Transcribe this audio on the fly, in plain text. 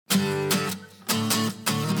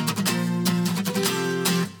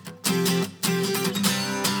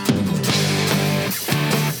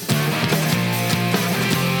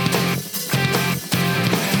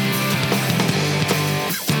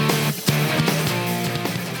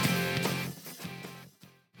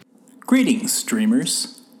Greetings,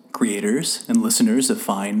 dreamers, creators, and listeners of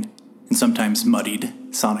fine and sometimes muddied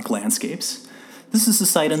sonic landscapes. This is the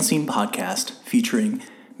Sight Unseen podcast featuring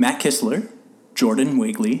Matt Kistler, Jordan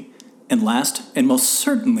Wigley, and last and most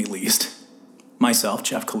certainly least, myself,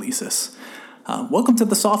 Jeff Kalisis. Welcome to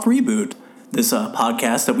the Soft Reboot, this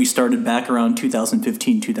podcast that we started back around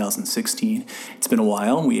 2015-2016. It's been a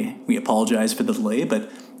while. We apologize for the delay,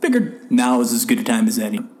 but figured now is as good a time as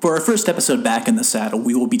any. For our first episode back in the saddle,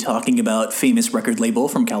 we will be talking about famous record label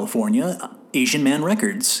from California, Asian Man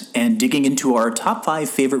Records, and digging into our top 5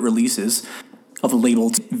 favorite releases of the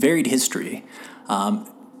label's varied history.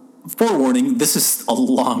 Forewarning, this is a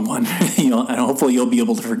long one, and hopefully you'll be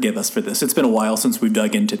able to forgive us for this. It's been a while since we've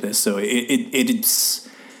dug into this, so it's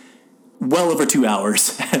well over 2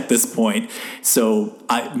 hours at this point. So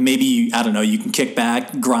maybe you can kick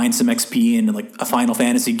back, grind some XP in like a Final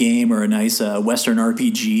Fantasy game or a nice Western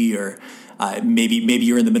RPG, or maybe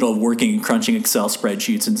you're in the middle of working and crunching Excel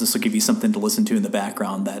spreadsheets, and this will give you something to listen to in the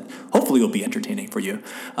background that hopefully will be entertaining for you.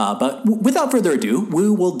 But without further ado, we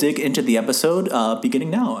will dig into the episode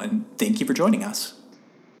beginning now, and thank you for joining us.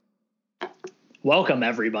 Welcome,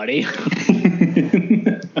 everybody.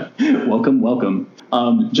 Welcome.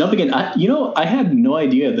 Jumping in, I had no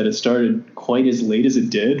idea that it started quite as late as it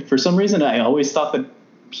did. For some reason, I always thought that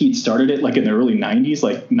he'd started it like in the early 90s,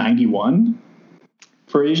 like 91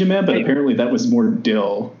 for Asian Man, but apparently that was more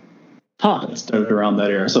Dill. That started around that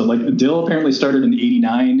era. So like Dill apparently started in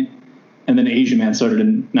 89, and then Asian Man started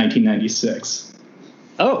in 1996.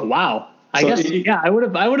 Oh, wow. I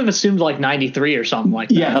would have assumed like 93 or something like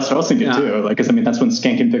that. Yeah, that's what I was thinking too. Like, 'cause that's when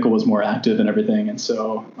Skank and Pickle was more active and everything. And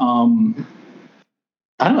so,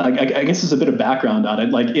 I don't know. I guess there's a bit of background on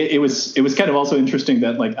it. Like, it was kind of also interesting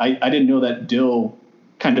that like I didn't know that Dill,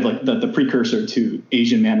 kind of like the precursor to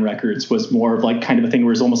Asian Man Records, was more of like kind of a thing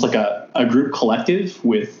where it's almost like a group collective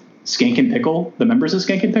with Skank and Pickle, the members of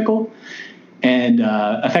Skank and Pickle, and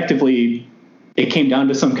effectively it came down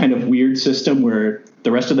to some kind of weird system where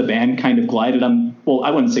the rest of the band kind of glided on. Well, I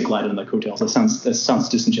wouldn't say glided on the coattails. That sounds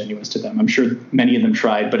disingenuous to them. I'm sure many of them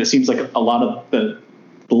tried, but it seems like a lot of the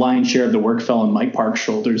lion's share of the work fell on Mike Park's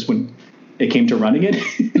shoulders when it came to running it.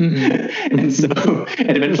 Mm-hmm. And so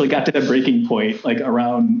it eventually got to that breaking point, like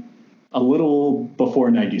around a little before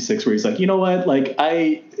 96, where he's like, you know what? Like,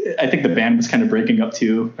 I think the band was kind of breaking up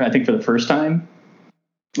too, I think for the first time.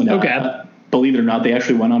 Okay. Believe it or not, they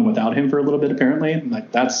actually went on without him for a little bit, apparently.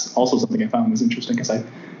 Like, that's also something I found was interesting, because I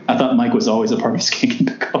thought Mike was always a part of Skank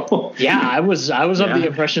and Pickle. Yeah, I was of the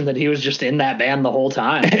impression that he was just in that band the whole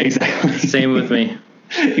time. Exactly. Same with me.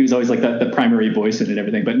 He was always like the primary voice in it and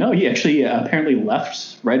everything. But no, he actually apparently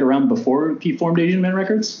left right around before he formed Asian Man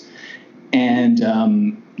Records.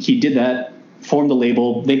 And he did that, formed the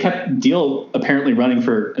label. They kept Dill apparently running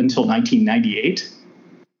until 1998.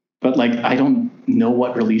 But like, I don't know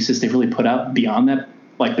what releases they really put out beyond that.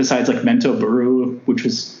 Like, besides like Mento Buru, which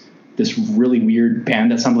was this really weird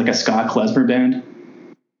band that sounded like a ska klezmer band.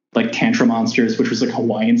 Like Tantra Monsters, which was like a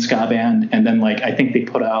Hawaiian ska band. And then like, I think they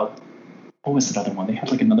put out, what was the other one? They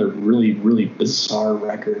had like another really, really bizarre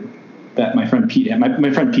record that my friend Pete had.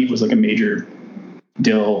 My friend Pete was like a major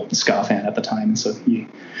Dill ska fan at the time. And so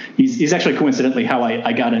he's actually coincidentally how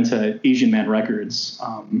I got into Asian Man Records,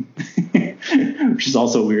 which is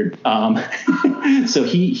also weird. So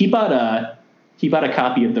he bought a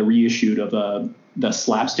copy of the reissued of the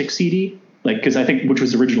Slapstick CD, like, because I think, which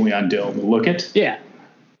was originally on Dill, the Look It. Yeah.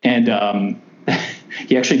 And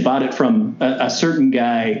he actually bought it from a certain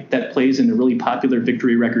guy that plays in a really popular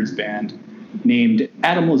Victory Records band named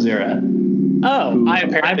Adam Lazzara. Oh,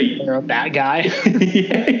 I'm aware of that guy.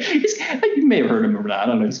 Yeah, you may have heard him or not. I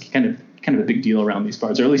don't know. He's kind of a big deal around these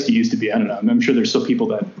parts, or at least he used to be. I don't know. I'm sure there's still people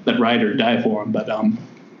that ride or die for him. But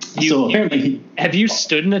apparently, have you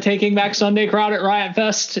stood in the Taking Back Sunday crowd at Riot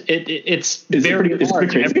Fest? It's very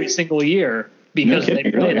large every single year, because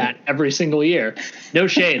they play that every single year. No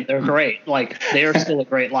shade, they're great. Like, they are still a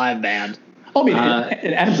great live band. Oh,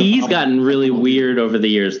 I mean, he's gotten really weird over the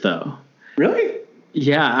years, though. Really?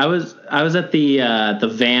 Yeah, I was at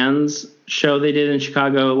the Vans show they did in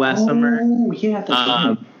Chicago last summer. Oh,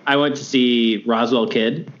 yeah. I went to see Roswell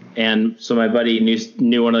Kid, and so my buddy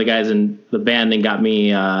knew one of the guys in the band and got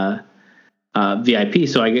me VIP,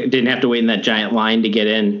 so I didn't have to wait in that giant line to get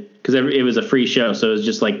in, because it was a free show, so it was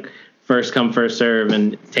just like first come first serve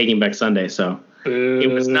and Taking Back Sunday. So it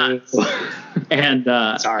was nuts. And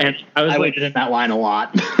sorry, and I waited in that line a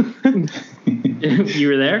lot. You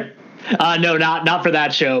were there? No, not for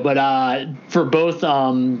that show, but for both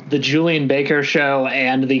the Julian Baker show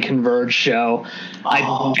and the Converge show.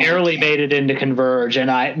 I barely made it into Converge,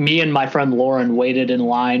 and me and my friend Lauren waited in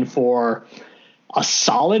line for a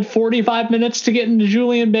solid 45 minutes to get into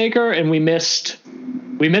Julian Baker, and we missed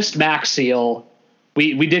Max Seal.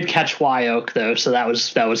 We did catch Wyoke though, so that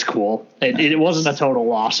was cool. It wasn't a total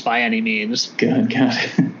loss by any means. God.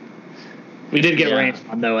 We did get rained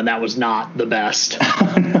on though, and that was not the best.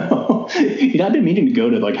 No. I've been meaning to go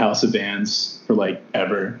to like House of Bands for like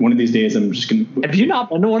ever. One of these days, I'm just gonna. Have you not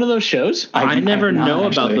been to one of those shows? I never know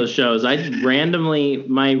about those shows. I randomly,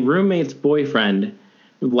 my roommate's boyfriend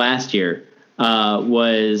last year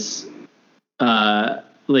was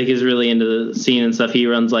like is really into the scene and stuff. He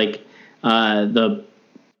runs like the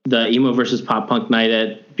emo versus pop punk night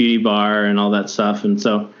at Beauty Bar and all that stuff, and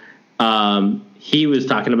so he was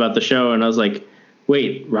talking about the show, and I was like,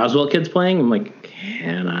 wait, Roswell Kid's playing? I'm like,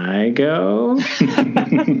 can I go?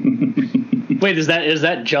 Wait, is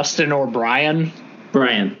that Justin or Brian?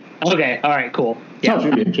 Brian. Okay, all right, cool. Yeah.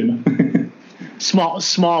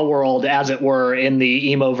 Small world, as it were, in the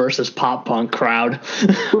emo versus pop punk crowd.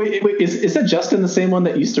 wait, is that Justin the same one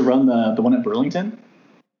that used to run the one at Burlington?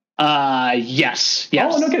 Yes.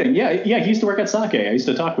 Oh, no kidding. Yeah. He used to work at Sake. I used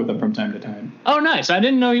to talk with him from time to time. Oh, nice. I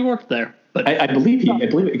didn't know he worked there. But I believe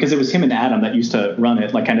it, because it was him and Adam that used to run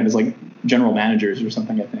it, like kind of as like general managers or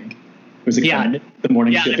something. I think it was like the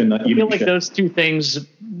morning shift and the evening shift. I feel like those two things,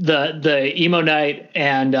 the emo night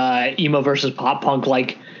and emo versus pop punk,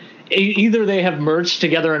 like either they have merged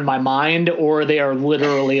together in my mind or they are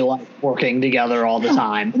literally like working together all the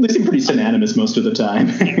time. They seem pretty synonymous most of the time.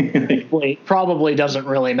 Probably doesn't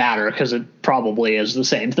really matter because it probably is the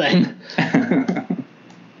same thing.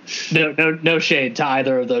 No shade to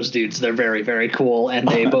either of those dudes. They're very, very cool, and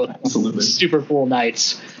they both absolutely super cool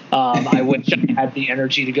nights. I wish I had the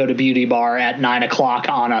energy to go to Beauty Bar at 9:00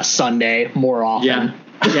 on a Sunday more often.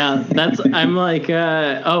 Yeah. I'm like,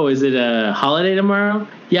 is it a holiday tomorrow?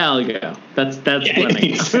 Yeah, I'll go. That's plenty.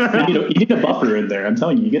 You need a buffer in there. I'm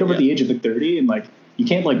telling you, get over the age of 30 and like you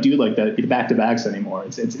can't like do like the back-to-backs anymore.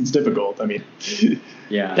 It's difficult. I mean,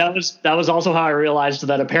 yeah. That was also how I realized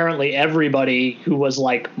that apparently everybody who was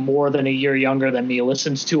like more than a year younger than me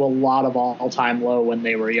listens to a lot of All Time Low when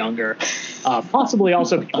they were younger. Possibly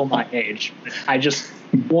also people my age. I just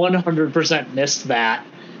 100% missed that.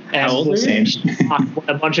 And how old are you?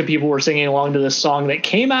 A bunch of people were singing along to this song that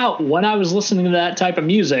came out when I was listening to that type of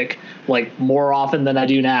music, like more often than I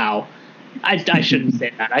do now. I shouldn't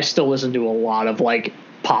say that. I still listen to a lot of like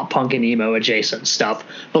pop punk and emo adjacent stuff,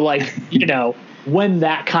 but like, when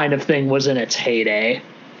that kind of thing was in its heyday,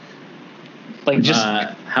 like just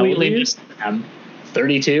completely missed them.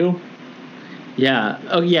 32. Yeah.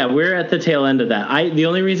 Oh yeah. We're at the tail end of that. The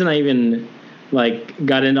only reason I even like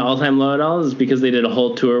got into All Time Low at all is because they did a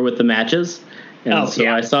whole tour with the Matches. And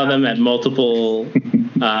I saw them at multiple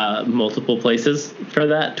places for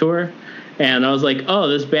that tour. And I was like, oh,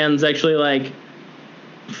 this band's actually like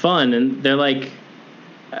fun. And they're like,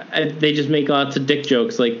 they just make lots of dick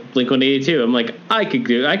jokes like Blink-182. I'm like, I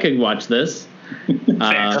could watch this.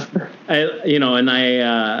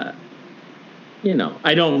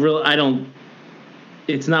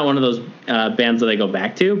 It's not one of those bands that I go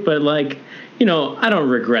back to, but like, I don't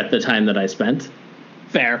regret the time that I spent.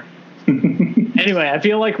 Fair. Anyway, I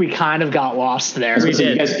feel like we kind of got lost there.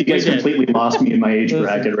 You guys completely lost me in my age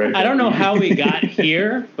bracket, right? I don't know how we got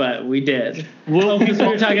here, but we did. Well, because we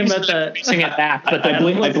were talking about fixing it back. But I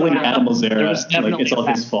blame Adam Lazzara. Like, it's all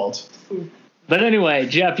his fault. But anyway,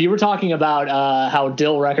 Jeff, you were talking about how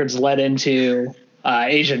Dill Records led into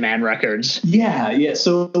Asian Man Records. Yeah.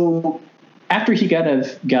 So after he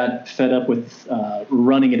got fed up with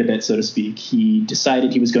running it a bit, so to speak, he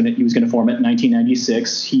decided he was going to form it in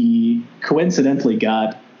 1996. He coincidentally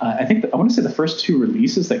got, I want to say the first two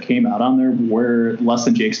releases that came out on there were Less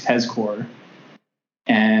Than Jake's Pezcore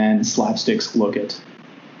and Slapstick's Look It.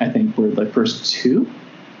 I think were the first two.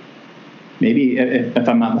 Maybe if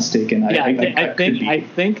I'm not mistaken. I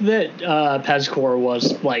think that Pezcore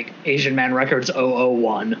was like Asian Man Records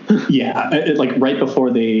 001. Yeah, like right before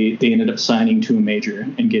they ended up signing to a major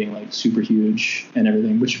and getting like super huge and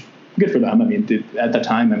everything, which good for them. I mean, at the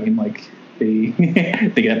time, like they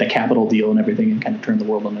got the Capitol deal and everything and kind of turned the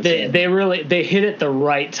world on its head. They hit it the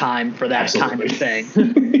right time for that kind of thing.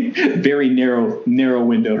 Very narrow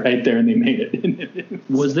window right there, and they made it.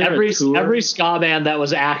 Was there every ska band that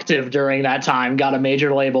was active during that time got a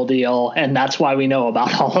major label deal, and that's why we know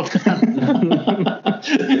about all of them.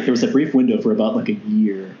 There was a brief window for about like a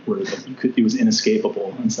year where it was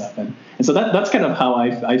inescapable and stuff, and so that's kind of how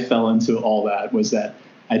I fell into all that. Was that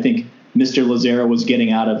I think Mr. Lazzara was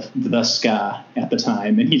getting out of the ska at the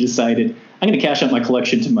time, and he decided, I'm going to cash out my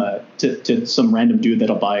collection to some random dude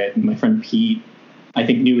that'll buy it. And my friend Pete, I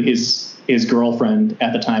think, knew his girlfriend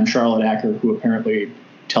at the time, Charlotte Acker, who apparently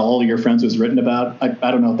tell all your friends was written about. I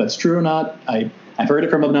don't know if that's true or not. I've heard it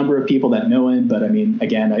from a number of people that know him, but I mean,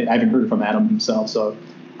 again, I haven't heard it from Adam himself, so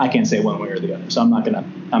I can't say one way or the other. So I'm not gonna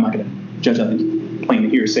judge on plain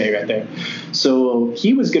hearsay right there. So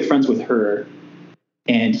he was good friends with her,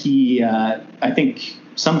 and he, I think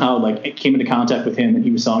somehow like came into contact with him, and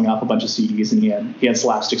he was selling off a bunch of CDs, and he had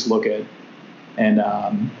Slapsticks Look It, and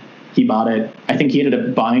he bought it. I think he ended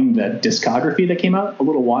up buying the discography that came out a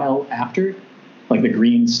little while after, like the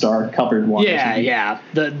Green Star covered one. Yeah.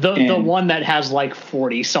 The one that has like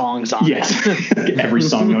 40 songs on it. Every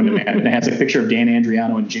song known to man. And it has a picture of Dan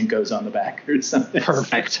Andriano and Jinkos on the back or something.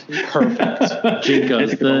 Perfect.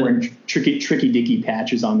 Jinkos. They're wearing tricky dicky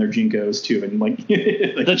patches on their Jinkos too. And like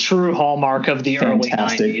the true hallmark of the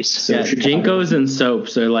fantastic. Early 90s. So Jinkos and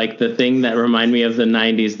soaps are like the thing that remind me of the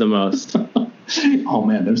 90s the most. Oh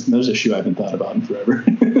man, there's a shoe I haven't thought about in forever.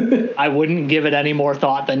 I wouldn't give it any more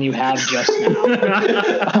thought than you have just now.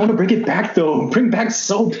 I want to bring it back though. Bring back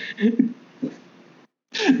soap.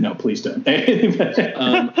 No, please don't.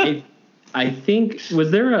 I think,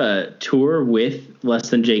 was there a tour with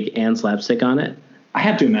Less Than Jake and Slapstick on it? I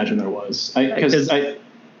have to imagine there was.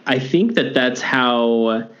 I think that's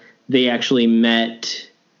how they actually met.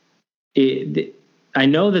 I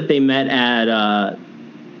know that they met at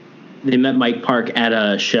Mike Park at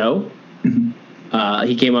a show. Mm-hmm.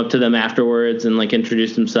 He came up to them afterwards and like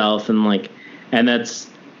introduced himself and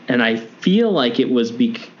I feel like it was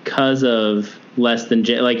because of Less Than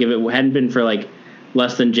Jake. Like if it hadn't been for like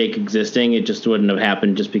Less Than Jake existing, it just wouldn't have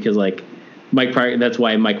happened, just because like Mike Park, that's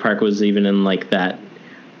why Mike Park was even in like that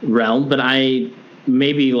realm. But I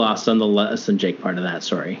may be lost on the Less Than Jake part of that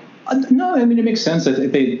story. No, I mean, it makes sense.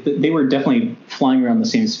 They were definitely flying around the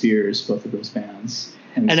same spheres, both of those bands.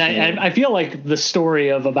 And I feel like the story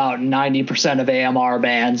of about 90% of AMR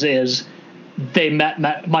bands is they met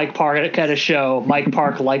Mike Park at a show. Mike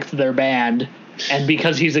Park liked their band, and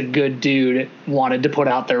because he's a good dude, wanted to put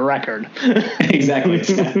out their record. Exactly.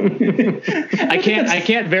 I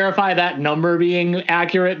can't verify that number being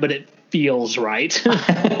accurate, but it feels right.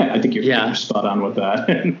 I think you're spot on with that.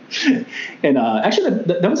 And actually,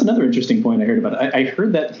 that was another interesting point I heard about it. I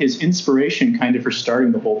heard that his inspiration kind of for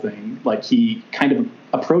starting the whole thing, like he kind of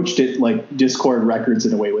approached it like Dischord Records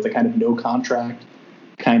in a way, with a kind of no contract,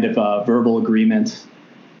 kind of verbal agreement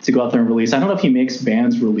to go out there and release. I don't know if he makes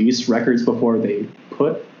bands release records before they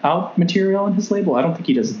put out material on his label. I don't think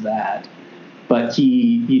he does that. But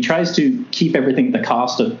he tries to keep everything, the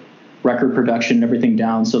cost of record production and everything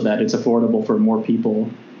down, so that it's affordable for more people,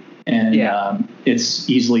 and it's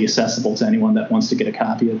easily accessible to anyone that wants to get a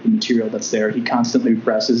copy of the material that's there. He constantly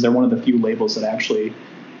represses. They're one of the few labels that actually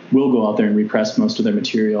will go out there and repress most of their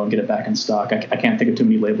material and get it back in stock. I can't think of too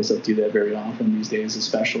many labels that do that very often these days,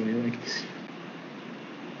 especially.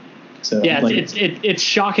 It's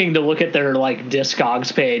shocking to look at their like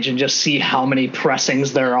Discogs page and just see how many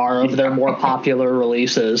pressings there are of their more popular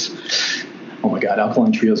releases. Oh my God,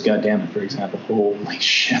 Alkaline Trio's Goddammit, for example. Holy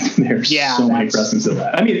shit, there's so many pressings of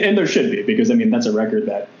that. I mean, and there should be, because I mean that's a record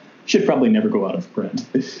that should probably never go out of print.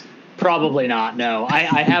 Probably not. No, I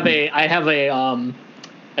have an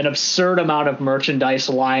absurd amount of merchandise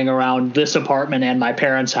lying around this apartment and my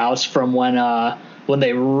parents' house from when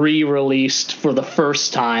they re-released for the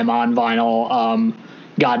first time on vinyl.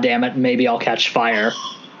 Goddammit, Maybe I'll Catch Fire,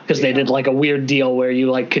 because they did like a weird deal where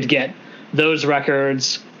you like could get those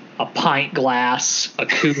records, a pint glass, a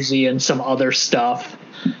koozie, and some other stuff.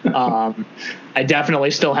 I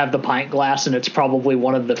definitely still have the pint glass, and it's probably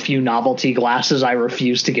one of the few novelty glasses I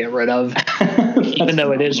refuse to get rid of, even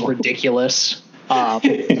though it is ridiculous.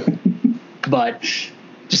 But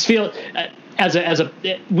just feel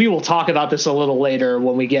we will talk about this a little later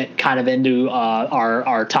when we get kind of into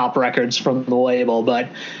our top records from the label. But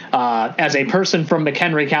as a person from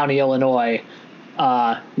McHenry County, Illinois,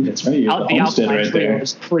 that's right. The Alkaline Trio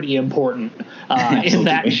is pretty important in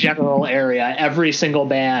that general area. Every single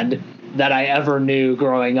band that I ever knew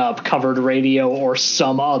growing up covered Radio or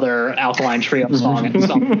some other Alkaline Trio song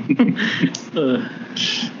at some.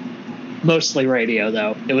 Mostly Radio,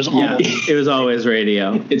 though. It was always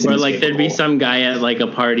Radio. Or like there'd be some guy at like a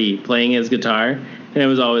party playing his guitar, and it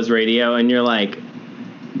was always Radio, and you're like,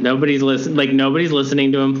 nobody's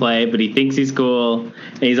listening to him play, but he thinks he's cool,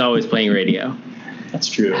 and he's always playing Radio. That's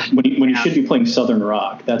true. When you should be playing Southern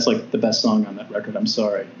Rock, that's like the best song on that record. I'm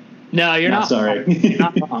sorry. No, you're not sorry. You're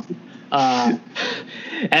not wrong.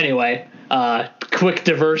 Anyway, quick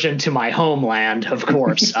diversion to my homeland, of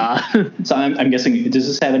course. So I'm guessing, does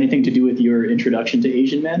this have anything to do with your introduction to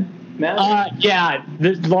Asian Men, Matt? Yeah,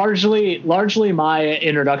 largely my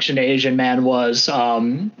introduction to Asian Men was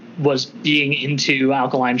being into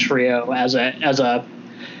Alkaline Trio as a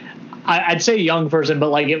I'd say young person, but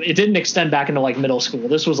like it didn't extend back into like middle school.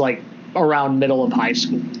 This was like around middle of high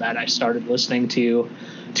school that I started listening to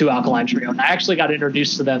Alkaline Trio. And I actually got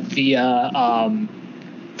introduced to them via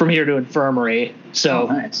From Here to Infirmary. So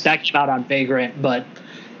nice. That came out on Vagrant, but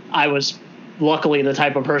I was luckily the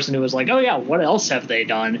type of person who was like, oh yeah, what else have they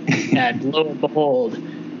done? And lo and behold,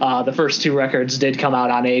 the first 2 records did come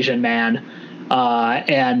out on Asian Man.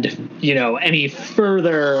 And you know, any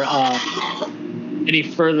further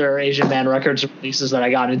Asian Man Records releases that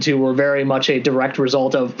I got into were very much a direct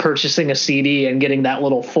result of purchasing a CD and getting that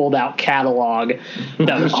little fold-out catalog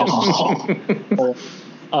that was just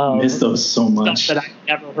miss those so much stuff that I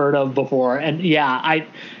never heard of before. And yeah, I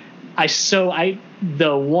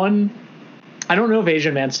don't know if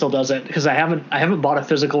Asian Man still does it because I haven't bought a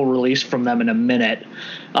physical release from them in a minute.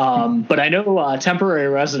 But I know Temporary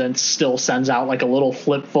Residence still sends out like a little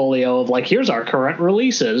flip folio of like, here's our current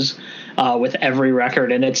releases with every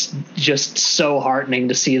record. And it's just so heartening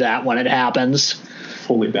to see that when it happens.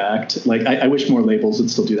 Fully backed. Like I wish more labels would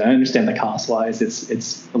still do that. I understand the cost wise,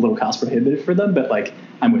 it's a little cost prohibitive for them, but like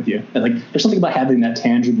I'm with you. And like there's something about having that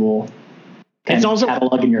tangible kind of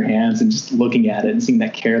catalog in your hands and just looking at it and seeing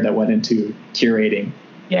that care that went into curating.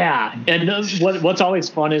 Yeah, and what's always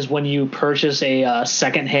fun is when you purchase a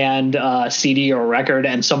secondhand CD or record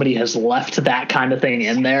and somebody has left that kind of thing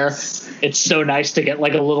in there. It's so nice to get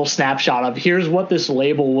like a little snapshot of here's what this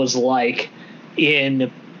label was like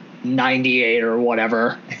in 98 or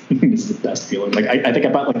whatever. This is the best feeling. Like I think I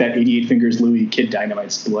bought like that 88 Fingers Louie Kid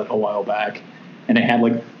Dynamite split a while back. And it had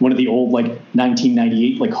like one of the old like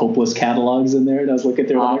 1998 like Hopeless catalogs in there, and I was looking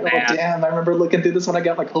through like, oh damn, I remember looking through this when I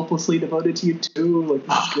got like Hopelessly Devoted to You Too. Like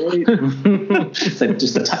this is great. It's like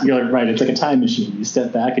just a time. You're like, right, it's like a time machine. You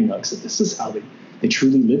step back and you're like, so this is how they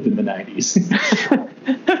truly lived in the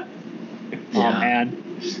 90s. Oh man.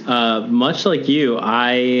 Much like you,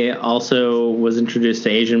 I also was introduced to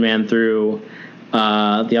Asian Man through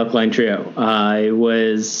the Alkaline Trio. I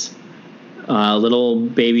was a little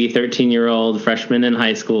baby 13-year-old freshman in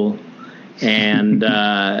high school, and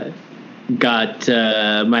got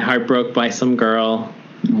my heart broke by some girl.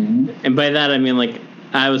 Mm-hmm. And by that I mean like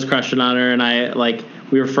I was crushing on her, and I like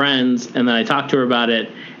we were friends, and then I talked to her about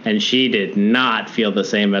it, and she did not feel the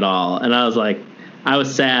same at all. And I was like, I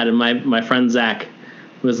was sad, and my friend Zach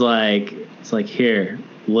was like, it's like, here,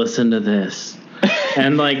 listen to this.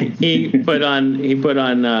 And like he put on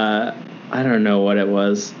I don't know what it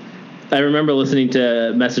was. I remember listening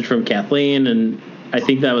to Message from Kathleen, and I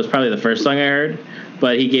think that was probably the first song I heard,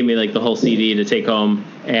 but he gave me like the whole CD to take home.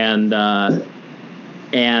 And at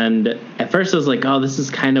first I was like, oh, this is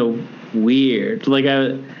kind of weird. Like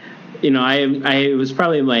I it was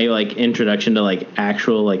probably my like introduction to like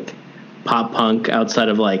actual like pop punk outside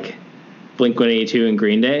of like Blink-182 and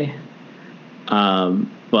Green Day.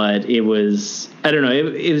 But it was, I don't know,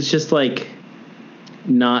 it was just like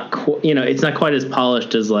not it's not quite as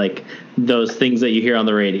polished as like those things that you hear on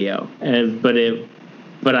the radio,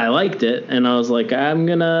 but I liked it, and I was like, I'm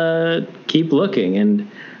gonna keep looking.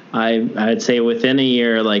 And I'd say within a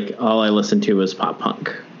year, like all I listened to was pop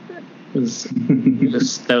punk.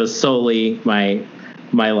 That was solely my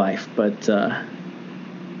life. But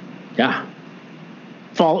yeah,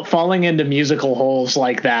 falling into musical holes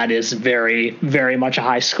like that is very, very much a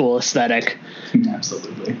high school aesthetic.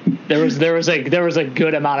 Absolutely. There was a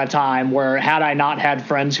good amount of time where, had I not had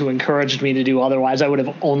friends who encouraged me to do otherwise, I would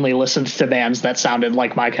have only listened to bands that sounded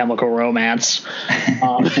like My Chemical Romance,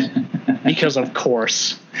 because of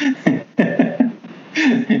course.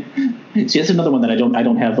 See, that's another one that I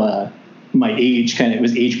don't have my age kind of, it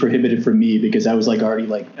was age prohibitive for me because I was like already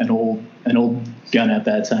like an old gun at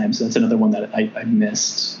that time. So that's another one that I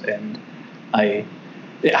missed, and we'll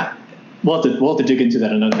have to dig into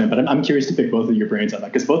that another time. But I'm curious to pick both of your brains on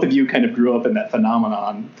that, because both of you kind of grew up in that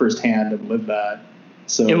phenomenon firsthand and lived that.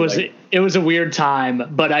 So it was a weird time,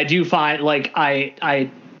 but I do find like I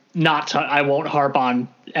won't harp on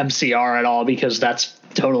MCR at all because that's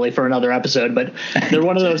totally for another episode. But they're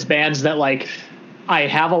one of those bands that like I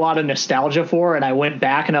have a lot of nostalgia for, and I went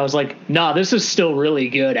back and I was like, nah, this is still really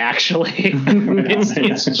good, actually.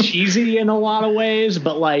 It's cheesy in a lot of ways,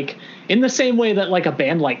 but like in the same way that like a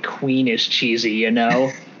band like Queen is cheesy, you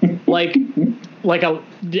know? And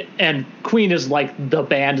Queen is like the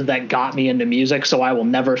band that got me into music, so I will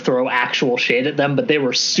never throw actual shade at them, but they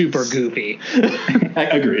were super goofy. I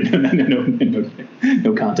agreed.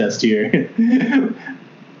 No contest here.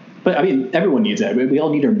 But I mean, everyone needs that. We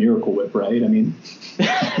all need our Miracle Whip, right? I mean,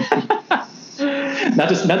 Not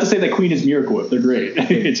to say that Queen is Miracle Whip. They're great.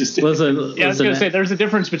 It's just listen. I was going to say there's a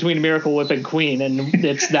difference between Miracle Whip and Queen, and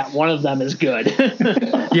it's that one of them is good.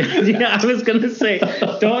 yeah. I was going to say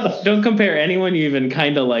don't compare anyone you even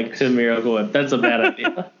kind of like to Miracle Whip. That's a bad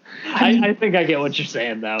idea. I think I get what you're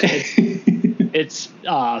saying though. It's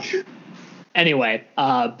anyway,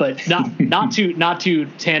 but not to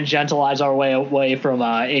tangentialize our way away from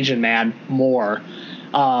Asian Man more.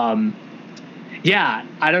 Yeah,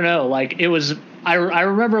 I don't know. Like it was, I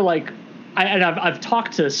remember like, I've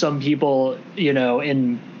talked to some people, you know,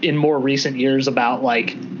 in more recent years about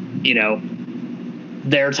like, you know,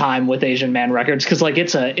 their time with Asian Man Records, because like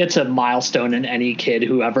it's a milestone in any kid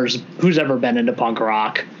who's ever been into punk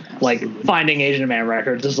rock. Like finding Asian Man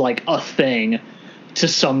Records is like a thing to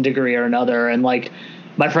some degree or another, and like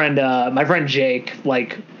my friend Jake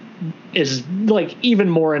like is like even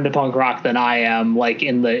more into punk rock than I am, like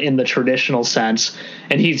in the traditional sense,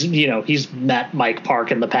 and he's met Mike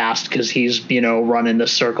Park in the past because he's, you know, run in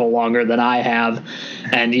this circle longer than I have,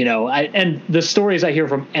 and you know, and the stories I hear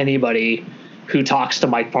from anybody who talks to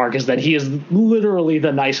Mike Park is that he is literally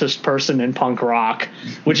the nicest person in punk rock,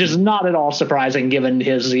 which is not at all surprising given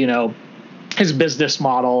his, you know, his business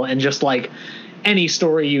model and just like any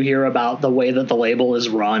story you hear about the way that the label is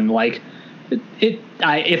run. Like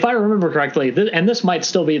if I remember correctly, and this might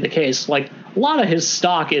still be the case, like a lot of his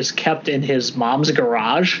stock is kept in his mom's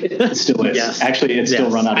garage. It still is. Yes. Actually, it's still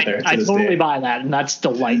run out of there. I totally buy that, and that's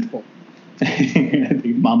delightful.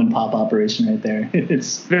 Mom and pop operation right there.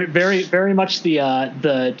 It's very, very much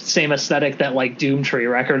the same aesthetic that like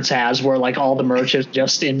Doomtree Records has, where like all the merch is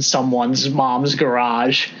just in someone's mom's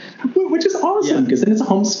garage, which is awesome because then it's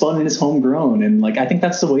homespun and it's homegrown, and like I think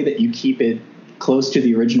that's the way that you keep it close to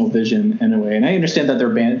the original vision in a way. And I understand that there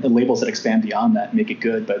are the labels that expand beyond that and make it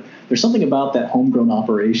good, but there's something about that homegrown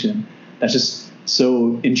operation that's just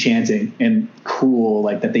so enchanting and cool,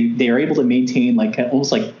 like that they are able to maintain, like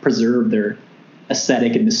almost like preserve their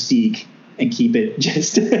aesthetic and mystique and keep it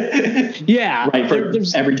just right for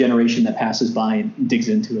every generation that passes by and digs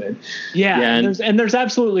into it. And there's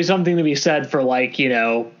absolutely something to be said for like, you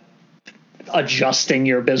know, adjusting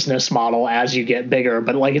your business model as you get bigger,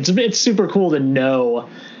 but like it's super cool to know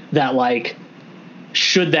that like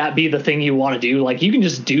should that be the thing you want to do, like you can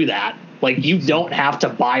just do that. Like you don't have to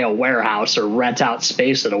buy a warehouse or rent out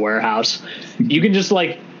space at a warehouse. You can just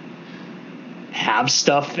like have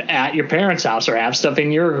stuff at your parents' house or have stuff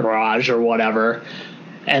in your garage or whatever.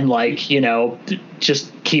 And like, you know,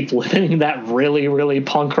 just keep living that really, really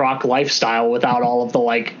punk rock lifestyle without all of the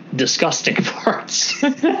like disgusting parts.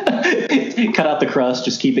 Cut out the crust,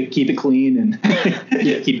 just keep it clean and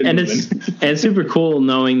keep it moving. It's super cool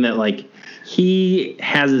knowing that like he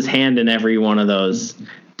has his hand in every one of those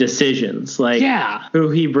decisions, like who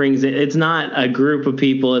he brings in. It's not a group of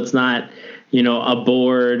people. It's not, you know, a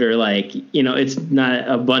board or like, you know, it's not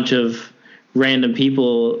a bunch of random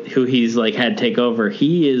people who he's like had take over.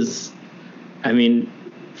 He is, I mean,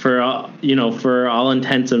 for all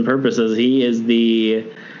intents and purposes, he is the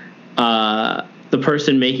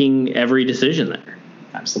person making every decision there.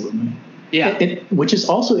 Absolutely. Yeah, which is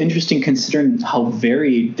also interesting considering how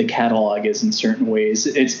varied the catalog is in certain ways.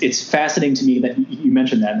 It's fascinating to me that you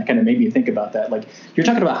mentioned that, and it kind of made me think about that. Like you're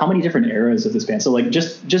talking about how many different eras of this band. So like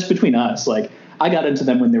just between us, like I got into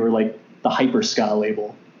them when they were like the hyper ska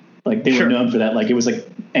label. Like they were known for that. Like it was like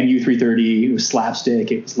MU330, it was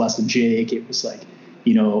Slapstick, it was Less Than Jake, it was like,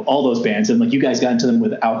 you know, all those bands. And like you guys got into them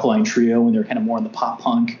with Alkaline Trio when they were kind of more in the pop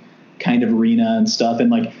punk kind of arena and stuff, and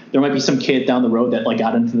like there might be some kid down the road that like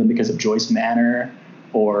got into them because of Joyce Manor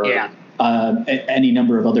or any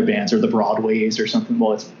number of other bands or the Broadways or something.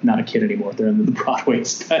 Well, it's not a kid anymore, they're in the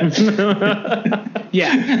Broadways. They're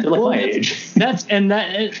like my age. And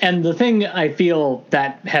the thing I feel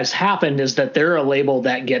that has happened is that they're a label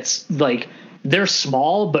that gets like, they're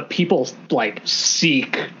small but people like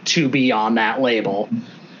seek to be on that label.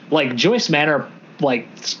 Like Joyce Manor, like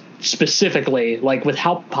specifically, like with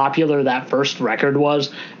how popular that first record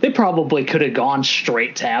was, they probably could have gone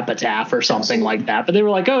straight to Epitaph or something like that, but they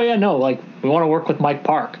were like, oh yeah, no, like we want to work with Mike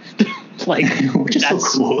Park. Like which is so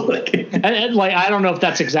cool. and like I don't know if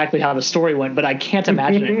that's exactly how the story went, but I can't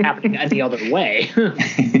imagine it happening any other way.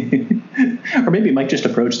 Or maybe Mike just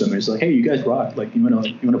approached them and was like, hey, you guys rock, like you want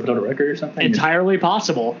to put out a record or something? Entirely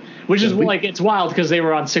possible, which is like, it's wild because they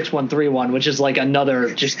were on 6131, which is like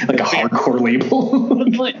another just like a hardcore label.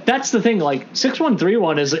 Like, that's the thing, like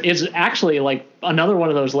 6131 is actually like another one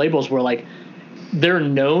of those labels where like they're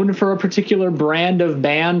known for a particular brand of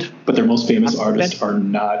band, but their most famous artists are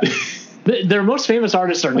not. their most famous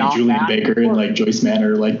artists are not Julian Baker and like Joyce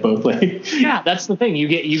Manor, like both like. Yeah, that's the thing. You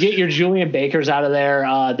get your Julian Bakers out of there.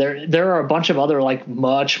 There are a bunch of other like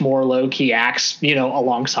much more low key acts,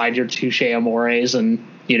 alongside your Touche Amores and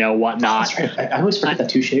whatnot. That's right. I always forget that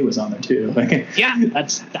Touche was on there too. Yeah,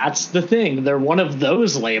 that's the thing. They're one of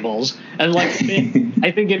those labels, and like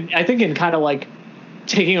I think in kind of like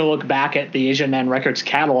taking a look back at the Asian Man Records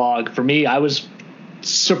catalog, for me, I was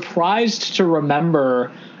surprised to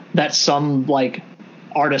remember that some like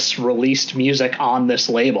artists released music on this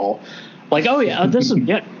label. Like, oh yeah, this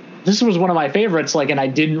was one of my favorites. Like, and I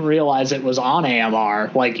didn't realize it was on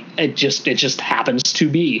AMR. Like, it just happens to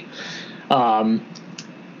be. And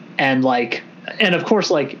of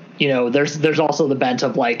course, like, there's also the bent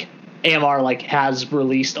of like AMR like has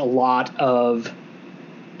released a lot of,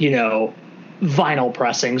 vinyl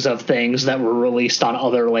pressings of things that were released on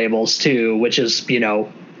other labels too, which is,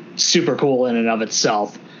 super cool in and of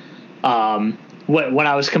itself. When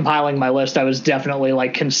I was compiling my list, I was definitely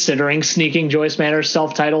like considering sneaking Joyce Manor's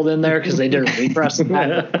self-titled in there because they did a repress of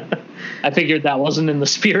that. I figured that wasn't in the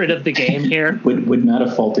spirit of the game here. Would not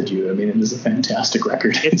have faulted you. I mean, it is a fantastic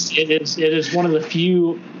record. It is one of the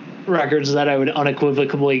few records that I would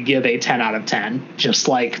unequivocally give a 10 out of 10. Just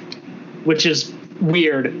like, which is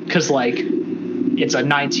weird because like it's a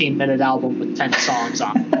 19-minute album with 10 songs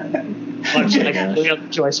on it. Much like the other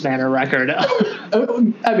Joyce Manor record.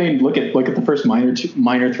 I mean, look at the first minor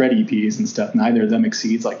thread EPs and stuff. Neither of them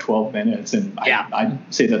exceeds like 12 minutes, and yeah. I'd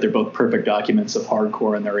say that they're both perfect documents of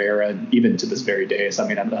hardcore in their era, even to this very day. So I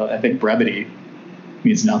mean, I think brevity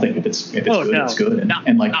means nothing if it's good. No, it's good, and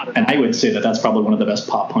I would say that that's probably one of the best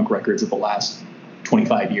pop punk records of the last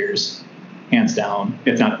 25 years, hands down,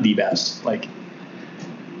 if not the best. Like,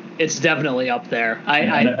 it's definitely up there.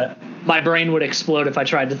 My brain would explode if I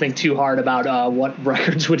tried to think too hard about what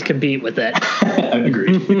records would compete with it.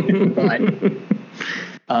 Agreed. But,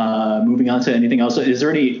 moving on to anything else, is there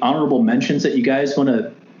any honorable mentions that you guys want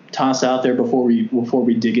to toss out there before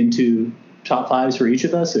we dig into top fives for each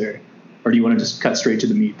of us, or do you want to just cut straight to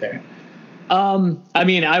the meat there? I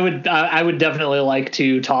mean, I would definitely like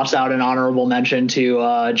to toss out an honorable mention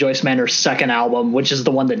to Joyce Manor's second album, which is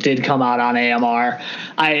the one that did come out on AMR.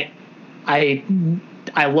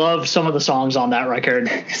 I love some of the songs on that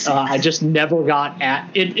record. I just never got at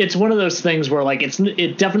it. It's one of those things where like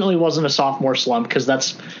it definitely wasn't a sophomore slump because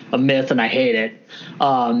that's a myth and I hate it.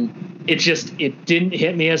 It didn't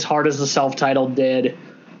hit me as hard as the self-titled did.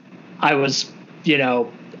 I was,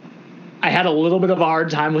 I had a little bit of a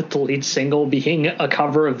hard time with the lead single being a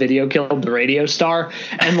cover of Video Killed the Radio Star.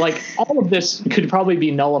 And like all of this could probably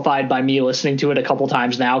be nullified by me listening to it a couple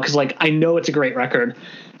times now. Cause like, I know it's a great record.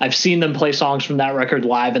 I've seen them play songs from that record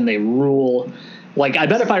live and they rule. Like, I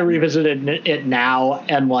bet if I revisited it now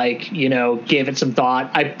and like, gave it some thought,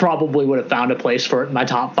 I probably would have found a place for it in my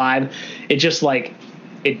top 5. It just like,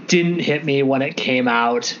 it didn't hit me when it came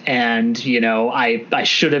out. And, I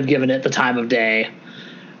should have given it the time of day.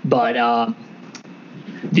 But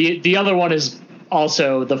the other one is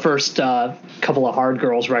also the first couple of Hard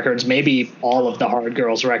Girls records, maybe all of the Hard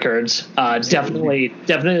Girls records.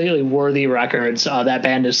 Definitely worthy records. That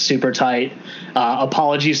band is super tight.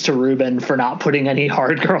 Apologies to Ruben for not putting any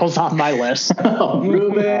Hard Girls on my list. Oh,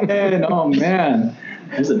 Ruben! Oh man,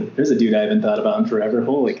 there's a dude I haven't thought about in forever.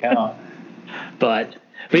 Holy cow! But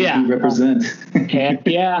yeah, you represent.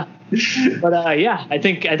 Yeah. But I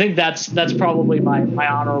think that's probably my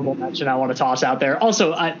honorable mention I want to toss out there.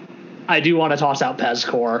 Also, I do want to toss out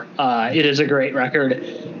Pezcore. It is a great record.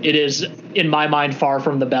 It is, in my mind, far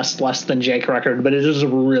from the best Less Than Jake record, but it is a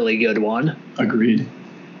really good one. Agreed.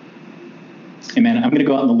 Hey man, I'm going to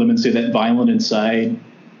go out on the limb and say that Violent Inside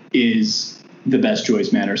is the best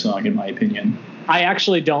Joyce Manor song in my opinion. I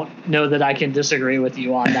actually don't know that I can disagree with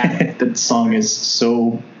you on that. That song is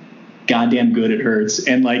so goddamn good it hurts,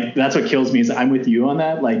 and like that's what kills me is I'm with you on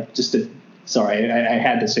that. Like I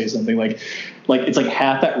had to say something like it's like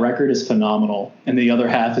half that record is phenomenal and the other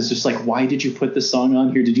half is just like, why did you put this song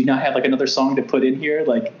on here? Did you not have like another song to put in here?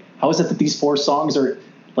 Like, how is it that these 4 songs are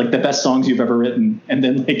like the best songs you've ever written? And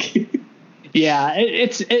then like yeah,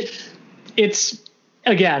 it's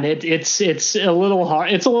again, it's a little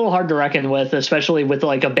hard. It's a little hard to reckon with, especially with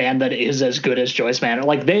like a band that is as good as Joyce Manor.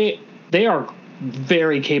 Like they are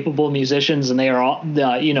very capable musicians, and they are all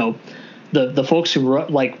the folks who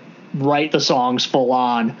write the songs full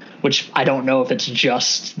on. Which I don't know if it's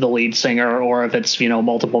just the lead singer or if it's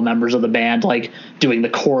multiple members of the band like doing the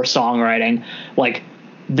core songwriting. Like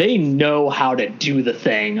they know how to do the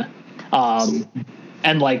thing.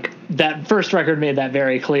 And like that first record made that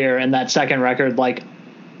very clear, and that second record like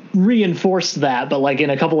reinforced that, but like in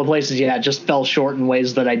a couple of places, it just fell short in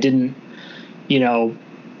ways that I didn't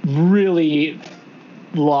really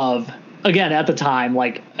love. Again, at the time,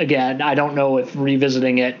 I don't know if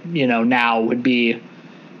revisiting it, now would be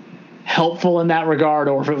helpful in that regard,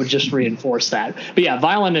 or if it would just reinforce that. But yeah,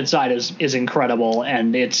 Violent Inside is incredible,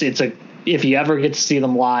 and it's if you ever get to see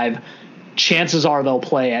them live, chances are they'll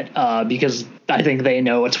play it because I think they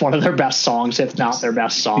know it's one of their best songs, if not their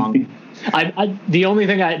best song. The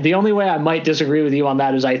only way I might disagree with you on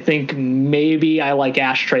that is I think maybe I like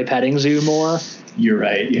Ashtray Petting Zoo more. You're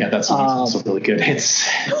right. Yeah, that's also really good. It's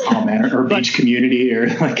or Beach Community or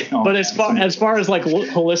but as far as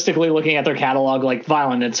holistically looking at their catalog,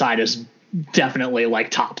 Violent Inside is definitely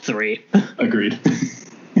top 3. Agreed.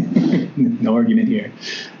 No argument here.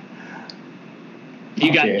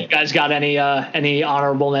 You guys got any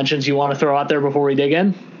honorable mentions you want to throw out there before we dig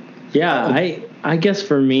in? Yeah, I guess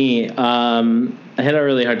for me, I had a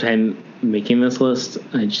really hard time making this list.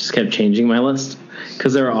 I just kept changing my list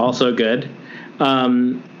because they were all so good.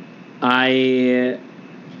 I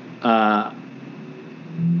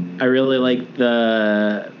really like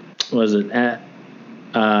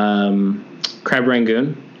Crab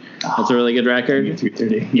Rangoon. That's a really good record.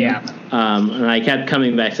 330. Yeah. And I kept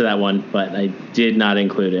coming back to that one, but I did not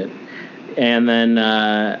include it. And then,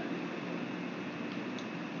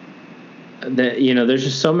 there's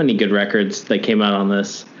just so many good records that came out on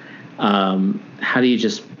this. How do you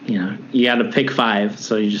just, you got to pick 5,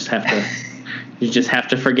 so you just have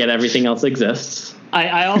to forget everything else exists.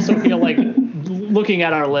 I also feel like looking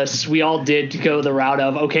at our lists, we all did go the route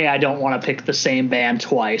of, okay, I don't want to pick the same band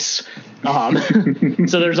twice.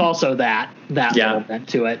 So there's also that element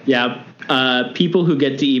to it. Yeah. People Who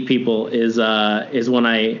Get to Eat People is one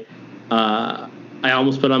I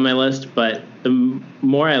almost put on my list, but the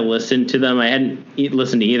more I listened to them, I hadn't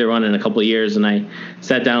listened to either one in a couple of years, and I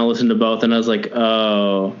sat down and listened to both, and I was like,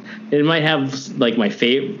 oh, it might have my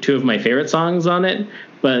two of my favorite songs on it,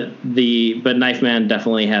 but Knife Man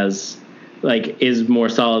definitely has is more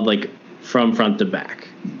solid from front to back,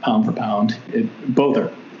 pound for pound. Both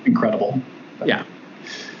are incredible. Yeah.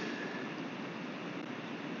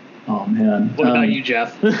 Oh man. What about you,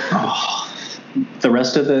 Jeff? The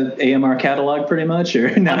rest of the AMR catalog, pretty much,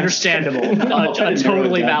 or no? Understandable. A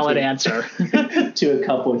totally valid answer. To a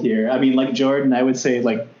couple here. I mean, like Jordan, I would say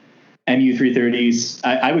MU330s.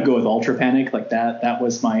 I would go with Ultra Panic. That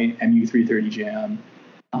was my MU330 jam.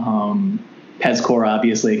 Pezcore,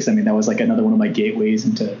 obviously, because that was another one of my gateways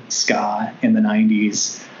into ska in the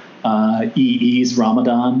 90s. EE's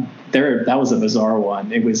Ramadan. That was a bizarre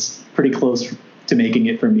one. It was pretty close to making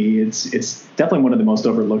it for me. It's definitely one of the most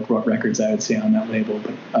overlooked records, I would say, on that label,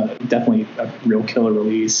 but definitely a real killer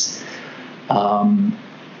release. And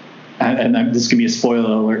this is gonna be a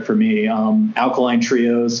spoiler alert for me. Alkaline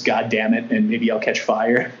Trios, God Damn It, and Maybe I'll Catch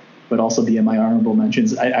Fire, but also be in my honorable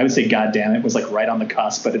mentions. I would say God Damn It was right on the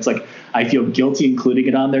cusp, but it's I feel guilty including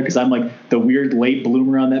it on there because I'm the weird late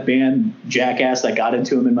bloomer on that band, jackass that got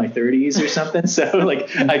into them in my 30s or something. So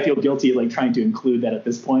I feel guilty trying to include that at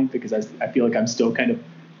this point because I feel I'm still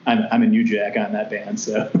I'm a new jack on that band,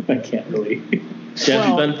 so I can't really.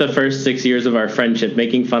 Jeff spent the first 6 years of our friendship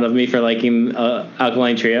making fun of me for liking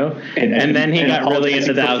Alkaline Trio, and then he got really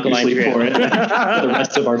into the Alkaline Trio for the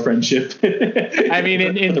rest of our friendship. I mean,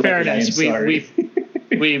 in fairness, we've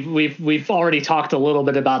already talked a little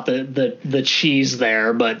bit about the cheese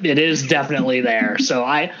there, but it is definitely there. So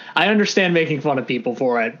I understand making fun of people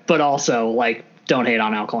for it, but also don't hate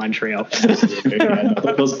on Alkaline Trio.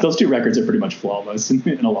 Those two records are pretty much flawless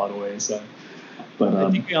in a lot of ways. So. But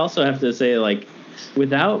I think we also have to say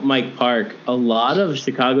without Mike Park, a lot of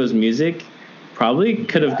Chicago's music probably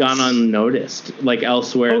could have gone unnoticed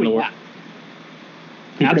elsewhere in the world.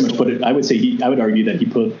 He pretty much put it. I would say I would argue that he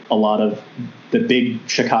put a lot of the big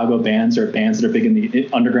Chicago bands or bands that are big in the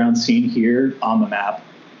underground scene here on the map.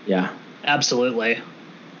 Yeah, absolutely.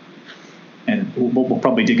 And we'll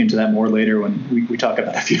probably dig into that more later when we talk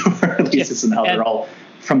about a few of our releases and how they're all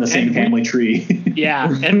from the same family tree.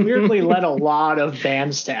 Yeah, and weirdly led a lot of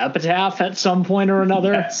bands to Epitaph at some point or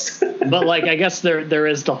another. Yes. But I guess there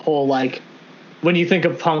is the whole when you think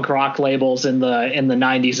of punk rock labels in the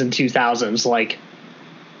 90s and 2000s,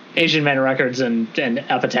 Asian Man Records and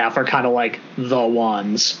Epitaph are kind of the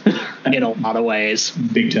ones in a lot of ways.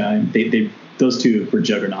 Big time. Those two were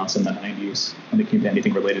juggernauts in the 90s when it came to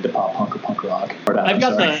anything related to pop punk or punk rock. I've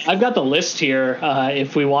got the list here.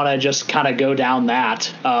 If we want to just kind of go down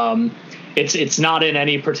that, it's not in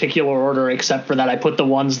any particular order except for that I put the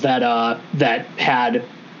ones that had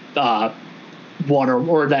one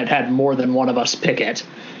or that had more than one of us pick it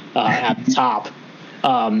at the top.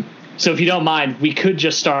 So if you don't mind, we could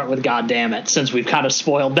just start with God Damn It, since we've kind of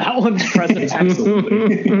spoiled that one.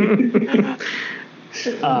 Absolutely.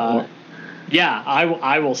 Yeah,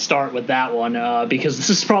 I will start with that one because this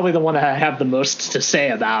is probably the one I have the most to say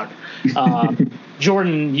about.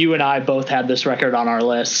 Jordan, you and I both had this record on our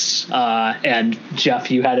lists, and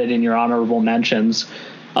Jeff, you had it in your honorable mentions.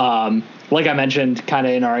 Like I mentioned kind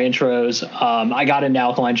of in our intros, I got into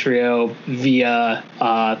Alkaline Trio via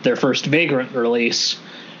their first Vagrant release,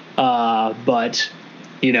 but,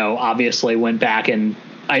 you know, obviously went back and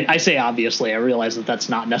I say obviously, I realize that that's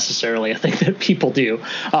not necessarily a thing that people do,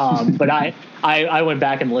 but I went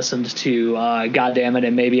back and listened to God Damn It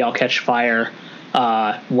and Maybe I'll Catch Fire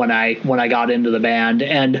when I got into the band,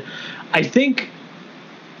 and I think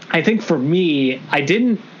for me, I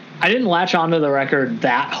didn't latch onto the record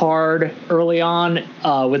that hard early on,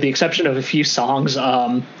 with the exception of a few songs,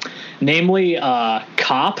 namely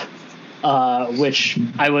Cop, which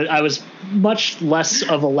I was much less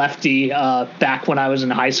of a lefty back when I was in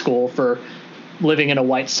high school for living in a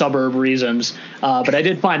white suburb reasons, but I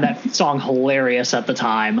did find that song hilarious at the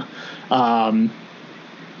time,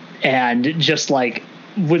 and just like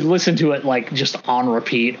would listen to it like just on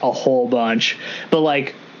repeat a whole bunch. But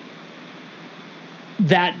like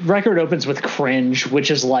that record opens with Cringe,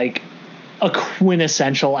 which is like a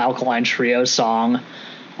quintessential Alkaline Trio song,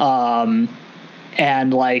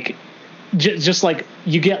 and like just like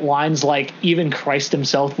you get lines like even Christ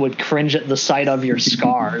himself would cringe at the sight of your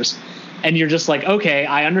scars. And you're just like, okay,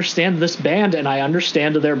 I understand this band and I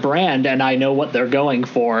understand their brand and I know what they're going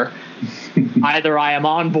for. Either I am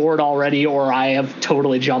on board already or I have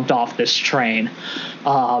totally jumped off this train.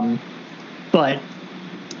 But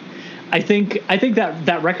I think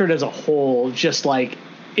that record as a whole just like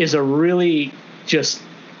is a really just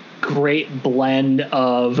great blend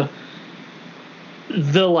of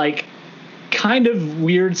the like kind of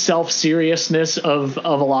weird self-seriousness of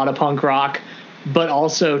a lot of punk rock, but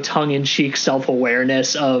also tongue-in-cheek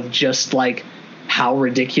self-awareness of just like how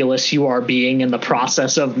ridiculous you are being in the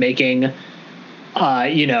process of making,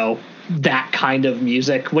 you know, that kind of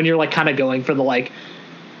music when you're like kind of going for the like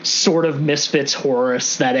sort of Misfits horror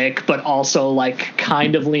aesthetic, but also like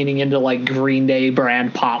kind of leaning into like Green Day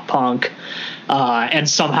brand pop punk, and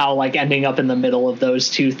somehow like ending up in the middle of those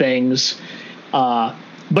two things.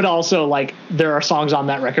 But also like there are songs on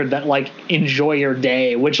that record that like Enjoy Your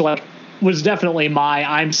Day, which like was definitely my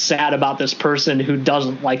I'm sad about this person who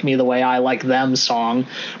doesn't like me the way I like them song,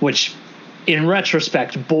 which in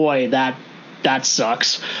retrospect, boy, that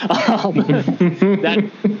sucks.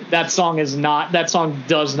 That song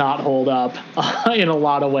does not hold up in a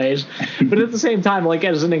lot of ways, but at the same time, like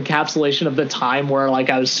as an encapsulation of the time where like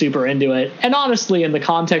I was super into it, and honestly in the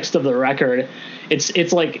context of the record,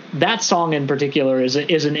 it's like that song in particular is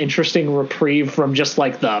an interesting reprieve from just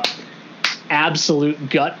like the absolute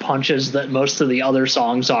gut punches that most of the other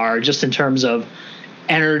songs are, just in terms of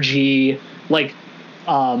energy. Like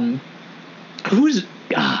I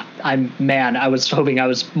was hoping I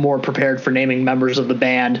was more prepared for naming members of the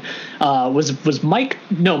band. Was Mike?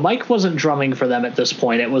 No, Mike wasn't drumming for them at this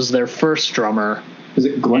point. It was their first drummer. Was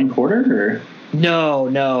it Glenn Porter or? No.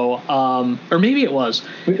 Or maybe it was.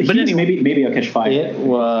 But anyway, maybe I'll Catch Fire. It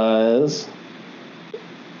was.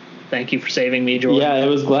 Thank you for saving me, Jordan. Yeah, it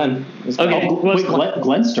was Glenn.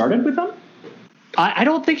 Glenn started with them? I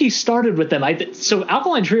don't think he started with them. So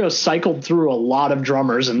Alkaline Trio cycled through a lot of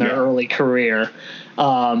drummers in their early career.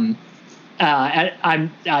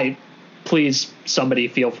 Please, somebody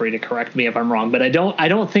feel free to correct me if I'm wrong, but I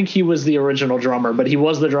don't think he was the original drummer, but he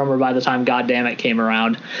was the drummer by the time God Damn It came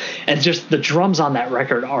around. And just the drums on that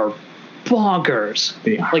record are bonkers.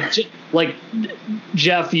 They are. Like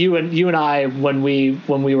Jeff, you and I, when we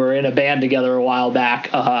were in a band together a while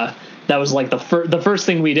back, that was like the first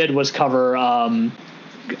thing we did was cover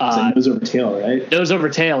Nose Over Tail, right? Nose Over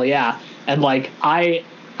Tail, yeah. And like I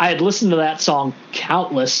had listened to that song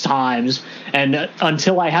countless times, and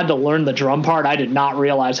until I had to learn the drum part, I did not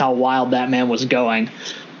realize how wild that man was going.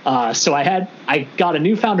 So I got a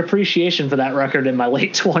newfound appreciation for that record in my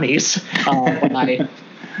late 20s when I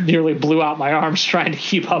nearly blew out my arms trying to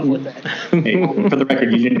keep up with it. Hey, for the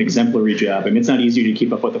record, you did an exemplary job. I mean, it's not easy to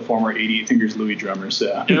keep up with the former 88 Fingers Louie drummer.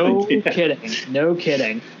 So no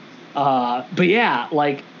kidding. But yeah,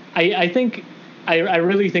 like I think I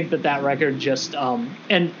really think that record just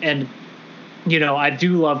and you know, I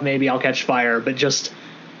do love Maybe I'll Catch Fire, but just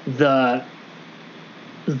the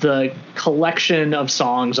collection of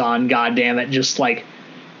songs on God Damn It just like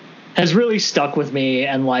has really stuck with me.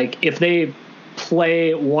 And like if they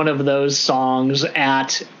play one of those songs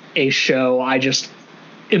at a show, I just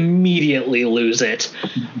immediately lose it,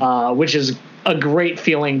 which is a great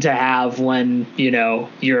feeling to have when,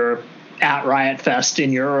 you're at Riot Fest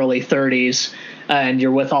in your early 30s and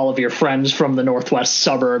you're with all of your friends from the northwest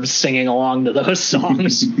suburbs singing along to those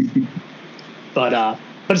songs. But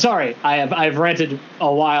sorry, I've ranted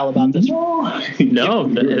a while about this. No,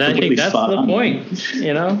 and I think that's the point,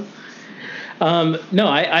 No,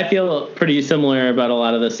 I feel pretty similar about a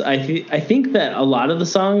lot of this. I think that a lot of the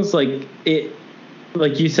songs, like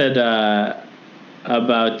you said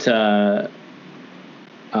about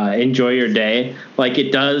Enjoy Your Day, like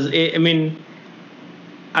it does. I mean,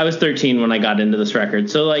 I was 13 when I got into this record,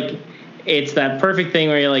 so like it's that perfect thing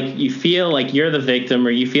where you're like, you feel like you're the victim,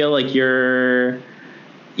 or you feel like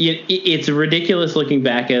it's ridiculous looking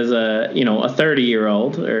back as a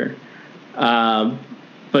 30-year-old, or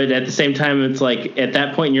but at the same time, it's like at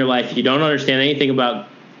that point in your life, you don't understand anything about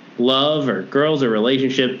love or girls or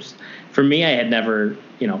relationships. For me, I had never,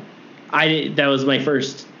 that was my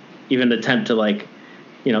first even attempt to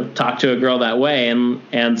talk to a girl that way.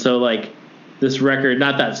 And so like this record,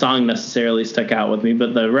 not that song necessarily stuck out with me,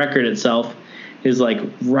 but the record itself is like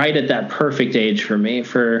right at that perfect age for me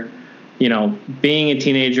for, being a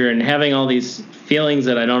teenager and having all these feelings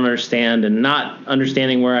that I don't understand and not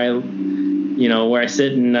understanding where I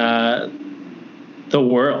sit in the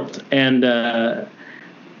world. And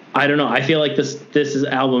I don't know. I feel like this is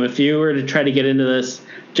album. If you were to try to get into this,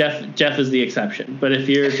 Jeff is the exception. But if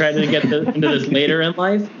you're trying to get into this later in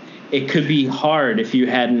life, it could be hard if you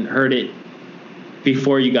hadn't heard it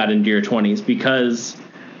before you got into your 20s, because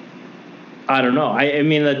I don't know. I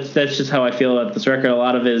mean, that's just how I feel about this record. A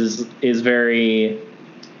lot of it is very,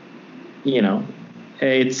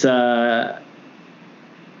 it's I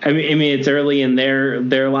mean, it's early in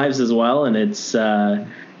their lives as well, and it's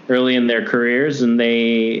early in their careers, and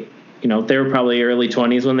they were probably early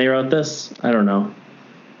 20s when they wrote this. I don't know.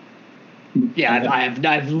 Yeah,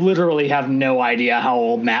 I literally have no idea how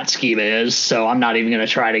old Matt Skiba is, so I'm not even going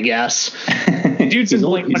to try to guess. Dude's in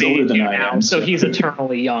Blink-182 now, so he's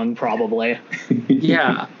eternally young, probably.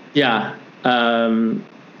 Yeah.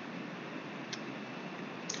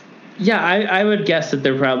 I would guess that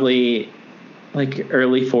they're probably like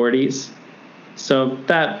early 40s, so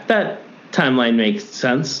that timeline makes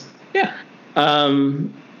sense. Yeah.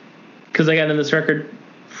 Because I got in this record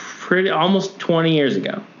almost 20 years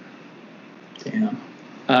ago. Damn.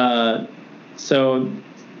 So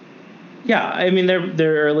yeah, I mean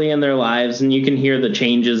they're early in their lives, and you can hear the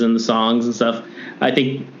changes in the songs and stuff. I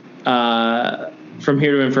think From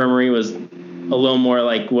Here to Infirmary was a little more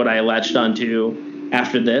like what I latched onto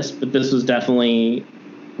after this, but this was definitely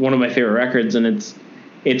one of my favorite records, and it's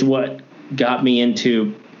what got me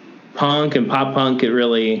into punk and pop punk. It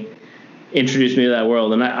really introduced me to that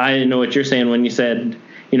world. And I didn't know what you're saying when you said,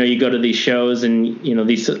 you go to these shows and,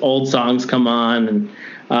 these old songs come on, and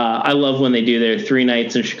I love when they do their 3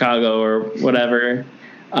 nights in Chicago or whatever.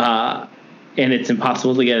 And it's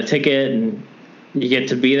impossible to get a ticket, and you get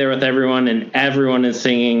to be there with everyone, and everyone is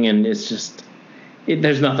singing, and it's just,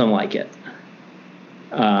 there's nothing like it.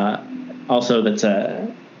 Also, that's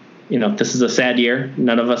this is a sad year.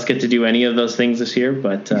 None of us get to do any of those things this year,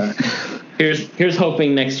 but here's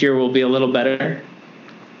hoping next year will be a little better.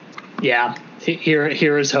 Yeah,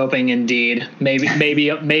 here is hoping indeed.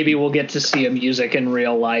 Maybe we'll get to see a music in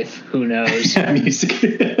real life. Who knows? Music.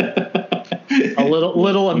 A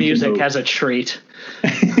little of music as a treat.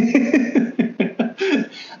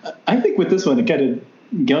 I think with this one, it kind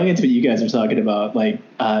of going into what you guys are talking about, like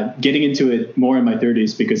getting into it more in my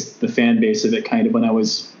 30s, because the fan base of it kind of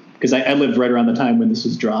because I lived right around the time when this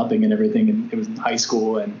was dropping and everything, and it was in high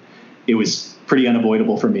school, and it was pretty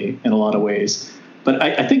unavoidable for me in a lot of ways. But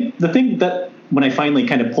I think the thing that when I finally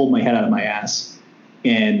kind of pulled my head out of my ass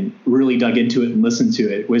and really dug into it and listened to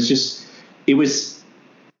it was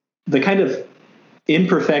the kind of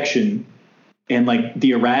imperfection and like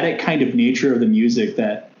the erratic kind of nature of the music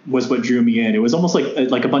that was what drew me in. It was almost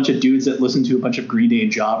like a bunch of dudes that listened to a bunch of Green Day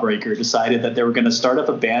and Jawbreaker decided that they were going to start up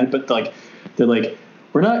a band, but they're like,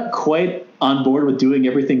 we're not quite on board with doing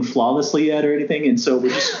everything flawlessly yet or anything, and so we're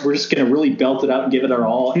just going to really belt it out and give it our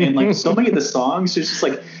all. And like so many of the songs, it's just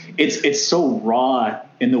like it's so raw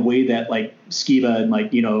in the way that like Skiba and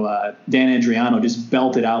like Dan Andriano just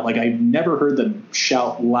belt it out. Like I've never heard them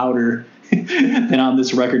shout louder than on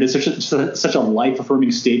this record. It's such a life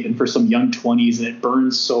affirming statement for some young 20s, and it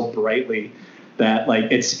burns so brightly that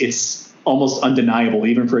like it's almost undeniable,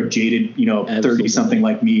 even for a jaded 30 something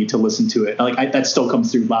like me to listen to it. Like that still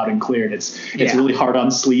comes through loud and clear, and it's really hard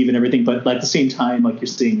on sleeve and everything. But at the same time, like you're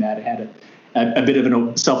saying, Matt, it had a bit of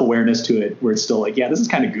a self-awareness to it, where it's still like, yeah, this is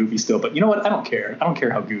kind of goofy still, but you know what? I don't care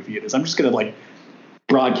how goofy it is. I'm just gonna like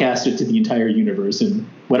broadcast it to the entire universe, and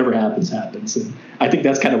whatever happens, happens. And I think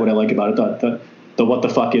that's kind of what I like about it. The what the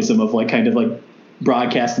fuckism of like kind of like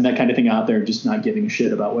broadcasting that kind of thing out there and just not giving a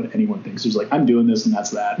shit about what anyone thinks. There's like, I'm doing this and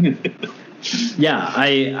that's that. Yeah,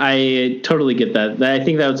 I totally get that. I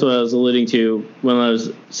think that's what I was alluding to when I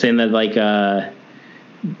was saying that like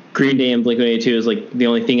Green Day and Blink-182 is like the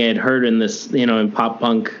only thing I had heard in this, in pop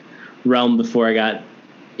punk realm before I got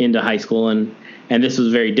into high school, and this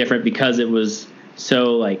was very different because it was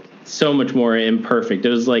so much more imperfect. It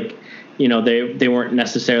was like, they weren't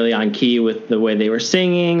necessarily on key with the way they were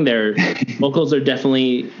singing. Their vocals are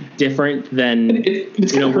definitely different than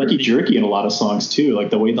it's kind of herky jerky in a lot of songs too.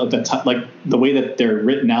 Like the way the way that they're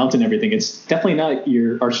written out and everything. It's definitely not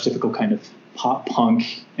your archetypical kind of pop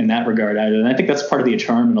punk in that regard either. And I think that's part of the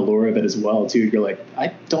charm and allure of it as well too. You're like,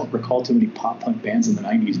 I don't recall too many pop punk bands in the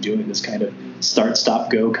 90s doing this kind of start,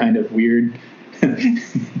 stop, go kind of weird.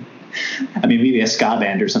 I mean, maybe a ska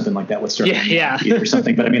band or something like that would start or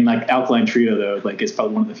something. But I mean, like Alkaline Trio, though, like is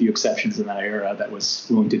probably one of the few exceptions in that era that was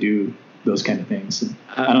willing to do those kind of things. And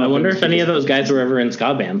I wonder if any of those guys were ever in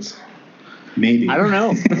ska bands. Maybe. I don't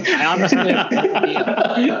know. I honestly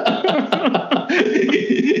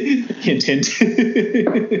hint, hint.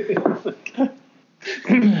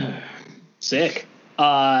 Sick.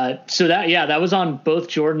 So that was on both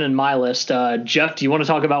Jordan and my list. Jeff, do you want to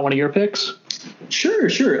talk about one of your picks? Sure.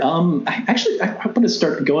 I want to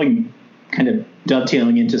start going kind of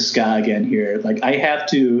dovetailing into ska again here. Like I have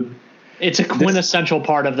to. It's a quintessential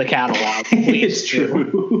part of the catalog. It's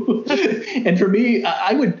true. And for me,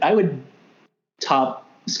 I would top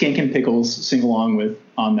Skankin' Pickles sing along with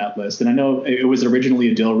on that list. And I know it was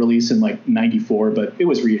originally a Dill release in like '94, but it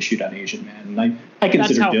was reissued on Asian Man. And I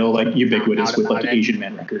consider Dill like ubiquitous with like Asian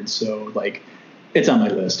Man records. So like it's on my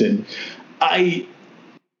list. And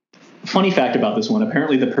funny fact about this one,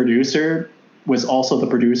 apparently the producer was also the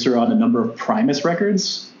producer on a number of Primus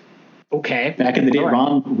records. Okay. Back in the day, right.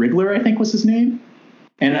 Ron Rigler, I think was his name.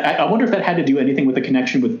 And I wonder if that had to do anything with the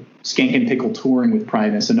connection with Skankin' Pickle touring with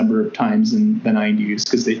Primus a number of times in the 90s.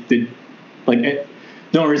 Because they did, like,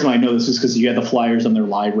 the only reason why I know this is because you had the flyers on their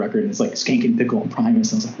live record, and it's like Skankin' Pickle and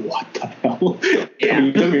Primus. And I was like, what the hell? Yeah. I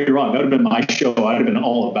mean, don't get me wrong, that would have been my show. I'd have been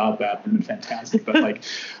all about that. It would have been fantastic. But, like,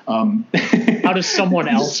 how does someone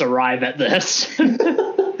else arrive at this?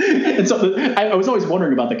 And so I was always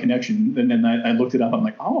wondering about the connection. And then I looked it up. I'm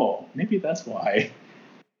like, oh, maybe that's why.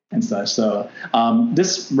 And such. So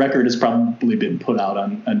this record has probably been put out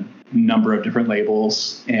on a number of different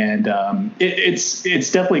labels, and it's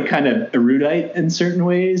definitely kind of erudite in certain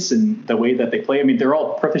ways, and the way that they play. I mean, they're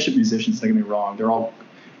all proficient musicians. Don't get me wrong; they're all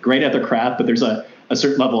great at their craft. But there's a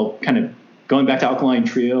certain level of kind of going back to Alkaline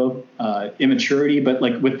Trio immaturity. But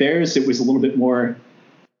like with theirs, it was a little bit more.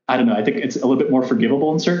 I don't know. I think it's a little bit more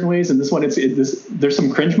forgivable in certain ways. And this one, there's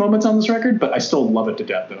some cringe moments on this record, but I still love it to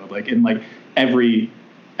death though. Like in like every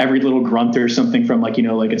little grunt or something from like,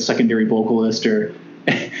 like a secondary vocalist or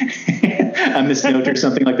a misnote or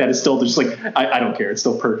something like that is still just like, I don't care. It's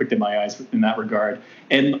still perfect in my eyes in that regard.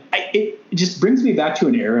 And it just brings me back to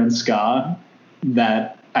an era in ska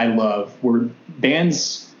that I love, where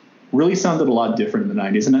bands really sounded a lot different in the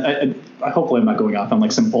 90s. And I hopefully I'm not going off on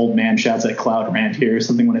like some old man shouts at cloud rant here or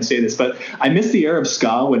something when I say this, but I miss the era of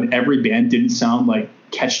ska when every band didn't sound like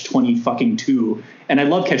Catch-22. And I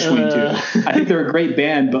love Catch-22. I think they're a great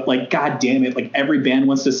band, but like, God damn it. Like every band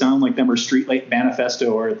wants to sound like them, or Streetlight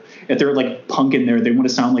Manifesto, or if they're like punk in there, they want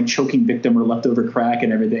to sound like Choking Victim or Leftover Crack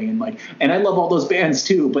and everything. And I love all those bands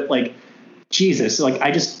too, but like, Jesus, like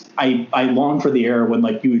I long for the era when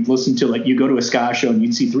like you would listen to, like, you go to a ska show and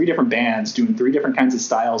you'd see three different bands doing three different kinds of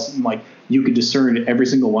styles, and like you could discern every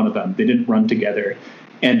single one of them. They didn't run together.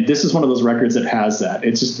 And this is one of those records that has that.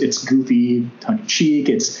 It's goofy, tongue in cheek,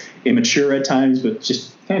 it's immature at times, but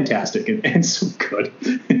just fantastic and so good.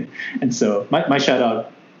 And so my shout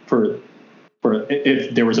out for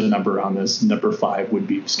if there was a number on this, number 5 would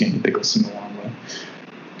be Skankin' Pickles Sing Along With.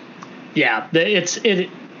 Yeah, it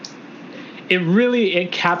really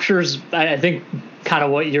captures, I think, kind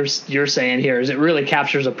of what you're saying here is it really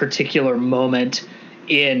captures a particular moment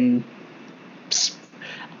in,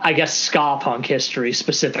 I guess, ska punk history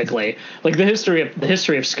specifically. Like the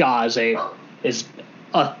history of ska is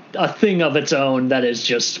a thing of its own that is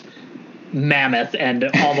just mammoth and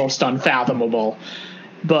almost unfathomable.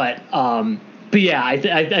 But yeah, I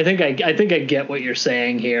think I get what you're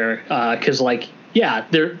saying here, because like, yeah,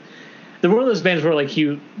 they're one of those bands where like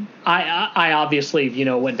I obviously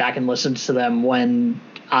went back and listened to them when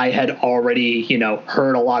I had already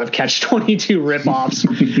heard a lot of Catch-22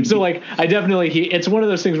 ripoffs. So like I definitely it's one of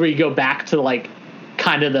those things where you go back to like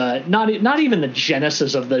kind of the not even the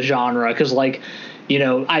genesis of the genre, because like, you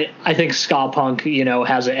know, I think ska punk, you know,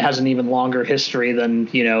 has an even longer history than,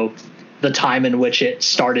 you know, the time in which it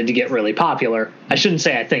started to get really popular. I shouldn't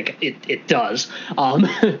say I think it does,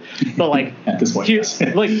 but like at this point,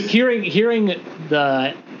 like hearing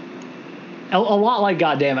a lot like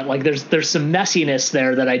Goddammit, like there's some messiness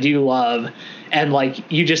there that I do love, and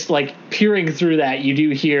like you just like peering through that, you do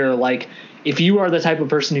hear like, if you are the type of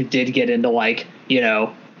person who did get into like, you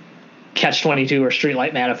know, Catch-22 or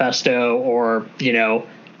Streetlight Manifesto or, you know,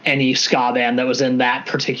 any ska band that was in that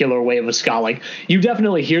particular wave of ska, like you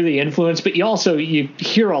definitely hear the influence, but you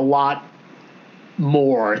hear a lot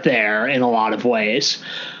more there in a lot of ways.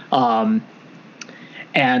 And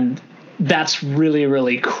that's really,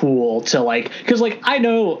 really cool to like, cause like, I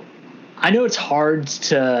know it's hard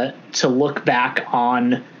to look back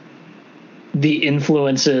on the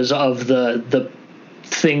influences of the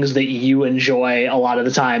things that you enjoy a lot of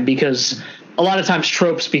the time, because a lot of times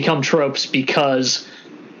tropes become tropes because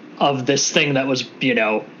of this thing that was, you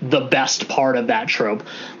know, the best part of that trope.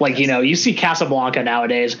 Like, you know, you see Casablanca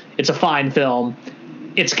nowadays, it's a fine film.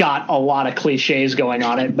 It's got a lot of cliches going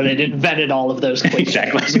on it, but it invented all of those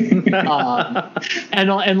cliches.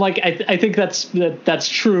 And like, I think that's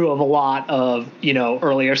true of a lot of, you know,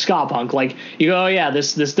 earlier ska punk. Like you go, oh yeah,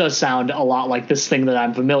 this does sound a lot like this thing that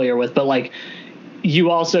I'm familiar with, but like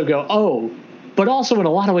you also go, oh, but also in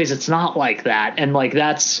a lot of ways it's not like that. And like,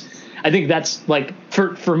 I think that's like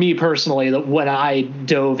for me personally, that when I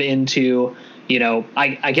dove into, you know,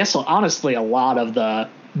 I guess honestly a lot of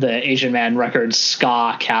the Asian Man Records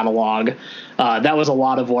ska catalog, that was a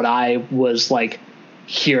lot of what I was like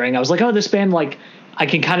hearing. I was like, oh, this band, like I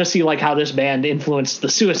can kind of see like how this band influenced the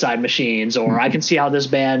Suicide Machines, or I can see how this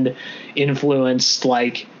band influenced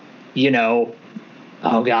like, you know,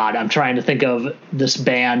 oh God, I'm trying to think of this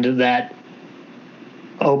band that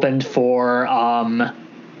opened for,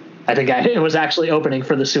 I think it was actually opening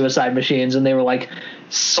for the Suicide Machines, and they were like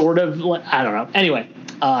sort of, I don't know. Anyway,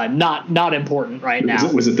 not important right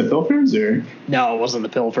now. Was it the Pilfers or? No, it wasn't the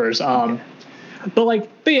Pilfers. Okay.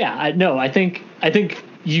 But yeah, I think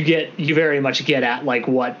you very much get at like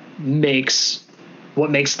what makes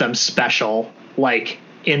them special. Like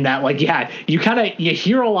in that, like, yeah, you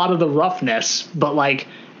hear a lot of the roughness, but like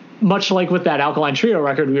much like with that Alkaline Trio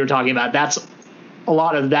record we were talking about, that's a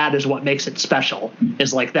lot of that is what makes it special,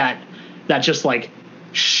 is like that just like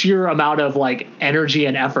sheer amount of like energy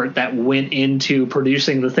and effort that went into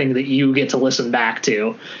producing the thing that you get to listen back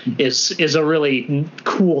to is a really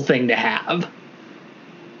cool thing to have.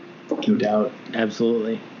 No doubt.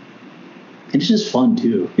 Absolutely. And it's just fun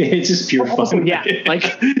tun. It's just pure fun. Yeah, like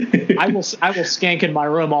I will skank in my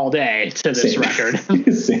room all day to this record.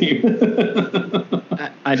 Same.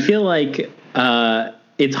 I feel like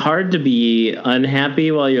it's hard to be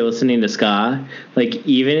unhappy while you're listening to ska. Like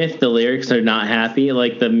even if the lyrics are not happy,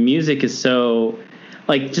 like the music is so,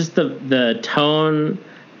 like just the tone,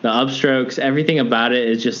 the upstrokes, everything about it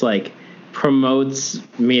is just like promotes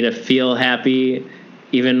me to feel happy,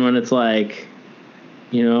 even when it's like,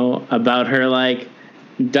 you know, about her like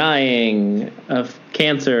dying of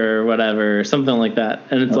cancer or whatever, something like that.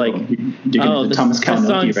 And it's Thomas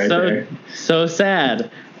Kalinowski right so, there. So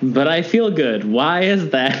sad, but I feel good. Why is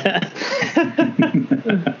that?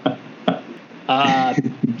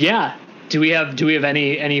 Yeah. Do we have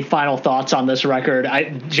any final thoughts on this record?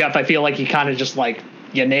 Jeff, I feel like you kind of just like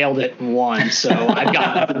you nailed it in one, so I've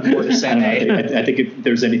got nothing more to say. I think if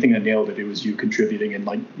there's anything that nailed it, it was you contributing and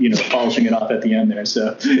like, you know, polishing it off at the end there.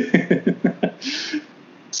 So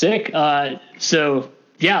sick. So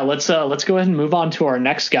yeah, let's go ahead and move on to our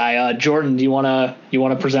next guy. Jordan, do you want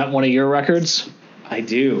to present one of your records? I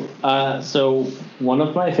do. So one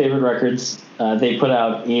of my favorite records they put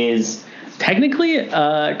out is technically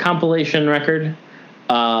a compilation record,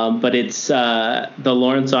 but it's the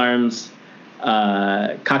Lawrence Arms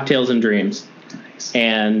Cocktails and Dreams. Nice.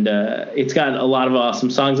 And it's got a lot of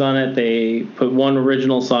awesome songs on it. They put one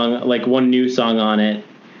original song, like one new song on it.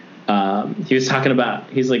 He was talking about,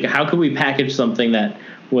 he's like, how could we package something that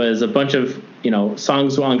was a bunch of, you know,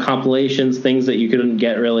 songs on compilations, things that you couldn't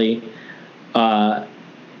get really,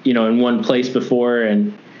 you know, in one place before.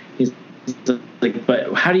 And he's like,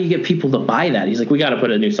 but how do you get people to buy that? He's like, we got to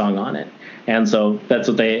put a new song on it. And so that's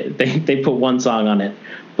what they put one song on it.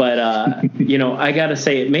 But, you know, I got to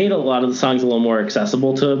say, it made a lot of the songs a little more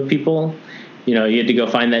accessible to people. You know, you had to go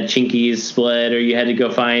find that Chinkies split, or you had to go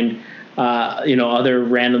find, you know, other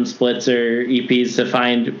random splits or EPs to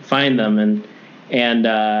find them and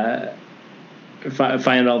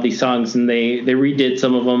find all these songs. And they redid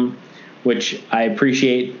some of them, which I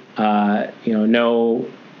appreciate. You know,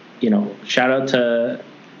 shout out to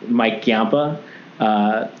Mike Giampa.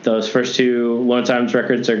 Those first two Lawrence Arms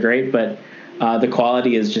records are great, but the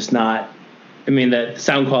quality is just not. I mean, the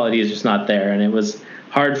sound quality is just not there, and it was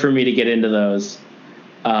hard for me to get into those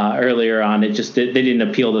earlier on. They didn't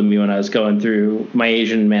appeal to me when I was going through my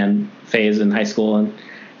Asian man phase in high school,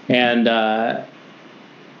 but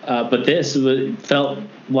this felt a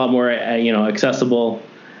lot more accessible.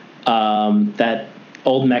 That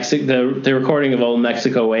Old Mexico, the recording of Old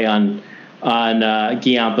Mexico Way on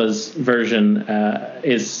Giampa's version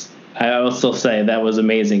is, I will still say, that was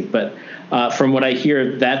amazing. But from what I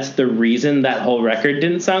hear, that's the reason that whole record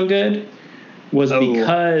didn't sound good, was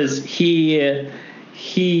because he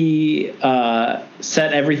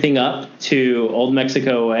set everything up to Old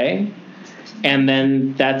Mexico Way, and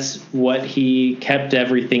then that's what he kept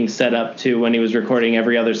everything set up to when he was recording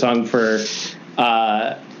every other song for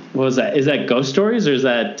what was that? Is that Ghost Stories, or is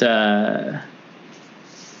that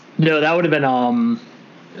no, that would have been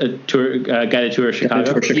a tour guided tour of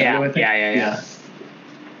Chicago? Yeah.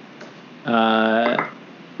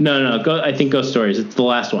 No. I think Ghost Stories. It's the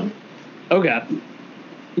last one. Okay.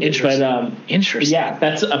 Interesting. But, interesting. Yeah,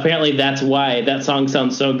 that's why that song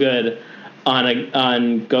sounds so good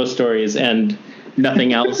on Ghost Stories and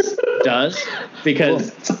nothing else does,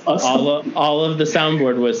 because awesome. all of the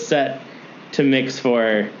soundboard was set to mix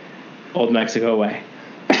for Old Mexico Way.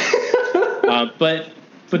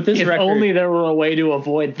 But this if record, only there were a way to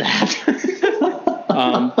avoid that.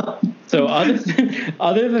 So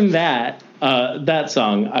other than that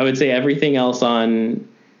song, I would say everything else on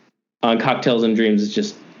Cocktails and Dreams is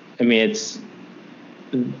just, I mean, it's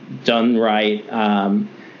done right.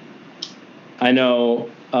 I know,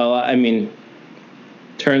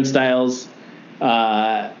 Turnstiles,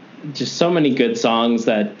 just so many good songs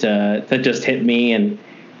that just hit me and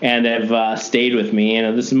have stayed with me.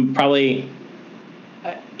 This is probably,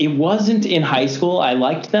 it wasn't in high school I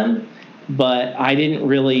liked them, but I didn't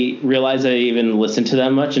really realize I even listened to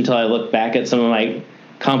them much until I looked back at some of my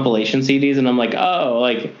compilation CDs, and I'm like, oh,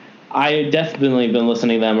 like, I had definitely been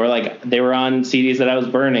listening to them, or like they were on CDs that I was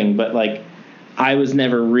burning, but like I was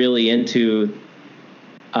never really into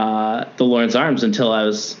the Lawrence Arms until I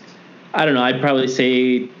was, I don't know, I'd probably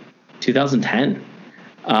say 2010,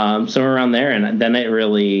 somewhere around there. And then it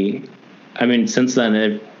really, since then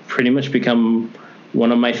it pretty much become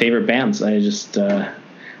one of my favorite bands. I just, I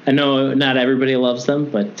know not everybody loves them,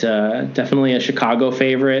 but definitely a Chicago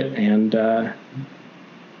favorite. And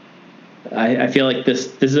I feel like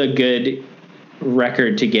this is a good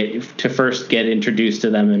record to first get introduced to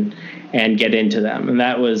them and get into them. And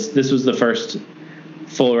this was the first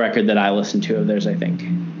full record that I listened to of theirs, I think.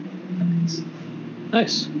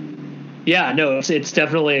 Nice. Yeah, no, it's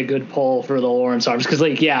definitely a good pull for the Lawrence Arms, because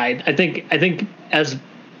I think as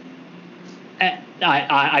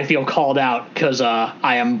I feel called out because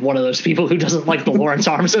I am one of those people who doesn't like the Lawrence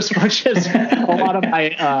Arms as much as a lot of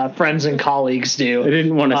my friends and colleagues do. I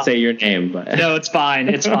didn't want to say your name, but no, it's fine.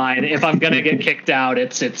 It's fine. If I'm gonna get kicked out,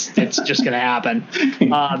 it's just gonna happen.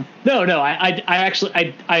 No, I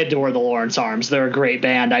actually adore the Lawrence Arms. They're a great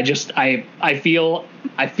band. I feel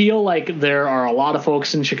like there are a lot of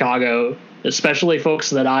folks in Chicago, especially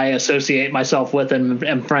folks that I associate myself with and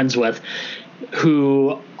am friends with,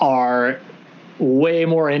 who are way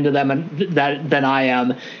more into them than I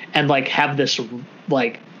am, and like have this,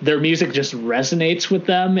 like, their music just resonates with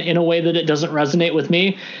them in a way that it doesn't resonate with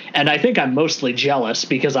me. And I think I'm mostly jealous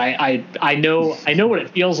because I know what it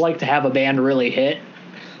feels like to have a band really hit,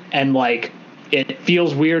 and like it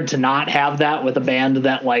feels weird to not have that with a band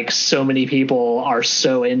that like so many people are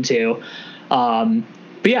so into. But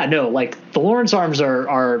yeah, no, like the Lawrence Arms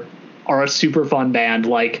are a super fun band.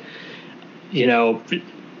 Like,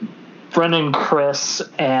 Brendan, Chris,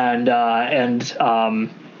 and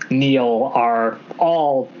Neil are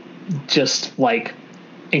all just like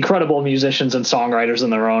incredible musicians and songwriters in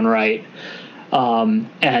their own right.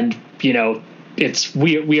 And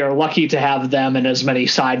we are lucky to have them in as many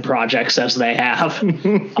side projects as they have.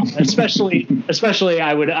 especially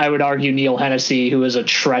I would argue Neil Hennessy, who is a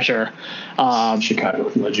treasure.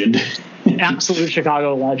 Chicago legend. Absolute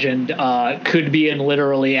Chicago legend. Could be in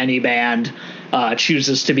literally any band.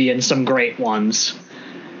 Chooses to be in some great ones.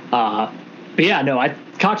 But yeah, no,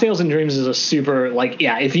 Cocktails and Dreams is a super, like,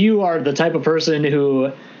 yeah, if you are the type of person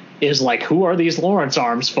who is like, who are these Lawrence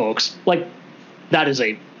Arms folks? Like, that is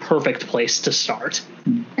a perfect place to start.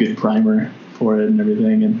 Good primer for it and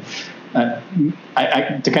everything. And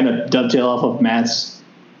I to kind of dovetail off of Matt's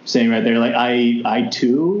saying right there, like, I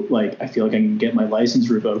too, like, I feel like I can get my license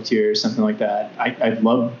revoked here or something like that. I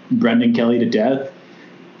love Brendan Kelly to death,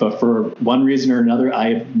 But for one reason or another,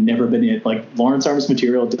 I have never been in. Like, Lawrence Arms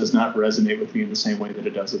material does not resonate with me in the same way that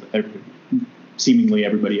it does with seemingly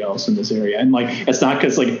everybody else in this area. And like, it's not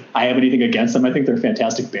because like I have anything against them. I think they're a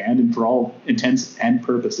fantastic band, and for all intents and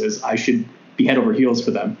purposes, I should be head over heels for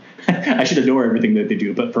them. I should adore everything that they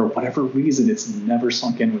do. But for whatever reason, it's never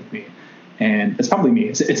sunk in with me. And it's probably me.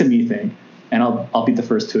 It's a me thing. And I'll be the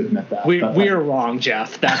first to admit that. We are wrong,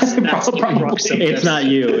 Jeff. That's it's not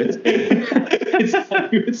you. It's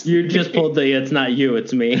me. You just pulled the it's not you,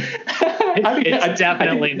 it's me. It's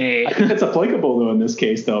definitely me. I think that's applicable though in this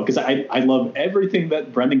case though, because I love everything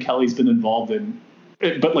that Brendan Kelly's been involved in.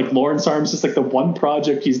 But like Lawrence Arms is like the one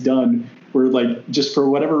project he's done where like just for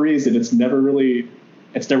whatever reason it's never really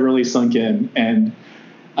sunk in. And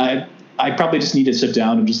I probably just need to sit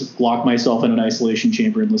down and just lock myself in an isolation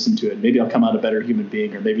chamber and listen to it. Maybe I'll come out a better human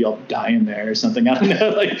being, or maybe I'll die in there or something. I don't know.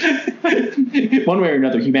 Like, one way or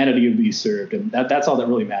another, humanity will be served, and that's all that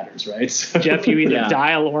really matters, right? So, Jeff, you either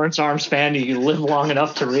die a Lawrence Arms fan, or you live long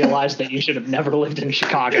enough to realize that you should have never lived in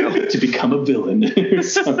Chicago to become a villain or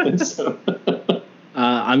something. So.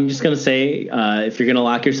 I'm just going to say, if you're going to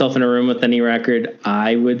lock yourself in a room with any record,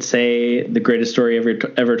 I would say The Greatest Story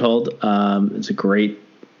Ever Told. It's a great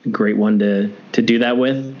one to do that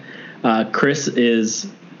with. Chris is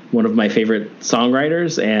one of my favorite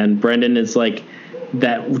songwriters, and Brendan is like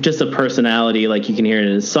that, just a personality. Like you can hear it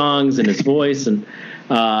in his songs and his voice, and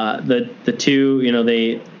the two,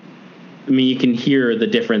 you can hear the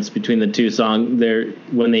difference between the two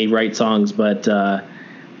when they write songs, but I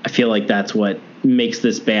feel like that's what makes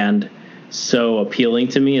this band so appealing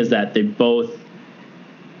to me, is that they both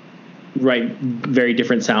write very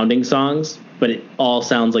different sounding songs, but it all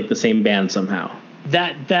sounds like the same band somehow.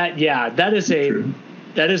 That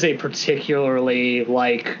is a particularly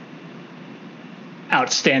like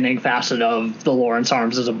outstanding facet of the Lawrence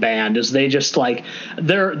Arms as a band, is they just like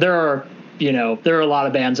there are a lot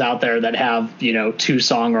of bands out there that have two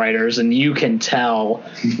songwriters, and you can tell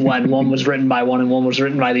when one was written by one and one was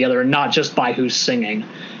written by the other, and not just by who's singing.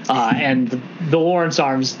 And the Lawrence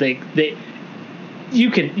Arms, you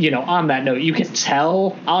can, on that note, you can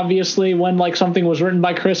tell obviously when like something was written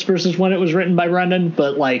by Chris versus when it was written by Brendan,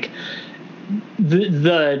 but like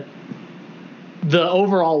the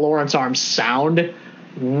overall Lawrence Arms sound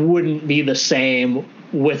wouldn't be the same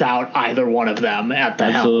without either one of them at the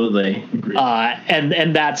Absolutely. helm.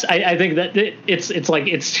 And that's, I think that it's like,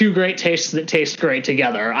 it's two great tastes that taste great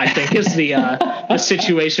together, I think is the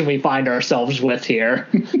situation we find ourselves with here.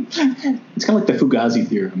 It's kind of like the Fugazi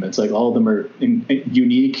theorem. It's like all of them are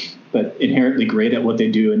unique, but inherently great at what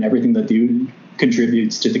they do, and everything that they do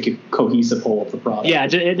contributes to the cohesive whole of the product. Yeah, I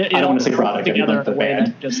don't want to say product, together like the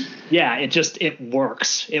band. It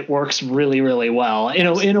works. It works really, really well in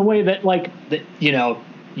a way that like that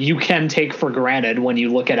you can take for granted when you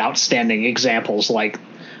look at outstanding examples like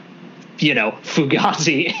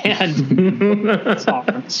Fugazi and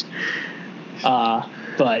Songs.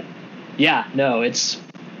 But yeah, no, it's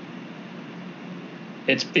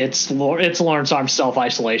Lawrence Arms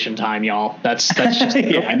self-isolation time, y'all. That's just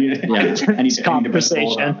I need to press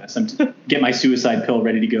hold on this. Get my suicide pill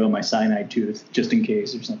ready to go, my cyanide tooth, just in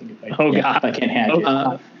case or something. If I can't hack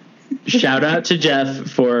it. Shout out to Jeff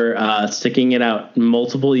for sticking it out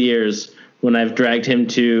multiple years when I've dragged him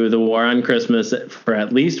to the War on Christmas for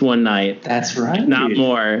at least one night. That's right. Not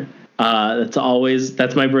more.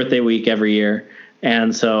 That's my birthday week every year.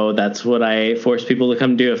 And so that's what I force people to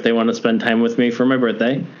come do if they want to spend time with me for my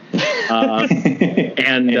birthday. It's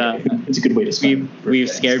a good way to spend. We've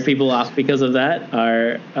scared people off because of that.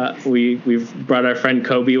 We've brought our friend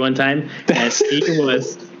Kobe one time, and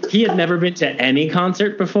he had never been to any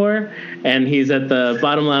concert before, and he's at the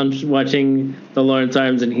bottom lounge watching the Lawrence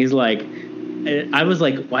Arms, and he's like, I was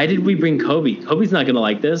like, why did we bring Kobe? Kobe's not gonna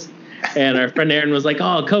like this. And our friend Aaron was like,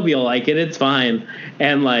 oh, Kobe will like it. It's fine.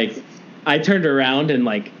 And like, I turned around and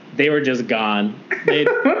like they were just gone. They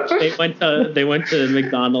went to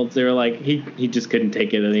McDonald's. They were like, he just couldn't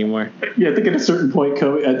take it anymore. Yeah, I think at a certain point,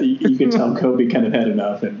 Kobe, you could tell Kobe kind of had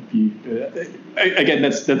enough, and again,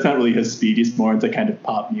 that's not really his speed. He's more into kind of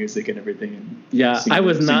pop music and everything. And yeah, I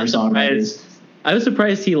was not surprised. I was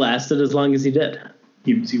surprised he lasted as long as he did.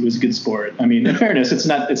 He was a good sport. I mean, in fairness, it's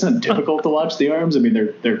not difficult to watch the Arms. I mean,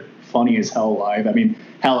 they're funny as hell live. I mean,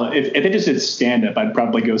 hell, if they just did stand up, I'd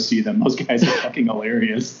probably go see them. Those guys are fucking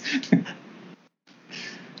hilarious. In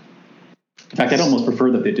fact, I'd almost prefer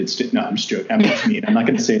that they did. No, I'm just joking. I'm just mean. I'm not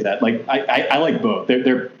going to say that. Like, I like both.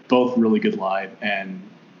 They're both really good live and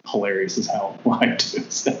hilarious as hell live too.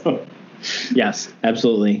 So. Yes,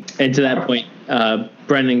 absolutely. And to that point,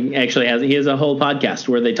 Brendan actually has a whole podcast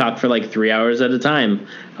where they talk for like 3 hours at a time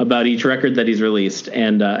about each record that he's released.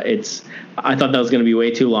 And I thought that was going to be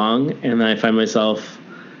way too long. And then I find myself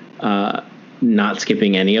not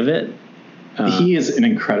skipping any of it. He is an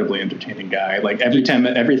incredibly entertaining guy. Like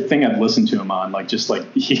everything I've listened to him on,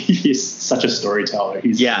 he's such a storyteller.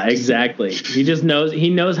 Exactly. He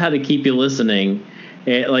knows how to keep you listening.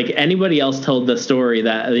 Like anybody else told the story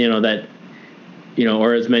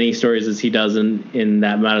or as many stories as he does in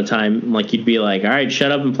that amount of time, like you'd be like, all right,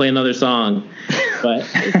 shut up and play another song. But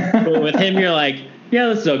with him, you're like, yeah,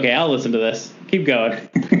 this is okay. I'll listen to this. Keep going.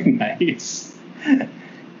 Nice.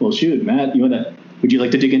 Well, shoot, Matt, would you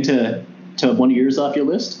like to dig into one of yours off your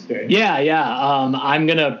list? Yeah. I'm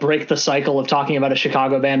going to break the cycle of talking about a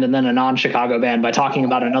Chicago band and then a non-Chicago band by talking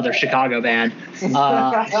about another Chicago band. So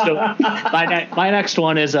my next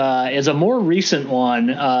one is a more recent one,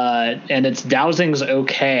 and it's Dowsing's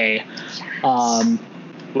Okay,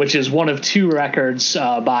 which is one of two records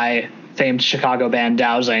by famed Chicago band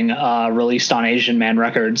Dowsing, released on Asian Man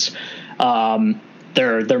Records.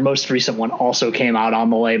 Their most recent one also came out on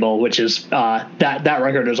the label, which is that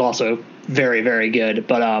record is also very, very good.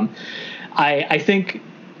 But I think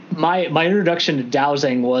my introduction to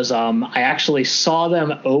Dowsing was I actually saw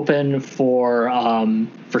them open for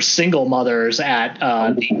Single Mothers at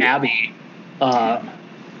the Abbey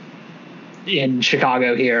in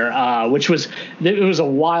Chicago here, which was a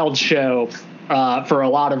wild show for a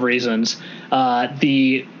lot of reasons.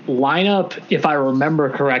 The lineup, if I remember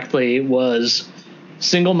correctly, was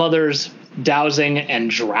Single Mothers, Dowsing, and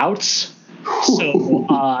Droughts. So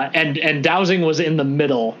and Dowsing was in the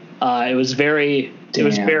middle. It was very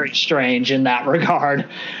strange in that regard,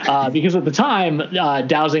 because at the time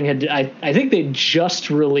Dowsing had I think they just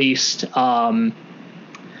released one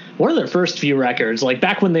of their first few records, like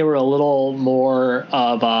back when they were a little more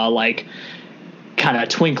of a like kind of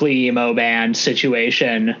twinkly emo band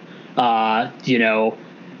situation, and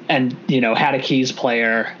had a keys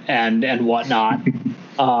player and whatnot.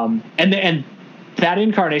 And that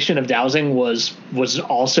incarnation of Dowsing was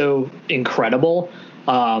also incredible.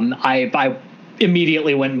 I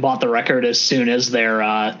immediately went and bought the record as soon as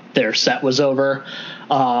their set was over.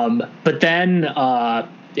 But then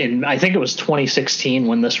I think it was 2016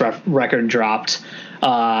 when this record dropped,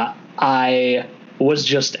 I was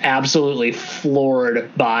just absolutely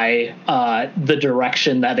floored by the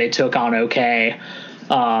direction that they took on OK.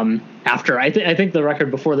 After I think the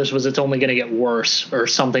record before this was It's Only Gonna Get Worse or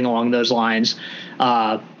something along those lines.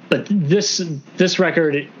 But this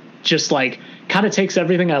record just like kind of takes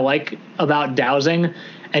everything I like about Dowsing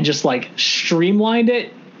and just like streamlined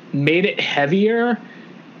it, made it heavier,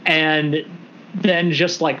 and then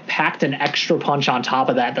just like packed an extra punch on top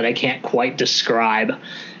of that I can't quite describe.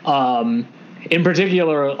 In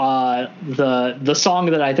particular, the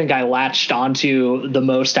song that I think I latched onto the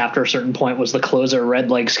most after a certain point was the closer,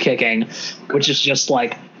 Red Legs Kicking, which is just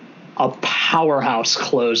like a powerhouse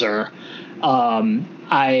closer.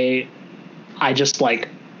 I just like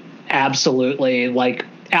absolutely like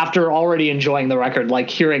after already enjoying the record,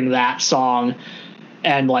 like hearing that song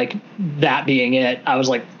and like that being it, I was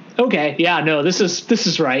like, okay, yeah, no, this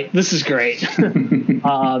is right. This is great.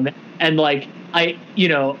 And like,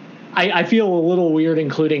 I feel a little weird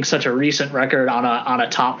including such a recent record on a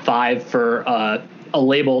top 5 for a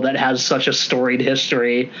label that has such a storied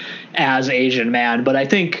history as Asian Man. But I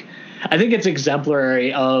think it's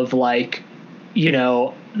exemplary of like,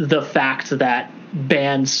 the fact that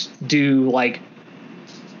bands do like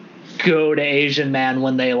go to Asian Man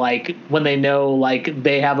when they know like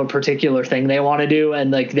they have a particular thing they want to do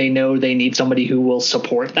and like they know they need somebody who will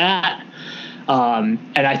support that. And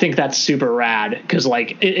I think that's super rad because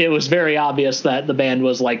like it was very obvious that the band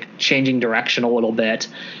was like changing direction a little bit,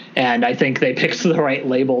 and I think they picked the right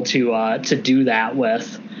label to do that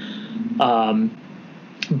with.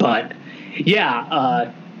 But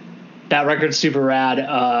yeah, that record's super rad.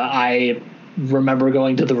 I remember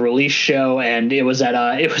going to the release show and it was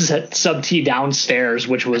at Sub T downstairs,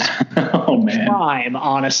 which was prime,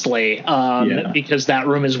 honestly, because that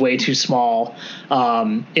room is way too small.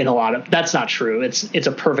 In a lot of, that's not true. It's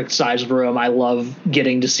a perfect sized room. I love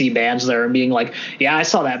getting to see bands there and being like, yeah, I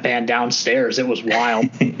saw that band downstairs. It was wild.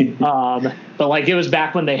 But like it was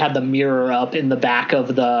back when they had the mirror up in the back of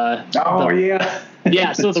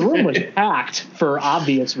yeah. So the room was packed for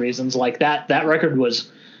obvious reasons. Like that record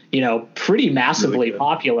was, pretty massively really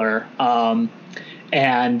popular.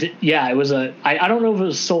 And yeah, it was I don't know if it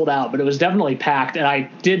was sold out, but it was definitely packed. And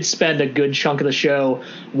I did spend a good chunk of the show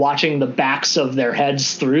watching the backs of their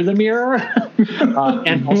heads through the mirror,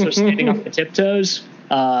 and also standing on the tiptoes.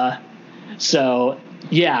 So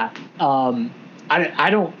yeah, I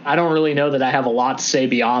don't really know that I have a lot to say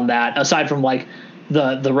beyond that, aside from like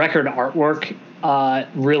the record artwork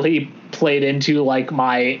really played into like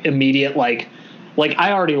my immediate like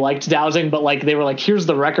I already liked Dowsing, but like they were like, here's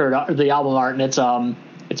the record, the album art, and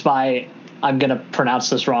it's by, I'm gonna pronounce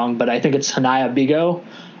this wrong, but I think it's Hanaya Bigo.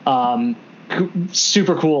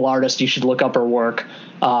 Super cool artist. You should look up her work.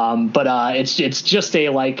 But it's just a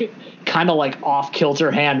like kind of like off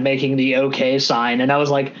kilter hand making the OK sign, and I was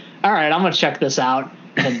like, all right, I'm gonna check this out.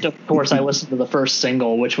 And of course, I listened to the first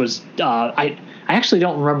single, which was I actually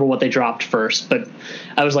don't remember what they dropped first, but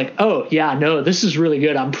I was like, oh yeah, no, this is really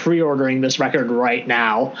good. I'm pre-ordering this record right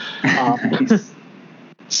now.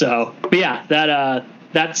 So, but yeah,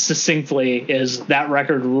 that succinctly is that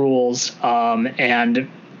record rules, and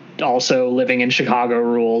also living in Chicago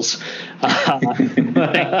rules. Thank you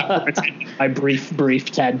for attending my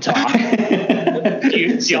brief TED talk.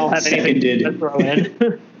 Do y'all have anything to throw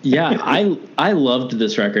in? Yeah, I loved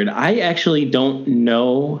this record. I actually don't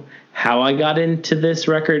know how I got into this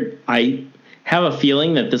record. I have a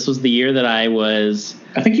feeling that this was the year that I was.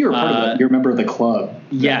 I think you were part of you're a member of the club.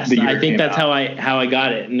 Yes, I think that's how I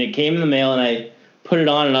got it, and it came in the mail, and I put it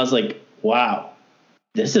on, and I was like, wow,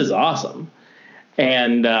 this is awesome.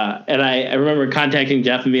 And I remember contacting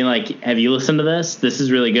Jeff and being like, have you listened to this? This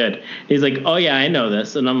is really good. And he's like, oh yeah, I know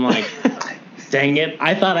this. And I'm like, dang it,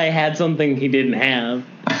 I thought I had something he didn't have.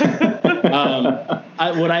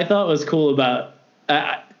 What I thought was cool about,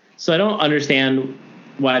 so I don't understand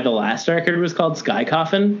why the last record was called Sky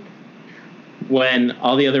Coffin when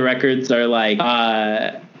all the other records are like,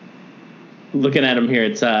 looking at them here,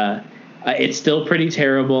 it's still pretty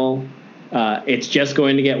terrible. It's just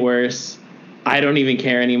going to get worse. I don't even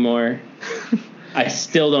care anymore. I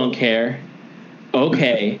still don't care.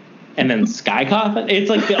 Okay. And then Sky Coffin.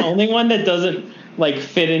 It's like the only one that doesn't like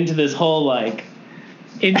fit into this whole like.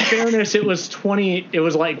 In fairness, it was 29. It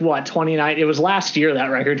was last year that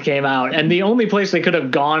record came out, and the only place they could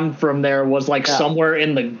have gone from there was like somewhere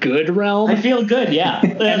in the good realm. I feel good, yeah.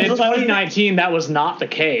 And in 2019, that was not the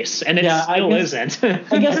case, and it still isn't.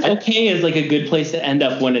 I guess okay is like a good place to end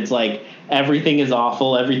up when it's like everything is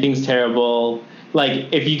awful, everything's terrible.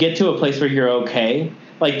 Like if you get to a place where you're okay,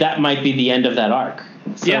 like that might be the end of that arc.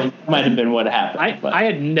 So that might have been what happened. I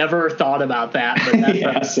had never thought about that, but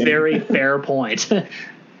that's a very fair point.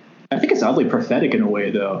 I think it's oddly prophetic in a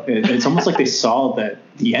way, though. It's almost like they saw that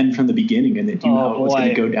the end from the beginning, and they knew how it was going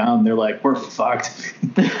to go down. They're like, we're fucked.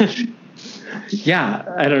 Yeah,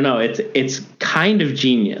 I don't know. It's kind of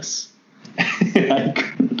genius.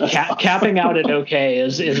 Capping out at OK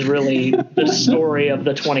is really the story of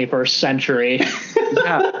the 21st century.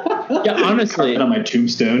 Yeah, honestly, on my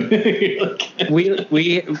tombstone. we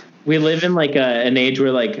live in like an age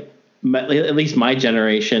where like at least my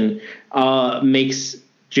generation makes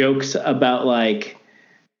jokes about like,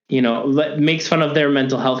 you know, makes fun of their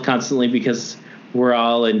mental health constantly because we're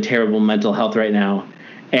all in terrible mental health right now.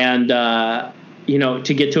 And, you know,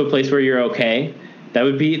 to get to a place where you're okay,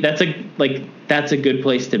 that's a good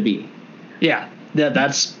place to be. Yeah,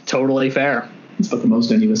 that's totally fair. That's what the most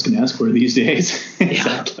any of us can ask for these days.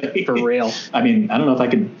 Exactly. For real. I mean, I don't know if I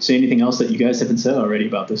could say anything else that you guys haven't said already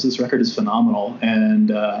about this. This record is phenomenal. And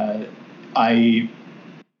I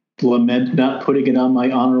lament not putting it on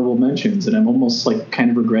my honorable mentions, and I'm almost like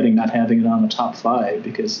kind of regretting not having it on the top 5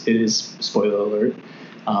 because it is, spoiler alert,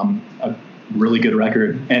 a really good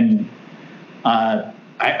record. And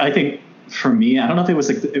I think for me, I don't know if it was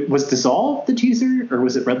like, it was Dissolve the teaser, or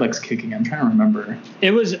was it Red Legs Kicking? I'm trying to remember.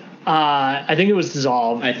 It was, I think it was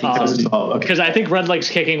Dissolve. I think it was Dissolve. Okay. Because I think Red Legs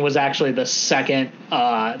Kicking was actually the second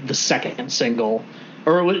single,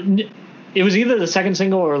 or it was either the second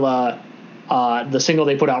single or the single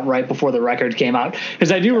they put out right before the record came out.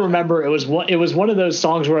 Because I do remember it was one of those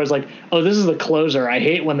songs where I was like, oh, this is the closer. I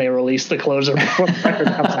hate when they release the closer before the record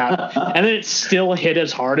comes out. And then it still hit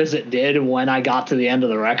as hard as it did when I got to the end of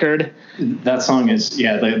the record. That song is,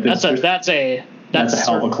 that's a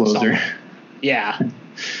hell of a closer. Song. Yeah.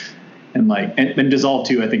 And like, and Dissolve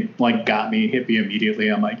 2, I think like hit me immediately.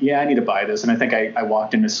 I'm like, yeah, I need to buy this. And I think I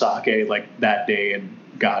walked into Sake like that day and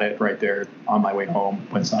got it right there on my way home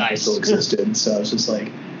when Sake still existed. So I was just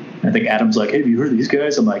like, I think Adam's like, hey, have you heard of these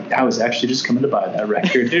guys? I'm like, I was actually just coming to buy that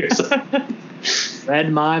record.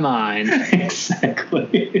 Read my mind.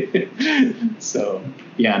 Exactly. So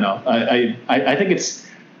yeah, no, I think it's,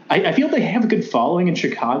 I feel they have a good following in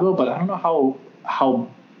Chicago, but I don't know how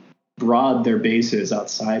broad their base is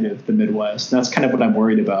outside of the Midwest. That's kind of what I'm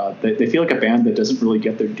worried about. They feel like a band that doesn't really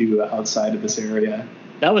get their due outside of this area.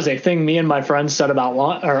 That was a thing me and my friends said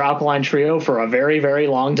about Alkaline Trio for a very, very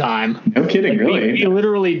long time. No kidding, like, really? We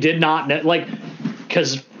literally did not know, like,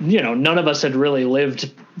 because none of us had really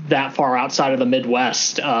lived that far outside of the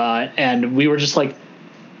Midwest. And we were just like,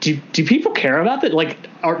 do people care about that? Like,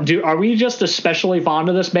 are we just especially fond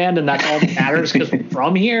of this band and that's all that matters because we're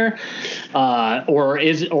from here? Or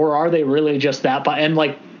are they really just that? And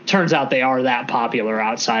like, turns out they are that popular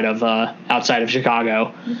outside of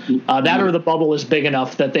Chicago. That or the bubble is big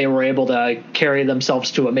enough that they were able to carry themselves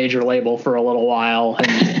to a major label for a little while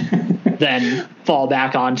and then fall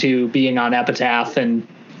back onto being on Epitaph. And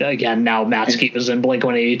again, now Matt Skiba is in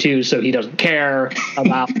Blink-182, so he doesn't care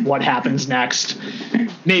about what happens next.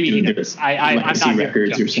 Maybe he does. I'm not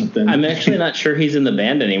records or something. I'm actually not sure he's in the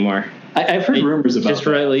band anymore. I've heard rumors about just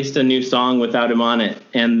released a new song without him on it,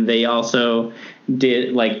 and they also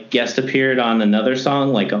did like guest appeared on another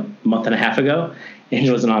song like a month and a half ago, and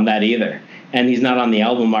he wasn't on that either. And he's not on the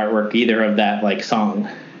album artwork either of that like song.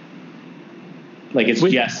 Like it's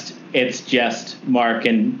just Mark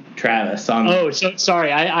and Travis on. Oh, so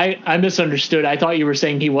sorry, I misunderstood. I thought you were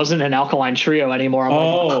saying he wasn't an Alkaline Trio anymore.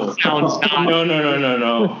 No. I'm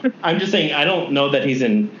just saying I don't know that he's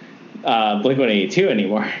in Blink-182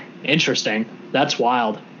 anymore. Interesting. That's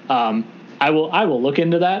wild. I will look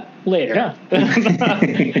into that later.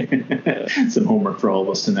 Yeah. Some homework for all of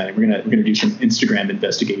us tonight. We're gonna do some Instagram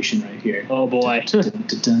investigation right here. Oh boy. Dun,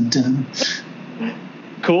 dun, dun, dun.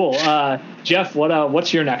 Cool. Jeff,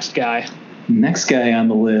 what's your next guy? Next guy on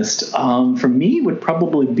the list, for me, would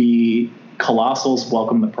probably be Colossal's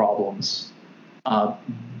Welcome the Problems.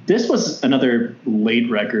 This was another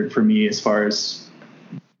late record for me as far as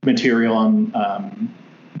material on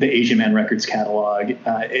the Asian Man Records catalog,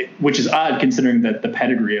 which is odd considering the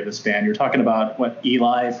pedigree of this band. You're talking about,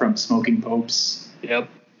 Eli from Smoking Popes. Yep.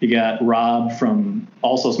 You got Rob from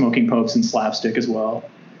also Smoking Popes and Slapstick as well.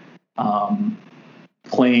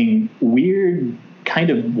 Playing weird, kind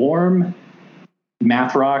of warm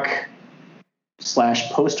math rock /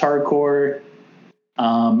 post-hardcore.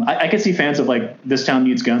 I could see fans of like This Town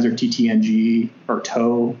Needs Guns or TTNG or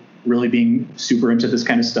Toe really being super into this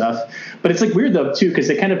kind of stuff. But it's like weird though too, because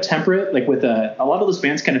they kind of temper it like with a lot of those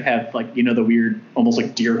bands kind of have like, the weird, almost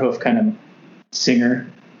like Deerhoof kind of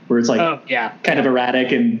singer where it's like kind of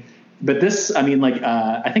erratic. But this, I mean, like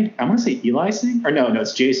I think I want to say Eli sings, or no,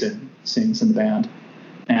 it's Jason sings in the band.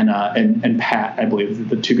 And Pat, I believe,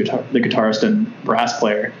 the guitarist and brass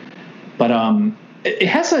player. But it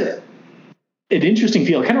has an interesting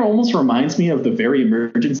feel. It kind of almost reminds me of the very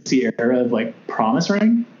Emergency era of like Promise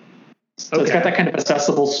Ring. So It's got that kind of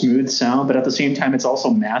accessible, smooth sound, but at the same time, it's also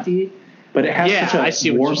mathy. But it has such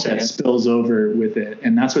a warmth that spills over with it,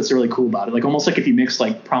 and that's what's really cool about it. Like almost like if you mix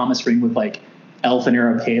like Promise Ring with like Elephant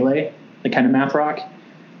Era Pele, the kind of math rock.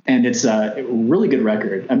 And it's a really good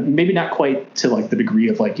record. Maybe not quite to like the degree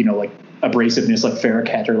of like, like abrasiveness, like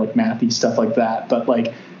Farrakhan or like mathy stuff like that, but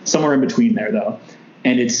like somewhere in between there though.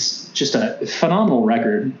 And it's just a phenomenal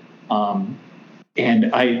record. And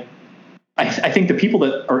I think the people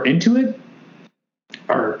that are into it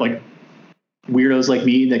are like weirdos like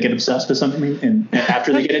me that get obsessed with something and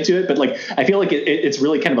after they get into it. But like, I feel like it's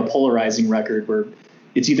really kind of a polarizing record where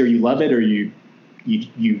it's either you love it or you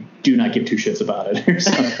do not give two shits about it or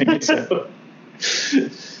something. So.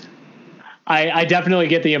 I definitely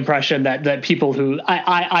get the impression that people who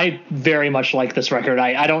I very much like this record.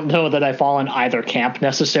 I don't know that I fall in either camp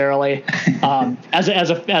necessarily. As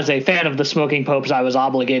a fan of the Smoking Popes, I was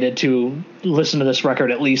obligated to listen to this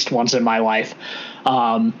record at least once in my life.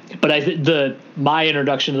 But my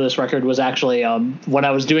introduction to this record was actually when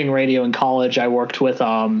I was doing radio in college. I worked with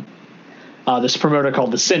this promoter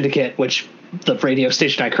called The Syndicate, which the radio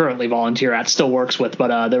station I currently volunteer at still works with.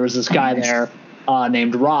 But there was this guy there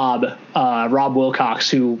named Rob Wilcox,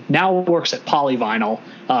 who now works at Polyvinyl.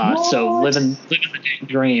 So living the dang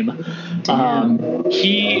dream.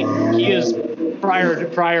 He is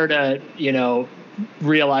prior to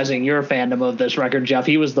realizing your fandom of this record, Jeff.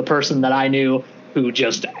 He was the person that I knew who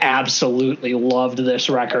just absolutely loved this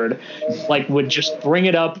record. Like would just bring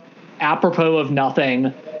it up apropos of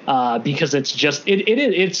nothing. Because it's just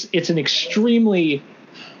it's an extremely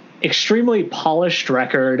polished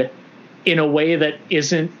record in a way that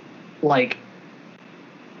isn't like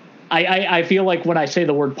I feel like when I say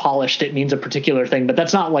the word polished it means a particular thing, but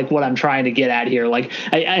that's not like what I'm trying to get at here. Like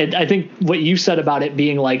I think what you said about it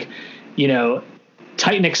being like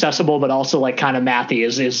tight and accessible but also like kind of mathy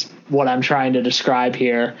is what I'm trying to describe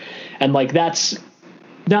here. And like that's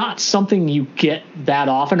not something you get that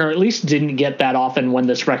often, or at least didn't get that often when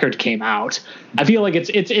this record came out. I feel like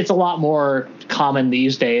it's a lot more common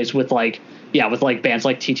these days with like bands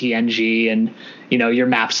like TTNG and your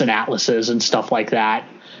Maps and Atlases and stuff like that.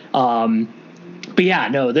 But yeah,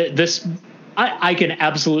 no, this I can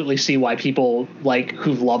absolutely see why people like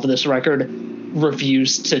who love this record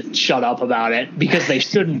refuse to shut up about it, because they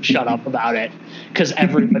shouldn't shut up about it, because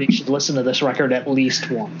everybody should listen to this record at least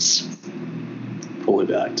once. Fully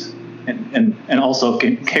backed. And also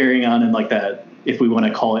carrying on in like that, if we want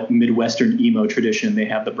to call it Midwestern emo tradition, they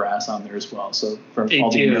have the brass on there as well. So for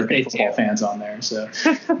all the American football fans on there, so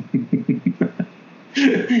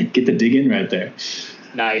get the dig in right there.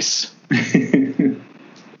 Nice.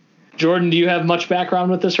 Jordan, do you have much background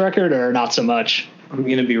with this record or not so much? I'm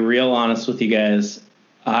going to be real honest with you guys.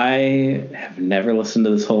 I have never listened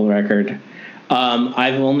to this whole record.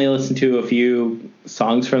 I've only listened to a few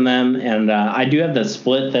songs from them, and I do have the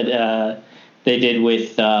split that they did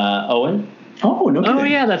with Owen. Oh, no kidding. Oh,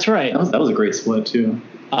 yeah, that's right. That was a great split, too.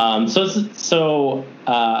 So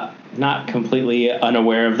not completely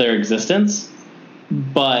unaware of their existence,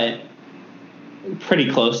 but pretty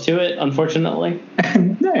close to it, unfortunately.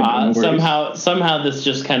 Somehow this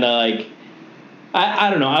just kind of like, I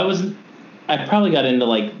don't know. I probably got into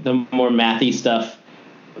like the more mathy stuff,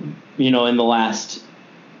 in the last,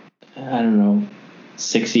 I don't know,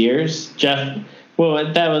 6 years. Jeff,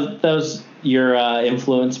 well, that was your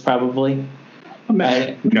influence probably.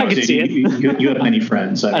 I can see it. You have many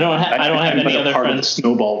friends. I don't have any other part friends. Of the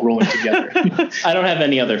snowball rolling together. I don't have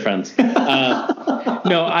any other friends.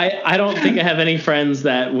 No, I don't think I have any friends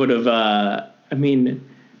that would have.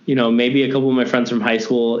 Maybe a couple of my friends from high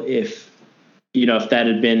school, if that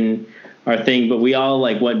had been our thing. But we all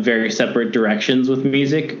like went very separate directions with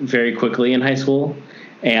music very quickly in high school,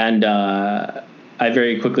 and I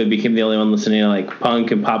very quickly became the only one listening to like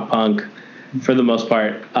punk and pop punk for the most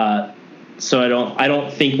part. So I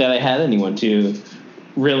don't think that I had anyone to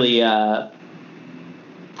really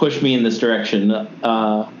push me in this direction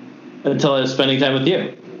until I was spending time with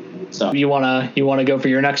you. So you wanna go for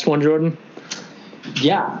your next one, Jordan?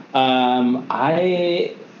 Yeah,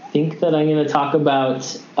 I think that I'm going to talk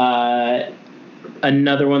about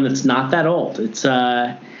another one that's not that old. It's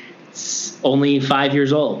only 5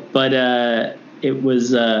 years old, but it was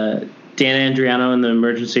Dan Andriano in the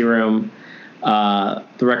Emergency Room. The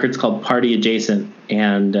record's called Party Adjacent,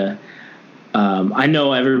 and I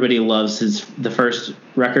know everybody loves the first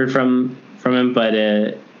record from him, but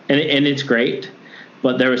and it's great.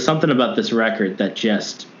 But there was something about this record that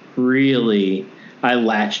just really I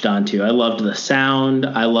latched onto. I loved the sound.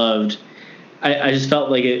 I just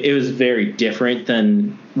felt like it was very different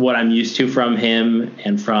than what I'm used to from him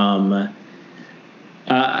and from.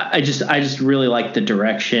 I just really liked the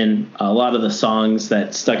direction. A lot of the songs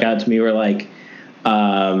that stuck out to me were like,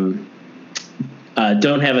 "Don't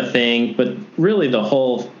Have a Thing," but really the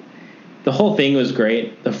whole thing was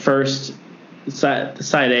great. The first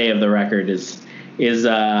side A of the record is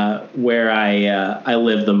where I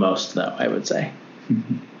live the most, though, I would say.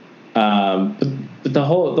 But the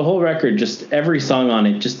whole record, just every song on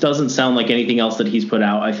it, just doesn't sound like anything else that he's put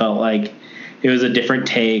out. I felt like it was a different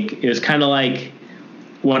take. It was kind of like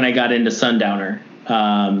when I got into Sundowner.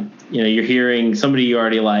 You're hearing somebody you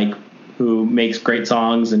already like who makes great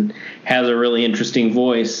songs and has a really interesting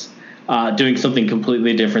voice, doing something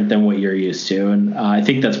completely different than what you're used to. And I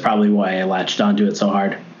think that's probably why I latched onto it so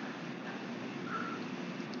hard.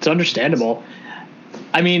 It's understandable.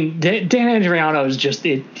 I mean, Dan Andriano is just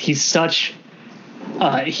he's such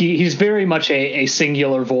he's very much a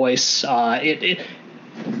singular voice.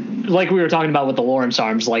 Like we were talking about with the Lawrence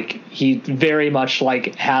Arms, like he very much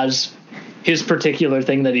like has his particular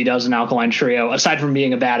thing that he does in Alkaline Trio, aside from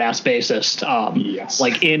being a badass bassist. Yes.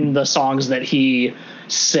 Like in the songs that he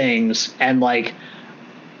sings, and like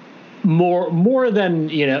more so than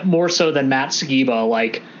Matt Skiba,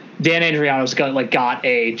 like Dan Andriano's got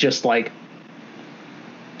a just like.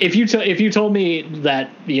 If you told me that,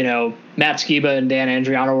 Matt Skiba and Dan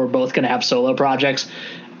Andriano were both going to have solo projects,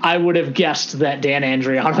 I would have guessed that Dan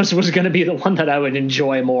Andriano's was going to be the one that I would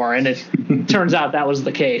enjoy more. And it turns out that was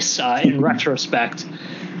the case in retrospect.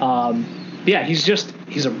 Yeah, he's just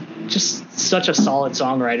such a solid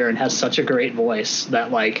songwriter and has such a great voice that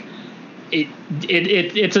like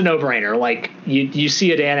it's a no-brainer. Like you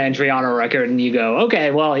see a Dan Andriano record and you go, okay,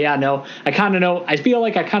 well, yeah, no, I kind of know. I feel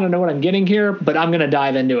like I kind of know what I'm getting here, but I'm going to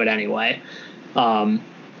dive into it anyway. And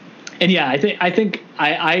yeah, I think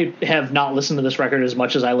I have not listened to this record as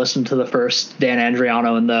much as I listened to the first Dan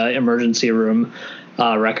Andriano in the Emergency Room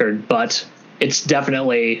record, but it's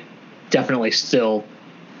definitely still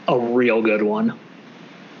a real good one.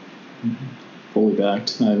 Fully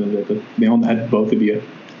backed. They only had both of you.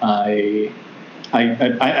 I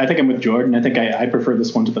think I'm with Jordan. I think I prefer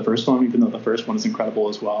this one to the first one, even though the first one is incredible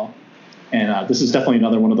as well. And this is definitely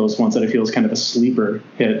another one of those ones that I feel is kind of a sleeper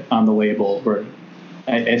hit on the label, where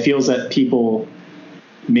It feels that people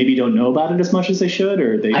maybe don't know about it as much as they should,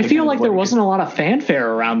 or I feel like there wasn't a lot of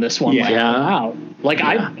fanfare around this one.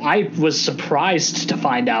 I was surprised to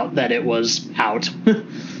find out that it was out.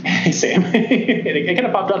 Same. It kind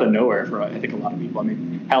of popped out of nowhere for, I think, a lot of people. I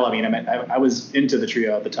mean, I was into the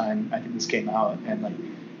trio at the time I think this came out,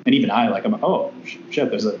 and even I'm like, oh shit,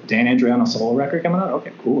 there's a Dan Andriano solo record coming out.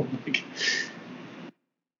 Okay, cool.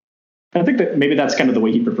 I think that maybe that's kind of the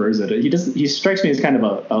way he prefers it. He strikes me as kind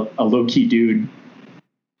of a low key dude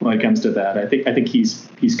when it comes to that. I think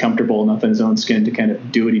he's comfortable enough in his own skin to kind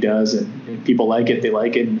of do what he does, and if people like it, they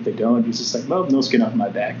like it, and if they don't, he's just like, well, no skin off my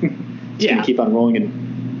back. Just gonna keep on rolling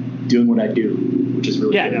and doing what I do, which is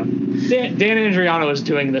really good. No. Dan Andriano is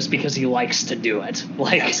doing this because he likes to do it.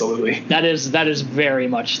 Absolutely. That is very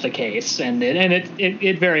much the case, and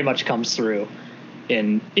it very much comes through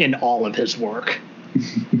in all of his work.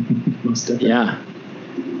 Most definitely.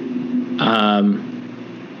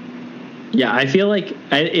 Yeah, I feel like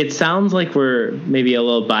it sounds like we're maybe a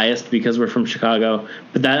little biased because we're from Chicago,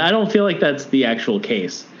 but I don't feel like that's the actual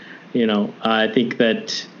case. I think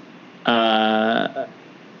that a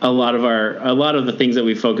lot of the things that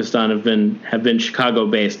we focused on have been Chicago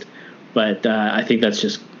based, but I think that's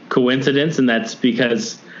just coincidence, and that's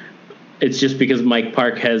because Mike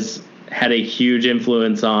Park has had a huge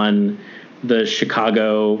influence on the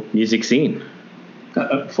Chicago music scene.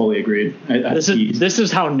 Fully agreed. This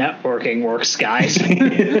is how networking works, guys.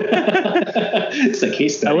 It's a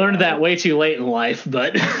case study. I learned that way too late in life,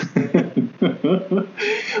 but well,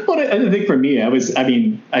 I think for me,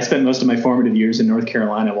 I spent most of my formative years in North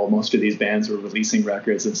Carolina while most of these bands were releasing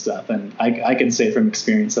records and stuff, and I can say from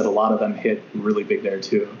experience that a lot of them hit really big there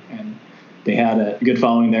too, and they had a good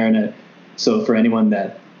following there. And so for anyone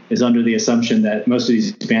that is under the assumption that most of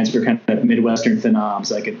these bands were kind of Midwestern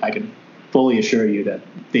phenoms, I could fully assure you that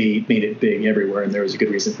they made it big everywhere, and there was a good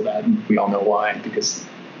reason for that, and we all know why, because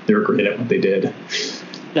they were great at what they did.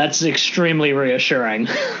 That's extremely reassuring.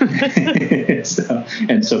 So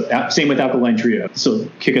same with Alkaline Trio. So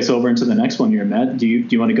kick us over into the next one here, Matt. Do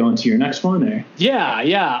you want to go into your next one? Or?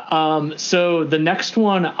 Yeah. So the next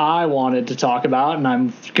one I wanted to talk about, and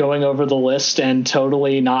I'm going over the list and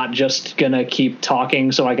totally not just gonna keep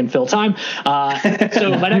talking so I can fill time.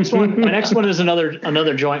 So my next one is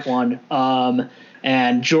another joint one.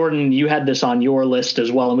 And Jordan, you had this on your list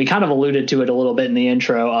as well, and we kind of alluded to it a little bit in the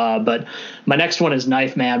intro. But my next one is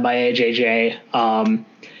Knife Man by AJJ.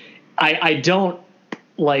 I don't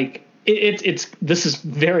like it. This is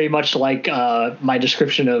very much like my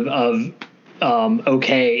description of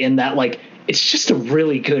OK, in that it's just a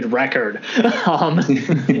really good record. I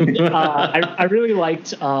really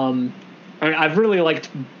liked. I've really liked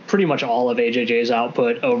pretty much all of AJJ's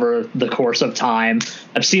output over the course of time.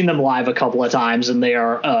 I've seen them live a couple of times, and they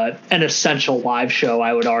are an essential live show,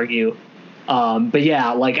 I would argue. But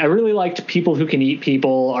yeah, I really liked People Who Can Eat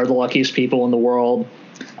People Are the Luckiest People in the World.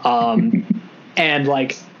 And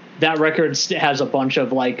that record has a bunch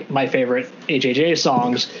of my favorite AJJ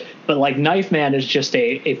songs, but Knife Man is just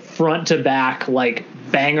a front to back,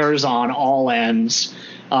 bangers on all ends.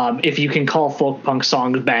 If you can call folk punk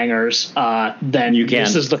songs bangers, then you can.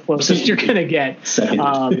 This is the closest you're gonna get.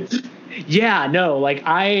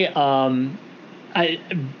 I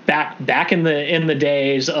back in the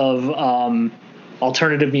days of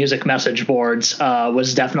alternative music message boards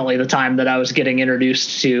was definitely the time that I was getting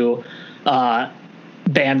introduced to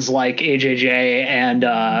bands like AJJ and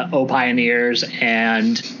O Pioneers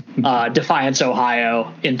and Defiance,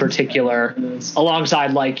 Ohio in particular,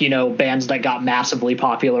 alongside bands that got massively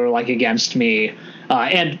popular like Against Me,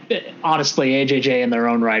 and honestly AJJ in their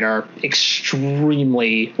own right are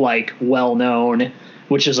extremely well known,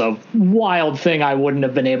 which is a wild thing I wouldn't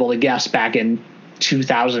have been able to guess back in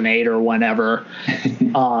 2008 or whenever.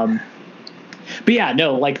 But yeah,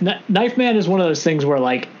 no, Knife Man is one of those things where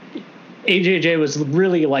AJJ was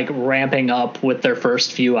really ramping up with their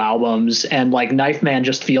first few albums, and Knife Man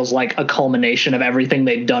just feels like a culmination of everything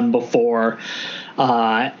they'd done before,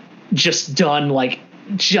 just done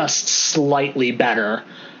just slightly better.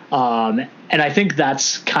 And I think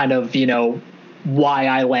that's kind of, why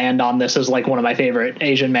I land on this as one of my favorite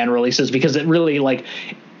Asian Man releases, because it really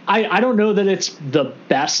I don't know that it's the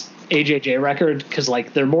best AJJ record, because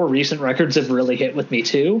their more recent records have really hit with me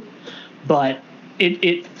too, but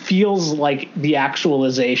it feels like the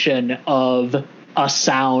actualization of a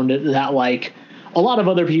sound that a lot of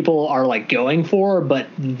other people are going for, but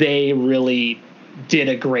they really did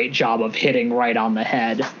a great job of hitting right on the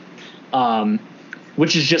head.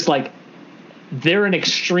 Which is just they're an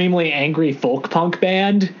extremely angry folk punk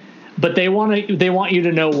band, but they want you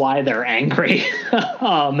to know why they're angry.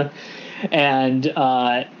 And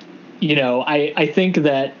I think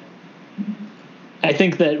that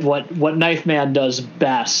what Knife Man does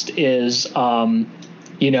best is kind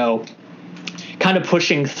of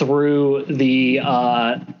pushing through the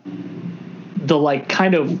like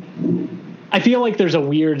kind of, I feel like there's a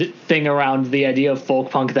weird thing around the idea of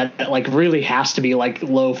folk punk that like really has to be like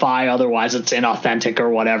lo-fi, otherwise it's inauthentic or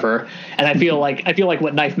whatever. And I feel like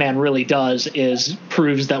what Knife Man really does is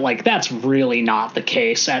proves that like that's really not the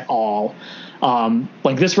case at all.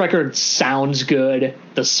 Like this record sounds good.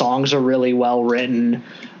 The songs are really well written.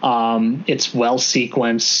 It's well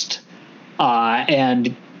sequenced.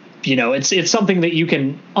 And it's something that you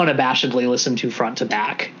can unabashedly listen to front to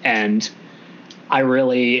back. And I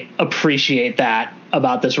really appreciate that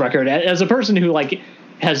about this record. As a person who like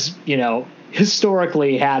has,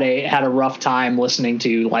 historically had a rough time listening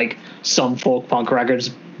to like some folk punk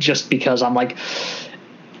records, just because I'm like,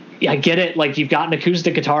 I get it. Like you've got an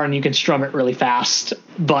acoustic guitar and you can strum it really fast,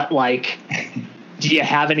 but like, do you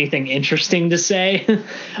have anything interesting to say?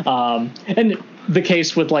 And the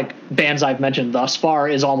case with like bands I've mentioned thus far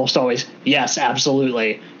is almost always yes,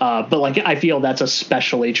 absolutely. But like I feel that's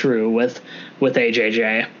especially true with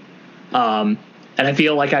AJJ. And I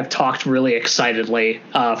feel like I've talked really excitedly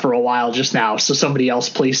for a while just now. So somebody else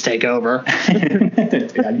please take over.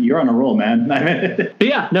 You're on a roll, man. But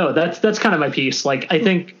yeah, no, that's kind of my piece. Like I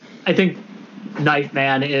think Knife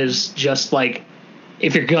Man is just like,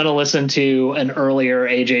 if you're going to listen to an earlier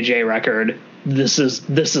AJJ record, this is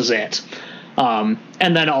it. And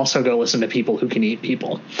then also go listen to People Who Can Eat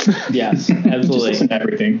People. Yes, absolutely. Just listen to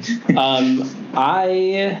everything.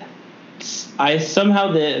 I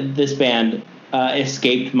somehow this band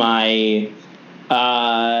escaped my.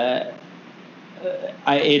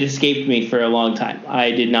 It escaped me for a long time.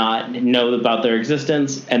 I did not know about their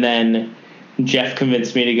existence, and then Jeff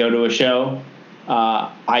convinced me to go to a show.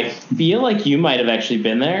 I feel like you might have actually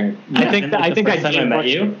been there. I think I did met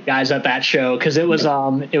you guys at that show because it was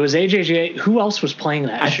AJJ. Who else was playing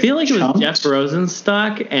that? I feel like Chumped? it was Jeff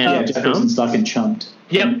Rosenstock and Jeff Rosenstock and Chumped.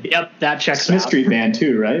 Yep, that checks Smith out. Street Band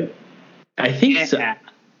too, right? I think so.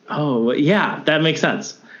 Oh yeah, that makes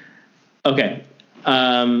sense. Okay,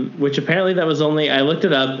 which apparently that was only, I looked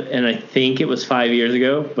it up and I think it was 5 years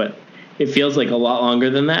ago, but it feels like a lot longer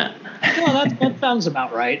than that. Well, that sounds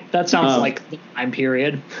about right. That sounds like the time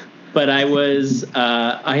period. But I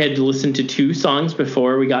had to listen to 2 songs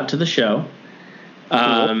before we got to the show.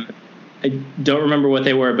 I don't remember what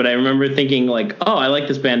they were, but I remember thinking like, oh, I like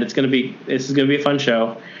this band. This is going to be a fun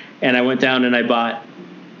show. And I went down and I bought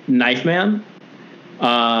Knife Man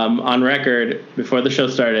on record before the show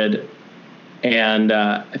started. And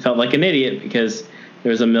I felt like an idiot because there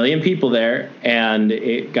was a million people there, and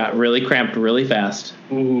it got really cramped really fast.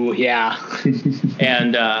 Ooh, yeah.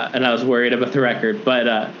 and I was worried about the record, but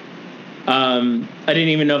I didn't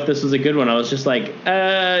even know if this was a good one. I was just like,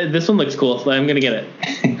 this one looks cool, so I'm gonna get it.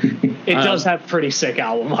 It does have pretty sick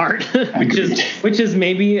album art, which is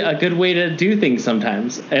maybe a good way to do things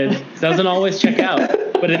sometimes. It doesn't always check out,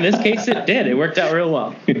 but in this case, it did. It worked out real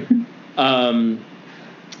well.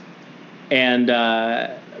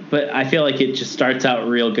 But I feel like it just starts out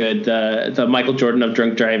real good. The Michael Jordan of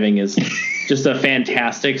Drunk Driving is just a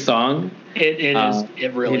fantastic song. It is.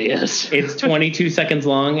 It really is. It's 22 seconds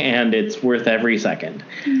long, and it's worth every second.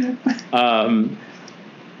 But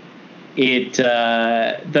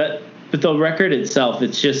the record itself,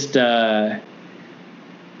 it's just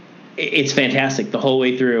it's fantastic the whole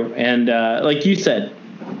way through. And like you said,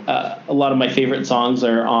 a lot of my favorite songs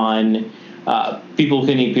are on People Who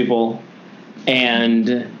Can Eat People,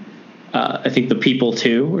 and I think The People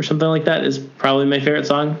 2 or something like that is probably my favorite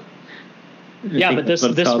song. Yeah, but this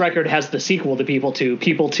record has the sequel to People 2,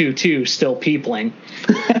 People 2, Still Peopling.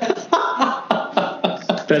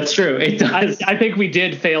 That's true. It does. I think we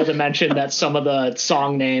did fail to mention that some of the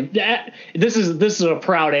song name. This is a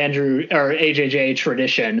proud Andrew or AJJ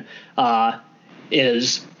tradition.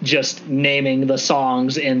 Is just naming the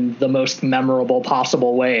songs in the most memorable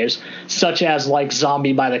possible ways, such as like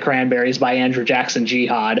Zombie by the Cranberries by Andrew Jackson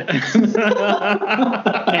Jihad. And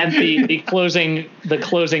the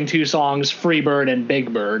closing 2 songs, Free Bird and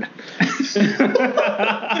Big Bird.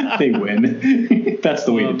 They win. That's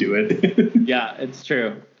the way to do it. Yeah, it's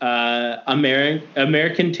true.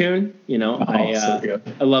 American Tune, I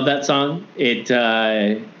love that song. It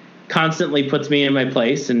constantly puts me in my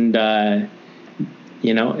place, and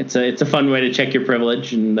it's a fun way to check your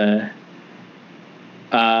privilege, and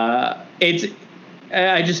I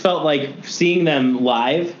just felt like seeing them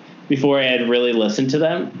live before I had really listened to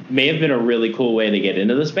them may have been a really cool way to get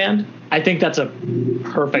into this band. I think that's a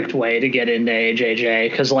perfect way to get into AJJ,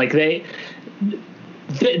 because like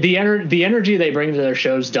the energy they bring to their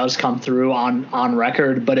shows does come through on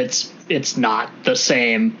record, but it's not the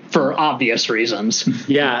same for obvious reasons.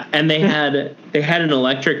 Yeah, and they had an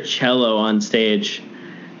electric cello on stage,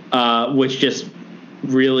 which just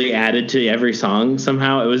really added to every song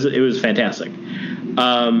somehow. It was fantastic.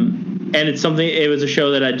 And it was a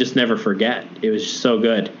show that I'd just never forget. It was just so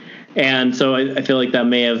good. And so I feel like that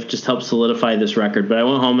may have just helped solidify this record. But I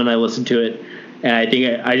went home and I listened to it, and I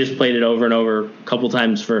think I just played it over and over a couple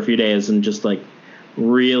times for a few days and just like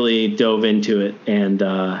really dove into it. And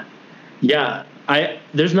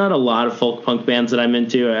there's not a lot of folk punk bands that I'm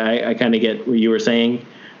into. I kind of get what you were saying,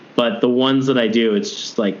 but the ones that I do, it's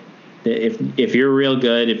just like if you're real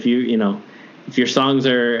good, if your songs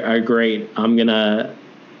are great, I'm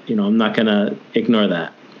not gonna ignore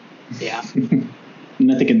that. Yeah.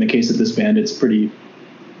 And I think in the case of this band, it's pretty,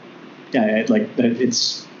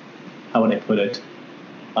 it's, how would I put it,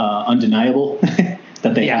 undeniable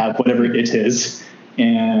that they have whatever it is.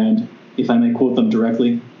 And if I may quote them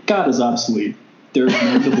directly, God is obsolete. There's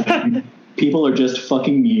no debating. People are just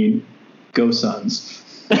fucking mean. Go Suns.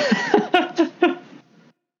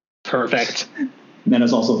 Perfect. And that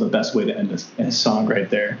is also the best way to end a song right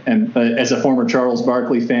there. And as a former Charles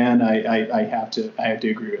Barkley fan, I have to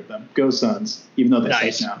agree with them. Go Suns, even though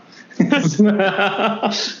they suck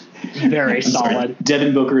now. Very solid. Sorry.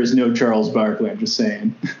 Devin Booker is no Charles Barkley. I'm just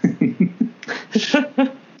saying.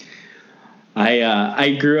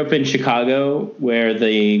 I grew up in Chicago, where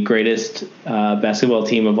the greatest basketball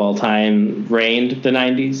team of all time reigned the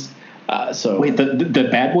 90s. Wait, the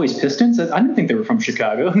Bad Boys Pistons? I didn't think they were from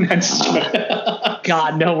Chicago.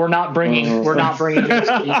 God, no, we're not bringing those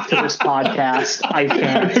teams to this podcast. I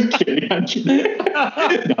can't. I'm kidding.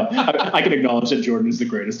 No, I can acknowledge that Jordan is the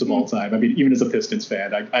greatest of all time. I mean, even as a Pistons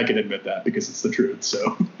fan, I can admit that because it's the truth.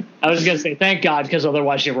 So I was going to say, thank God, because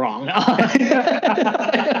otherwise you're wrong. I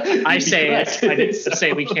didn't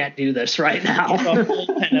say we can't do this right now. A full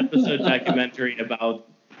 10-episode documentary about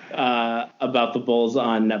the Bulls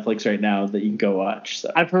on Netflix right now that you can go watch.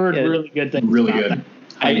 So I've heard really good things. Really about good. that.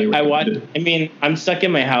 I watched. I mean, I'm stuck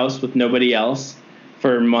in my house with nobody else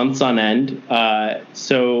for months on end.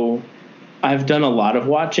 So I've done a lot of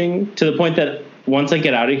watching to the point that once I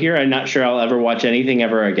get out of here, I'm not sure I'll ever watch anything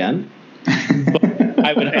ever again. But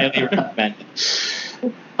I would highly recommend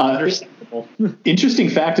it. Interesting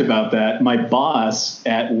fact about that: my boss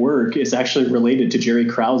at work is actually related to Jerry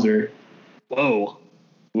Krauser. Whoa.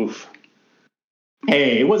 Oof.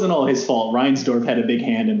 Hey, it wasn't all his fault. Reinsdorf had a big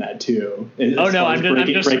hand in that too. I'm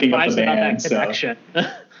just surprised about that connection.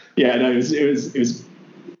 Yeah, no, it was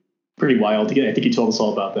pretty wild. I think he told us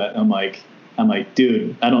all about that. I'm like,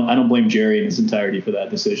 dude, I don't blame Jerry in his entirety for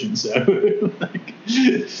that decision. So,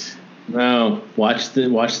 no, watch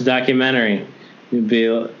the documentary.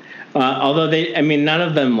 Although none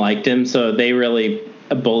of them liked him, so they really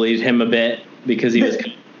bullied him a bit because he was.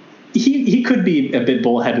 He could be a bit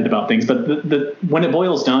bullheaded about things, but when it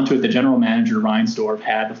boils down to it, the general manager, Reinsdorf,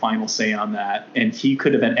 had the final say on that. And he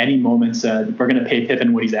could have at any moment said, we're going to pay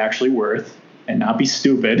Pippen what he's actually worth and not be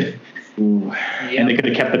stupid. Ooh. Yep. And they could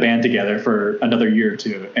have kept the band together for another year or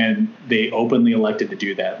two. And they openly elected to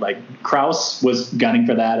do that. Like, Krause was gunning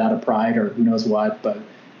for that out of pride or who knows what, but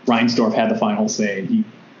Reinsdorf had the final say. He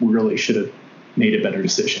really should have made a better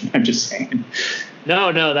decision. I'm just saying.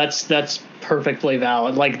 No, that's perfectly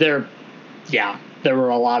valid. Like there were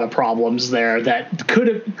a lot of problems there that could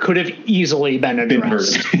have easily been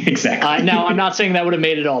addressed. Exactly. Now, I'm not saying that would have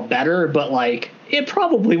made it all better, but like it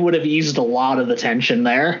probably would have eased a lot of the tension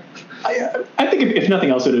there. I think if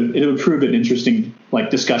nothing else, it would prove an interesting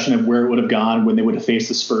discussion of where it would have gone when they would have faced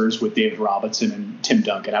the Spurs with David Robinson and Tim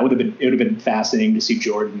Duncan. It would have been fascinating to see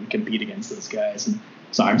Jordan compete against those guys. And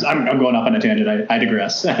so I'm going off on a tangent. I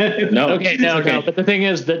digress. No. But the thing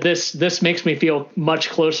is that this makes me feel much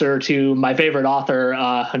closer to my favorite author,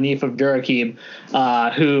 Hanif Abdurraqib,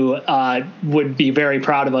 who would be very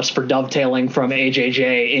proud of us for dovetailing from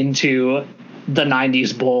AJJ into the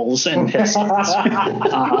 90s Bulls and Pistons.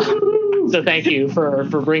 So thank you for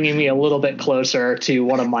bringing me a little bit closer to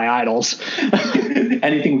one of my idols.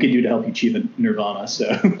 Anything we can do to help you achieve Nirvana.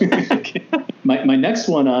 So my next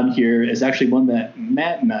one on here is actually one that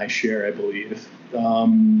Matt and I share, I believe.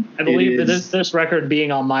 I believe that this record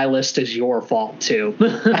being on my list is your fault too,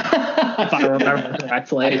 if I remember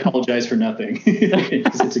correctly. I apologize for nothing.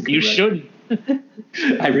 It's a good you shouldn't.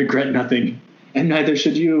 I regret nothing, and neither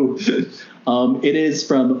should you. It is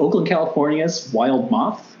from Oakland, California's Wild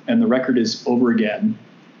Moth, and the record is Over Again.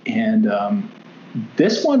 And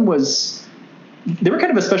this one they were kind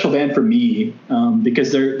of a special band for me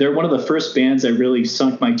because they're one of the first bands I really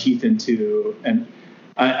sunk my teeth into. And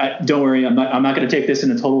I don't worry. I'm not going to take this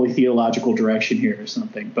in a totally theological direction here or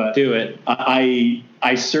something. But do it.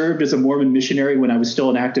 I served as a Mormon missionary when I was still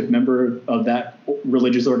an active member of that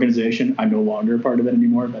religious organization. I'm no longer a part of it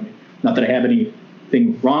anymore. But not that I have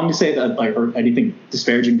anything wrong to say or anything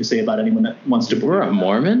disparaging to say about anyone that wants to. We're a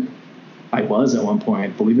Mormon. I was at one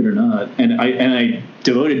point, believe it or not, and I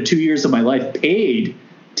devoted 2 years of my life paid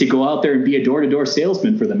to go out there and be a door-to-door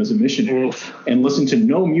salesman for them as a missionary. And listen to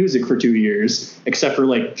no music for 2 years except for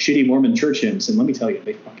like shitty Mormon church hymns. And let me tell you,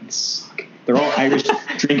 they fucking suck. They're all Irish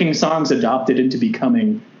drinking songs adopted into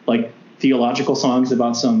becoming like theological songs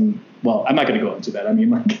about some. Well, I'm not going to go into that. I mean,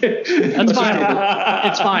 like that's fine.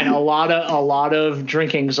 It's fine. A lot of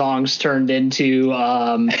drinking songs turned into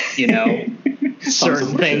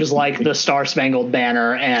certain things like the Star Spangled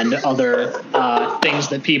Banner and other things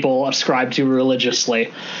that people ascribe to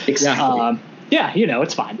religiously. Exactly.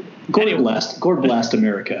 It's fine. Gord blast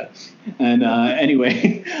America. And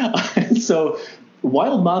anyway, so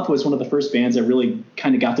Wild Moth was one of the first bands I really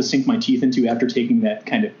kind of got to sink my teeth into after taking that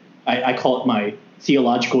kind of, I call it my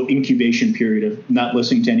theological incubation period of not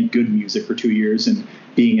listening to any good music for 2 years and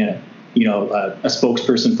being a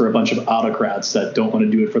spokesperson for a bunch of autocrats that don't want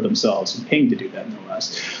to do it for themselves and paying to do that, no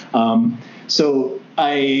less. So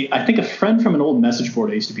I think a friend from an old message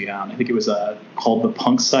board I used to be on, I think it was called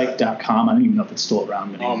thepunksite.com. I don't even know if it's still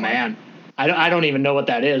around anymore. Oh, man. I don't even know what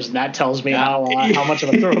that is. And that tells me how much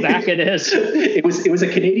of a throwback it is. It was a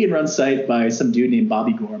Canadian-run site by some dude named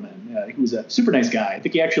Bobby Gorman. He was a super nice guy. I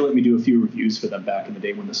think he actually let me do a few reviews for them back in the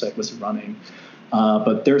day when the site was running.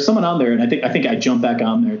 But there was someone on there, and I think I jumped back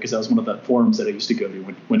on there because that was one of the forums that I used to go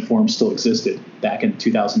to when forums still existed back in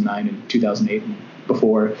 2009 and 2008 and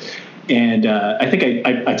before. And I think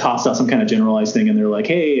I tossed out some kind of generalized thing, and they're like,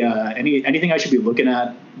 "Hey, anything I should be looking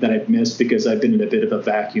at that I've missed because I've been in a bit of a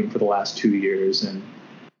vacuum for the last 2 years, and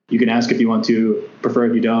you can ask if you want to, prefer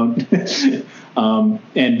if you don't."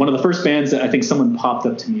 And one of the first bands that I think someone popped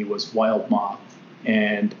up to me was Wild Moth,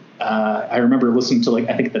 and I remember listening to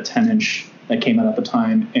I think the 10-inch that came out at the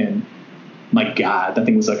time, and my God, that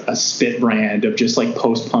thing was like a spit brand of just like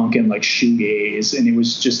post-punk and like shoegaze, and it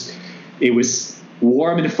was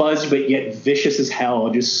warm and fuzzy, but yet vicious as hell,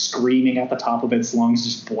 just screaming at the top of its lungs,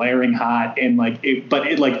 just blaring hot, and but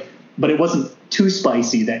it wasn't too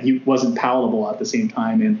spicy that he wasn't palatable at the same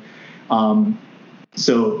time, and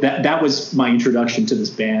so that was my introduction to this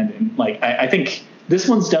band, and I think this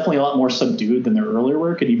one's definitely a lot more subdued than their earlier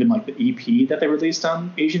work, and even like the EP that they released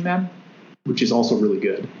on Asian Man, which is also really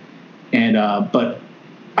good. And but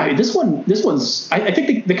this one's I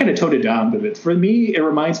think they kind of toned it down a bit. For me, it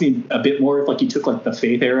reminds me a bit more of like you took like the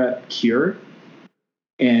Faith era Cure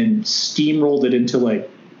and steamrolled it into like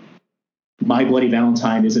My Bloody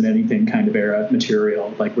Valentine Isn't Anything kind of era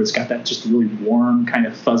material, like where it's got that just really warm kind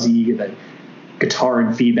of fuzzy, that guitar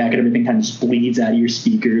and feedback and everything kind of just bleeds out of your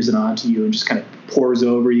speakers and onto you and just kind of pours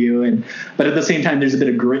over you. But at the same time, there's a bit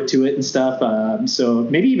of grit to it and stuff. So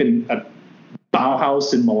maybe even a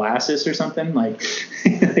Bauhaus and Molasses or something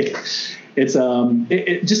it's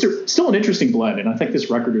still an interesting blend. And I think this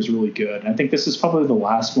record is really good. And I think this is probably the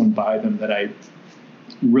last one by them that I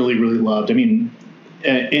really, really loved. I mean,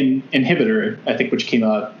 Inhibitor, I think, which came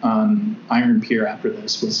out on Iron Pier after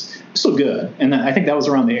this, was still good. And I think that was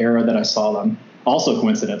around the era that I saw them. Also,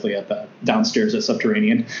 coincidentally, at the downstairs at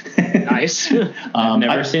Subterranean. Nice. I've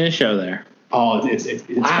never seen a show there. Oh, it's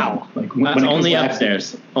wow. Fun. When only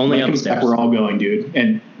upstairs. Only upstairs. Back, we're all going, dude.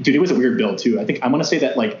 And dude, it was a weird bill too. I want to say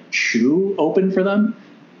that Chew opened for them.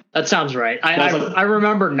 That sounds right. I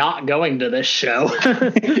remember not going to this show.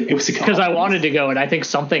 It was because I wanted to go, and I think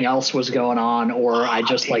something else was going on, or I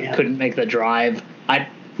just couldn't make the drive. I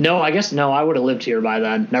would have lived here by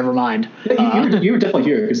then. Never mind. You were definitely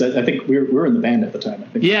here because I think we were in the band at the time. I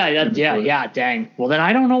think. Yeah. Dang. Well, then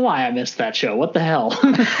I don't know why I missed that show. What the hell?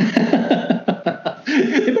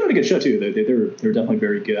 They put on a good show too. They're definitely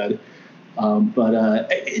very good. But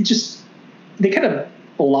they kind of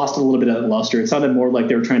lost a little bit of luster. It sounded more like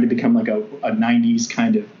they were trying to become like a 90s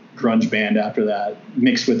kind of grunge band after that,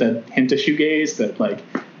 mixed with a hint of shoegaze that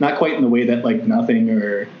not quite in the way that Nothing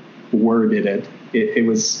or Word did it. It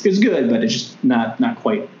was good, but it's just not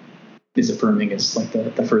quite as affirming as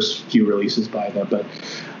the first few releases by them. But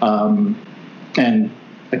and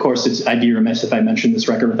of course I'd be remiss if I mentioned this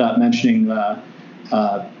record without mentioning a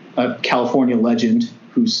California legend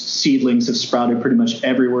whose seedlings have sprouted pretty much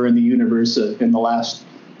everywhere in the universe in the last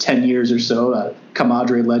 10 years or so.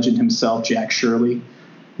 Comadre legend himself, Jack Shirley,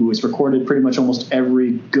 who has recorded pretty much almost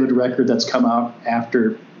every good record that's come out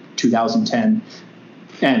after 2010.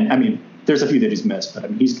 And I mean, there's a few that he's missed, but I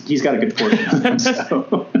mean, he's got a good portion of them.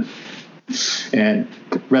 So. And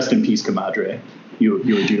rest in peace, Comadre.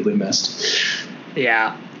 you were dearly missed.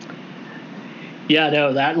 Yeah. Yeah,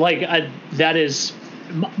 no, that is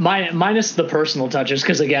minus the personal touches,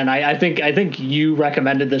 because again, I think you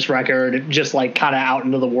recommended this record just like kind of out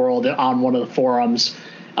into the world on one of the forums,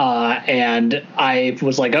 and I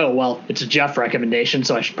was like, oh well, it's a Jeff recommendation,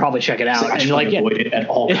 so I should probably check it out. I should avoid it at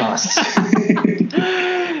all costs.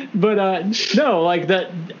 But no, like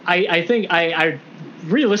that. I think I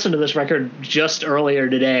re-listened to this record just earlier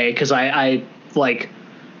today because I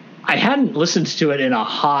hadn't listened to it in a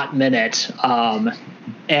hot minute,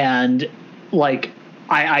 and like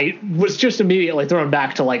I was just immediately thrown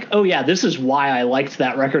back to like, oh yeah, this is why I liked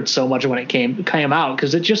that record so much when it came out,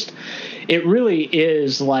 because it really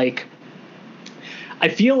is like, I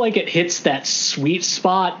feel like it hits that sweet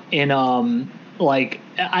spot in like,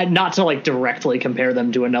 not to like directly compare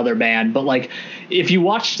them to another band, but like if you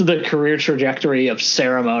watched the career trajectory of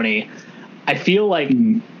Ceremony, I feel like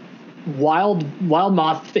Wild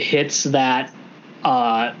Moth hits that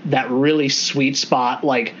really sweet spot,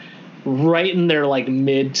 like right in their like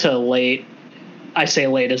mid to late. I say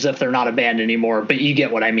late as if they're not a band anymore, but you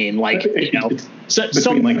get what I mean. Like, you know,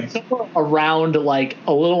 somewhere around like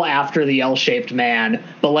a little after the L-Shaped Man,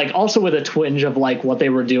 but like also with a twinge of like what they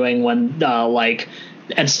were doing when like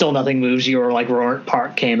And Still Nothing Moves You or like Roanoke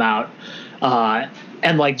Park came out,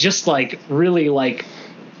 and like just like really like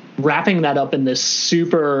wrapping that up in this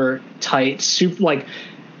super tight, super like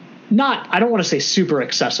not, I don't want to say super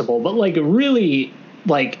accessible, but like really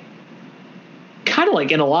like kind of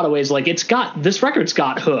like in a lot of ways, like this record's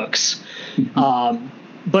got hooks,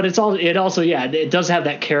 but it also yeah, it does have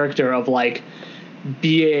that character of like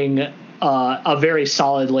being a very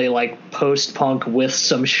solidly like post-punk with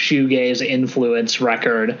some shoegaze influence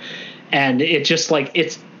record, and it just like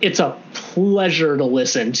it's a pleasure to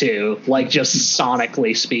listen to, like just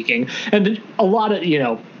sonically speaking. And a lot of, you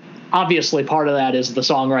know, obviously part of that is the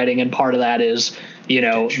songwriting and part of that is, you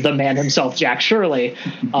know, the man himself, Jack Shirley,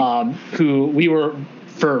 who we were,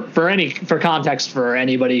 for context for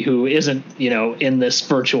anybody who isn't, you know, in this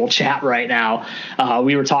virtual chat right now,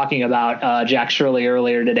 we were talking about Jack Shirley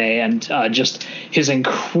earlier today, and just his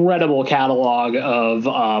incredible catalog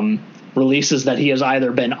of releases that he has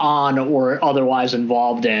either been on or otherwise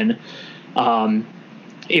involved in.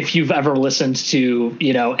 If you've ever listened to,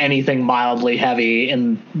 you know, anything mildly heavy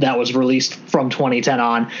and that was released from 2010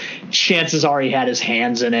 on, chances are he had his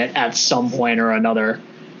hands in it at some point or another.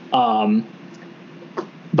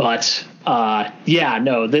 But yeah,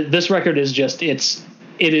 no, this record is just, it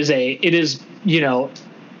is, you know,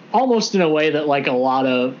 almost in a way that like a lot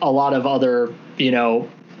of other, you know,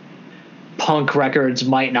 punk records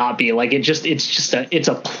might not be. Like it's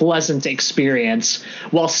a pleasant experience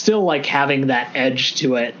while still like having that edge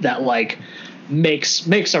to it that like makes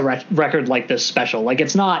a record like this special. Like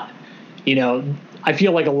it's not, you know, I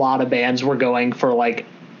feel like a lot of bands were going for like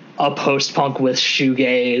a post-punk with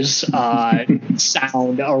shoegaze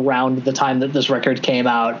sound around the time that this record came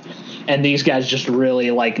out, and these guys just really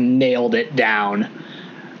like nailed it down.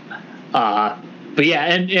 But yeah,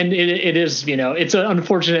 and it is, you know, it's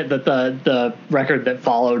unfortunate that the record that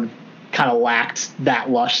followed kind of lacked that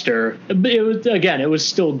luster. It was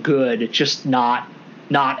still good, just not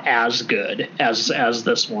as good as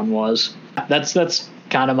this one was. That's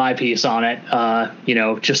kind of my piece on it. You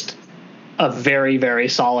know, just a very, very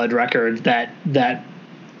solid record that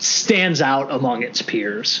stands out among its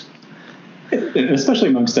peers. Especially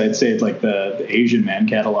amongst, I'd say, like the Asian Man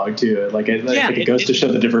catalog too. Like it goes to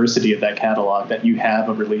show the diversity of that catalog, that you have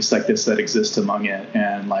a release like this that exists among it.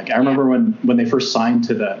 And like I remember when they first signed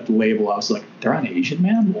to the label, I was like, they're on Asian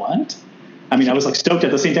Man? What? I mean, I was like stoked.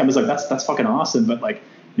 At the same time, I was like, that's fucking awesome. But like,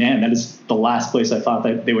 man, that is the last place I thought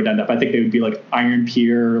that they would end up. I think they would be like Iron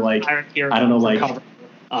Pier, like I don't know, like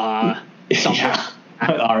yeah.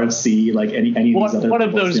 RFC, like any of these other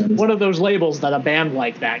one of those labels that a band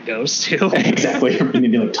like that goes to. Exactly.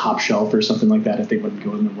 Maybe like Top Shelf or something like that if they wouldn't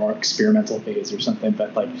go in the more experimental phase or something.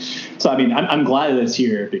 But like, so I mean, I'm glad that it's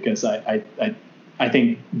here, because I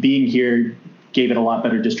think being here gave it a lot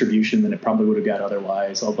better distribution than it probably would have got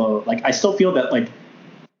otherwise. Although like I still feel that like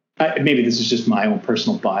maybe this is just my own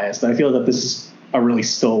personal bias, but I feel that this is a really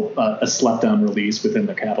still a slept on release within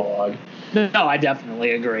the catalog. No, I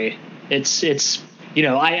definitely agree. It's you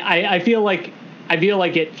know, I feel like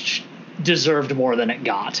it deserved more than it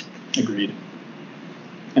got. Agreed.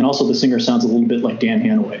 And also the singer sounds a little bit like Dan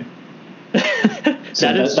Hanaway.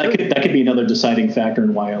 So that could be another deciding factor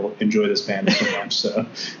in why I enjoy this band so much. So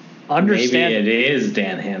understand. Maybe it is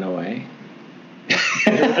Dan Hanaway.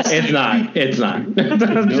 It's not.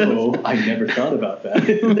 No, I never thought about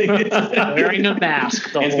that. Wearing a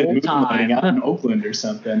mask the whole time. Out in Oakland or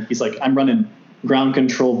something. He's like, I'm running Ground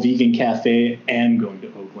Control Vegan Cafe, and going to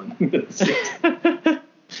Oakland.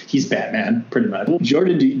 He's Batman, pretty much.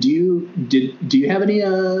 Jordan, do you have any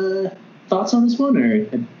thoughts on this one, or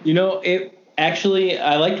it actually,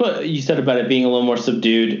 I liked what you said about it being a little more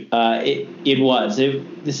subdued.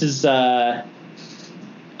 This is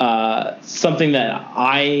something that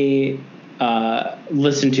I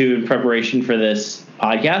listened to in preparation for this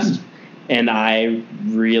podcast, and I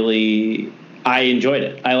enjoyed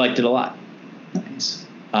it. I liked it a lot. Nice.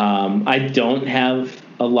 I don't have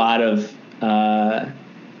a lot of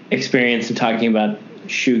experience in talking about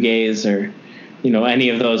shoegaze or any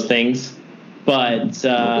of those things, but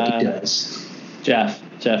Jeff,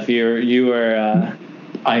 you are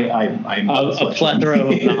I'm a plethora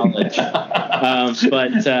of knowledge.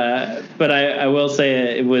 But I will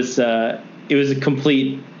say it was a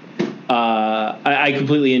complete. I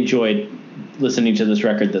completely enjoyed listening to this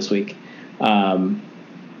record this week.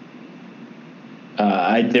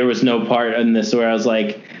 There was no part in this where I was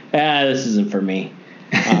like, this isn't for me.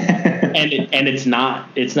 And it's not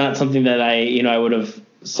something that I would have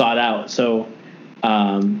sought out. So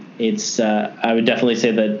I would definitely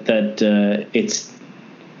say that it's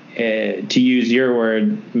to use your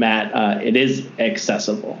word, Matt, it is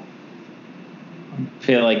accessible. I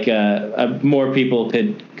feel like more people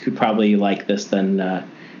could probably like this than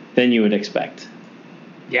you would expect.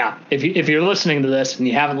 Yeah, if you're listening to this and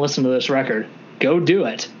you haven't listened to this record, go do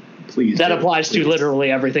it. Please. That applies to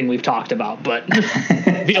literally everything we've talked about, but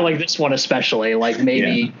I feel like this one especially,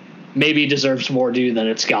 maybe deserves more due than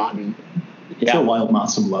it's gotten. Yeah. Show Wild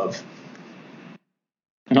Moth some love.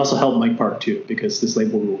 And also help Mike Park too, because this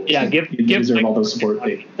label rules. Yeah, you deserve Mike all the support.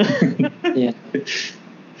 Yeah.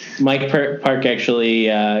 Mike Park actually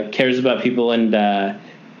cares about people and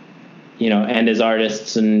and his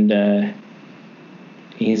artists, and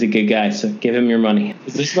he's a good guy. So give him your money.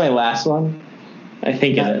 Is this my last one? I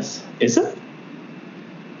think it is. Is it?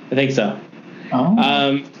 I think so.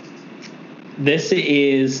 Oh. This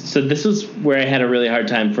was where I had a really hard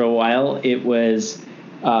time for a while. It was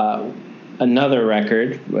another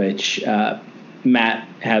record, which Matt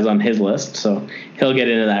has on his list, so he'll get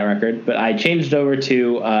into that record. But I changed over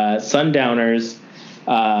to Sundowners'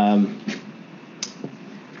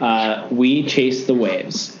 We Chase the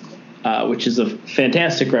Waves, which is a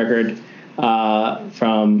fantastic record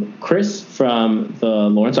from Chris from the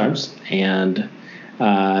Lawrence Arms, and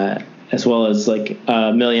as well as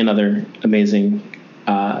a million other amazing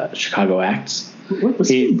Chicago acts. Was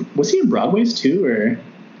he in Broadway's too, or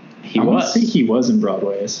he was? I think he was in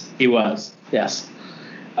Broadway's. He was, yes.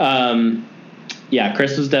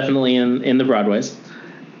 Chris was definitely in the Broadways,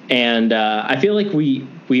 and I feel like we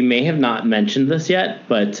may have not mentioned this yet,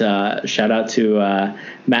 but shout out to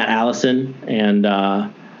Matt Allison and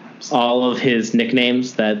all of his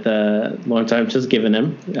nicknames that the Lawrence Arms has given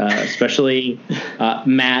him, especially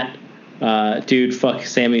Matt, dude, fuck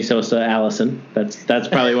Sammy Sosa Allison. That's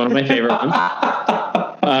probably one of my favorite ones.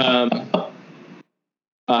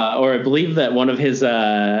 Or I believe that one of his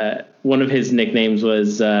nicknames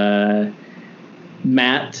was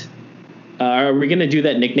Matt. Are we going to do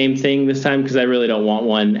that nickname thing this time? Because I really don't want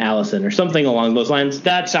one, Allison, or something along those lines.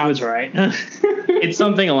 That sounds right. It's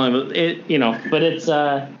something along it, but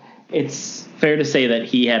it's fair to say that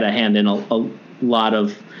he had a hand in a lot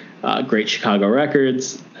of great Chicago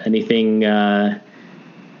records. Anything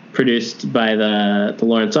produced by the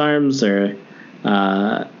Lawrence Arms or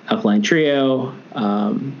Alkaline Trio.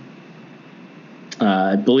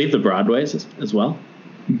 I believe the Broadways as well.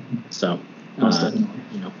 So,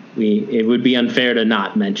 it would be unfair to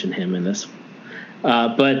not mention him in this.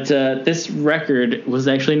 But this record was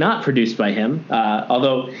actually not produced by him,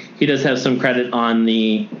 although he does have some credit on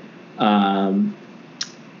the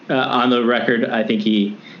record. I think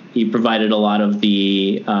he provided a lot of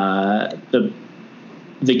the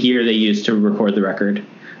gear they used to record the record,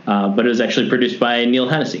 but it was actually produced by Neil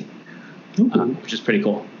Hennessy, which is pretty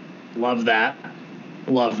cool. Love that.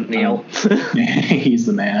 Love Neil. He's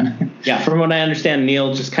the man. Yeah, from what I understand,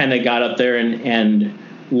 Neil just kind of got up there and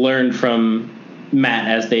learned from Matt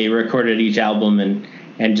as they recorded each album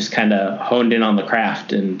and just kind of honed in on the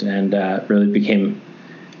craft and really became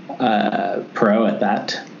pro at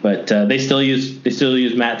that. But they still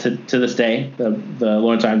use Matt to this day. The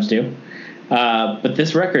Lawrence Arms do. But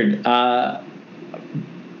this record,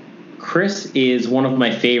 Chris is one of my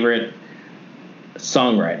favorite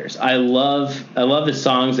songwriters. I love his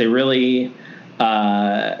songs. They really,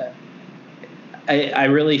 I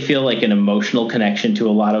really feel like an emotional connection to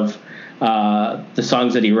a lot of the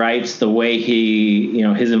songs that he writes, the way he,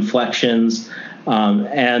 his inflections,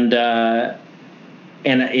 and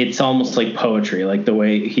and it's almost like poetry, like the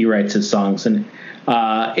way he writes his songs, and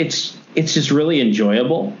it's just really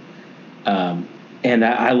enjoyable. And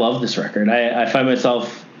I love this record. I find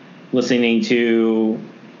myself listening to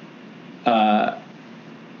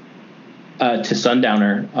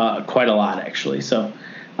Sundowner quite a lot, actually. So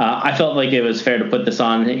I felt like it was fair to put this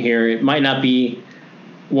on here. It might not be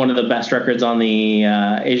one of the best records on the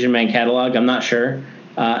Asian Man catalog. I'm not sure.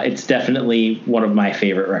 It's definitely one of my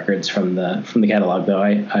favorite records from the catalog, though.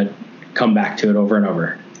 I come back to it over and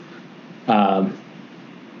over.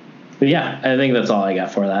 But yeah, I think that's all I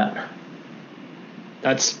got for that.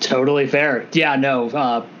 That's totally fair. Yeah,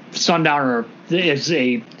 no, Sundowner is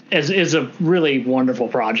a really wonderful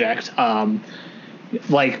project.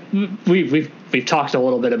 Like we've talked a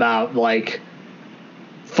little bit about like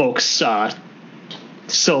folks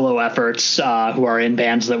solo efforts who are in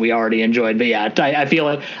bands that we already enjoyed. But yeah, I feel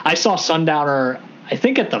like I saw Sundowner, I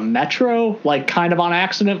think at the Metro, like kind of on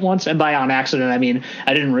accident once. And by on accident, I mean,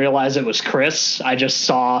 I didn't realize it was Chris. I just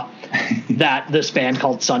saw that this band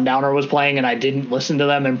called Sundowner was playing, and I didn't listen to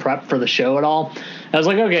them and prep for the show at all. I was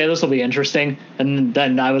like, okay, this will be interesting. And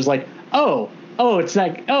then I was like,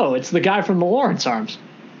 it's the guy from the Lawrence Arms.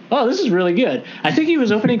 Oh, this is really good. I think he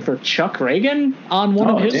was opening for Chuck Reagan on one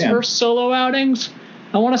of his first solo outings.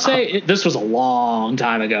 I want to say this was a long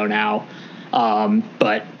time ago now.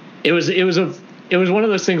 But it was one of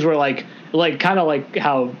those things where like kind of like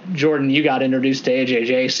how Jordan, you got introduced to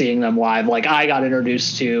AJJ seeing them live. Like I got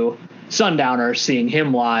introduced to Sundowner seeing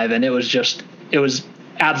him live, and it was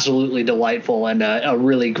absolutely delightful and a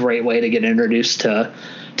really great way to get introduced to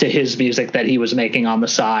his music that he was making on the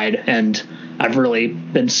side. And I've really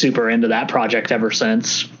been super into that project ever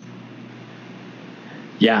since.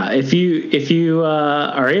 Yeah, if you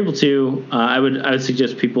are able to, I would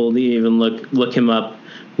suggest people to even look him up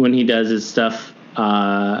when he does his stuff.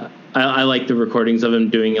 I like the recordings of him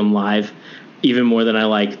doing them live even more than I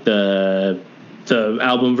like the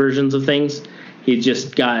album versions of things. He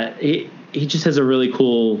just has a really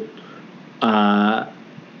cool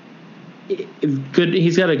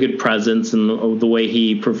he's got a good presence, and the way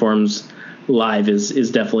he performs live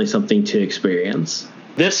is definitely something to experience.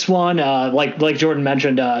 This one, like Jordan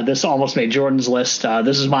mentioned, this almost made Jordan's list.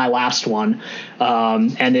 This is my last one,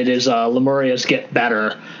 and it is Lemuria's Get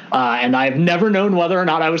Better. And I've never known whether or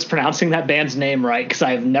not I was pronouncing that band's name right, because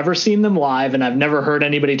I've never seen them live, and I've never heard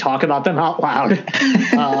anybody talk about them out loud.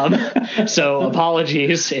 So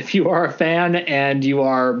apologies if you are a fan and you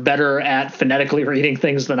are better at phonetically reading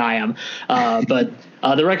things than I am. But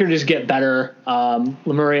the record is Get Better.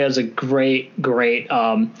 Lemuria is a great.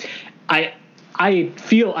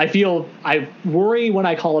 I worry when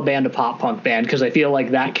I call a band a pop punk band, because I feel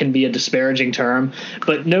like that can be a disparaging term.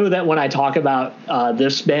 But know that when I talk about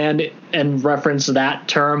this band and reference that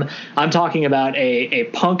term, I'm talking about a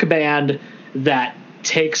punk band that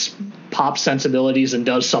takes pop sensibilities and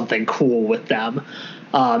does something cool with them.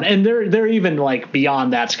 And they're even like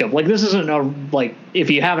beyond that scope. Like this isn't if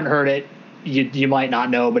you haven't heard it, you might not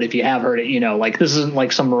know, but if you have heard it, like this isn't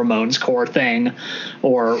like some Ramones core thing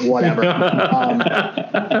or whatever.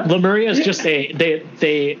 Lemuria is just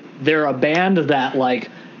they're a band that like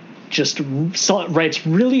just writes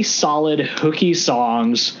really solid hooky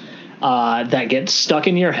songs that get stuck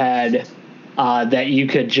in your head, that you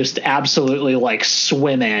could just absolutely like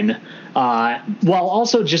swim in, while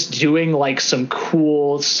also just doing like some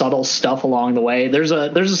cool subtle stuff along the way. There's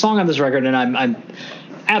a song on this record, and I'm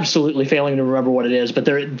absolutely failing to remember what it is, but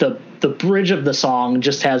the bridge of the song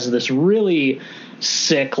just has this really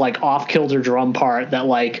sick like off-kilter drum part that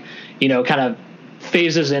like kind of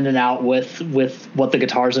phases in and out with what the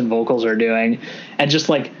guitars and vocals are doing, and just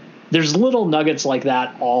like there's little nuggets like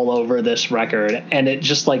that all over this record, and it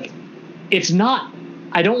just like it's not,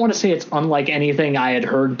 I don't want to say it's unlike anything I had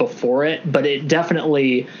heard before it, but it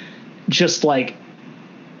definitely just like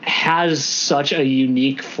has such a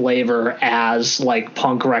unique flavor as like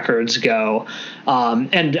punk records go.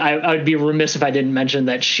 And I would be remiss if I didn't mention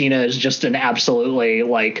that Sheena is just an absolutely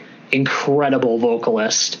like incredible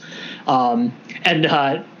vocalist. And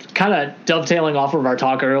kind of dovetailing off of our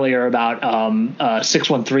talk earlier about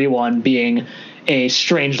 6131 being a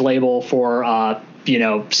strange label for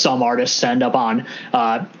some artists to end up on.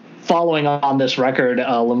 Following on this record,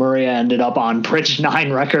 Lemuria ended up on Bridge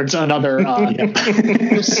 9 Records, another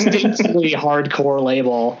distinctly hardcore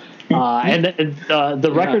label. And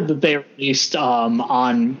the record that they released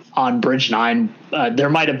on Bridge 9 There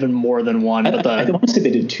might have been more than one, but I want to say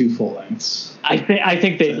they did 2 full lengths. I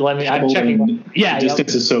think they. I'm checking. Yeah, the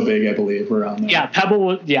distance is so big. I believe we're on there.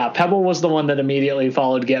 Yeah, Pebble was the one that immediately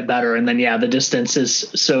followed Get Better, and then the distance is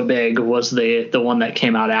so big was the one that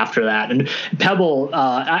came out after that. And Pebble,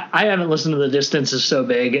 I haven't listened to The Distance is So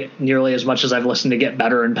Big nearly as much as I've listened to Get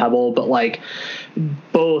Better and Pebble, but like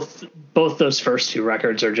both those first 2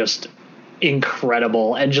 records are just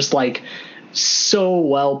incredible and just like so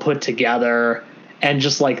well put together, and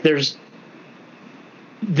just like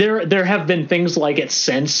there have been things like it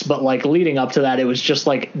since, but like leading up to that, it was just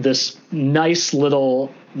like this nice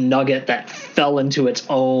little nugget that fell into its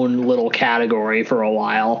own little category for a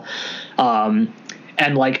while. And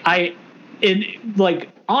like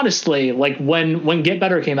honestly, like when Get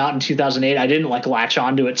Better came out in 2008, I didn't like latch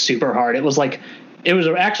onto it super hard. It was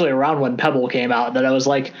actually around when Pebble came out that I was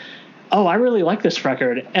like, oh, I really like this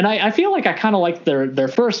record. And I feel like I kind of liked their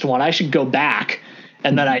first one. I should go back.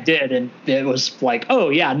 And then I did, and it was like, oh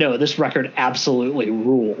yeah, no, this record absolutely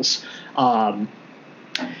rules. So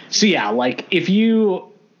yeah, like if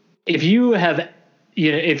you have,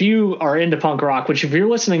 if you are into punk rock, which if you're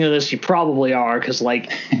listening to this, you probably are, because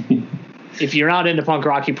like if you're not into punk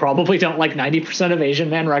rock, you probably don't like 90% of Asian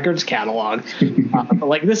Man Records catalog. But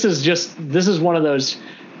like this is one of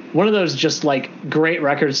those just like great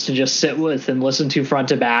records to just sit with and listen to front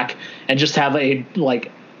to back and just have a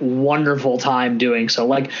like wonderful time doing so.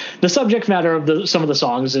 Like the subject matter of some of the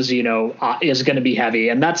songs is is going to be heavy,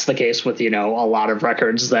 and that's the case with a lot of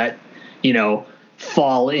records that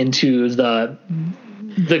fall into the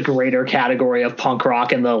greater category of punk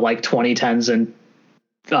rock in the like 2010s and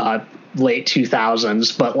late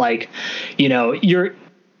 2000s. But like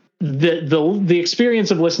the experience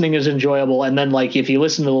of listening is enjoyable, and then like if you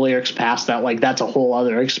listen to the lyrics past that, like that's a whole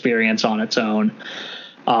other experience on its own.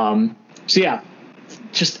 So yeah,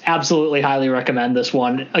 just absolutely highly recommend this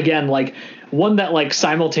one. Again, like one that like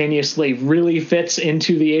simultaneously really fits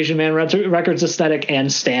into the Asian Man Records aesthetic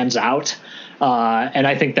and stands out. And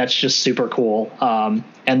I think that's just super cool.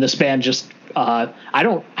 And this band just, I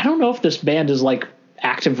don't know if this band is like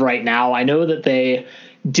active right now. I know that they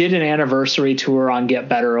did an anniversary tour on Get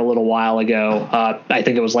Better a little while ago. I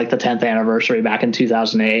think it was like the 10th anniversary back in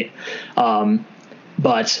 2008.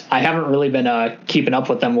 But I haven't really been keeping up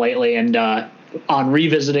with them lately, and on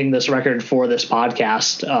revisiting this record for this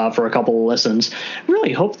podcast for a couple of listens,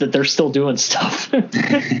 really hope that they're still doing stuff.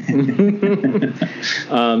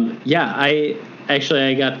 Yeah, I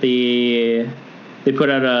got they put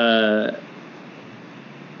out a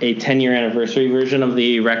 10-year anniversary version of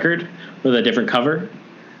the record with a different cover.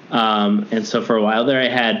 And so for a while there I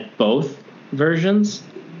had both versions,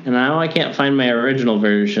 and now I can't find my original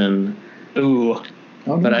version. Ooh.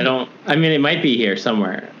 Oh, but no. It might be here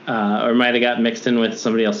somewhere, or might have got mixed in with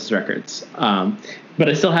somebody else's records. But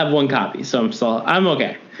I still have one copy, so I'm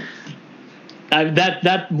okay.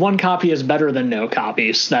 That one copy is better than no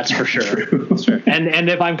copies, that's for sure. That's true. And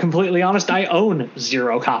if I'm completely honest, I own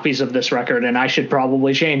 0 copies of this record, and I should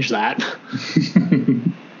probably change that.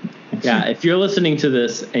 Yeah, if you're listening to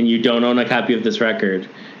this and you don't own a copy of this record,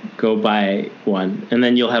 go buy one, and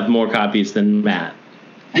then you'll have more copies than Matt.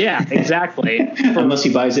 Yeah, exactly. Unless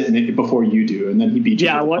he buys it before you do, and then he beats you.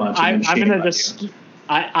 Yeah,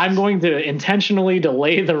 I'm going to intentionally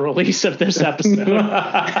delay the release of this episode.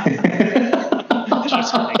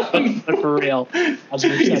 Just kidding. But for real, as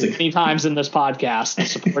we've said many times in this podcast,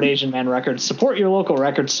 support Asian Man Records, support your local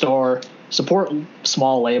record store, support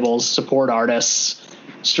small labels, support artists.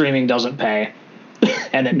 Streaming doesn't pay,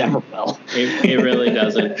 and it never will. It really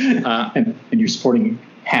doesn't. And you're supporting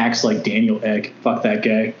hacks like Daniel Ek. Fuck that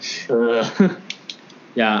guy.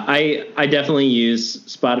 Yeah, I definitely use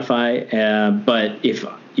Spotify, but if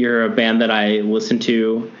you're a band that I listen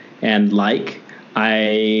to and like,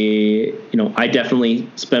 I definitely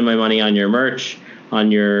spend my money on your merch,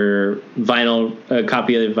 on your vinyl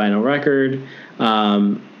copy of the vinyl record.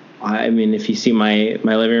 If you see my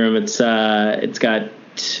living room, it's got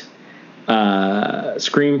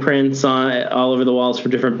screen prints on all over the walls for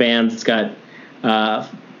different bands. It's got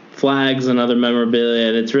flags and other memorabilia,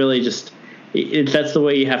 and it's really just that's the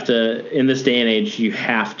way you have to, in this day and age, you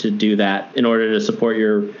have to do that in order to support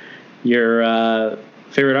your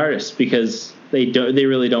favorite artists, because they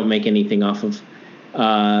really don't make anything off of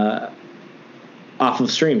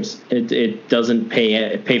streams. It doesn't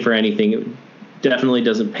pay for anything. It definitely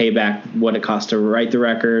doesn't pay back what it costs to write the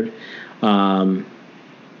record. When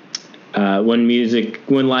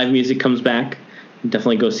live music comes back,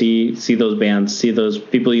 definitely go see those bands, see those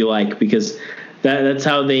people you like, because that's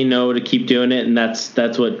how they know to keep doing it, and that's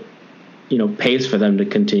what pays for them to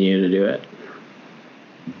continue to do it.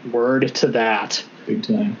 Word to that. Big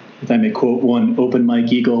time. If I may quote one open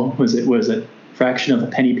mic eagle, was it fraction of a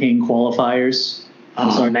penny paying qualifiers?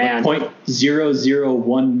 Oh, man.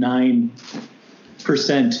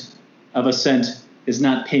 0.0019% of a cent is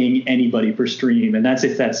not paying anybody per stream. And that's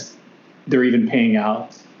if they're even paying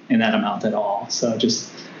out in that amount at all. So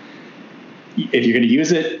just, if you're going to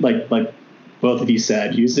use it, like both of you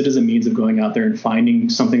said, use it as a means of going out there and finding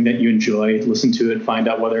something that you enjoy, listen to it, find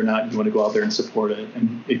out whether or not you want to go out there and support it.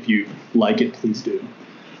 And if you like it, please do.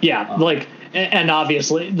 Yeah. And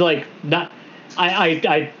obviously,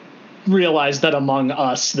 I realize that among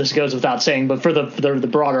us, this goes without saying, but for the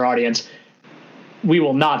broader audience, we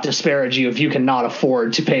will not disparage you if you cannot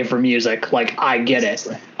afford to pay for music. Like, I get it.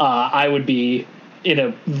 I would be in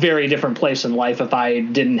a very different place in life if I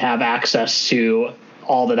didn't have access to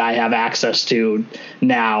all that I have access to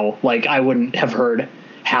now. Like, I wouldn't have heard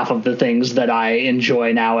half of the things that I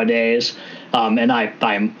enjoy nowadays. And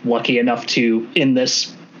I'm lucky enough to, in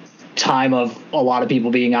this time of a lot of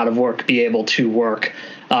people being out of work, be able to work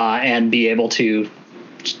and be able to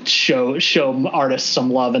show artists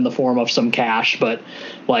some love in the form of some cash. But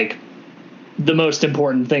like, the most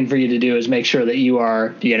important thing for you to do is make sure that you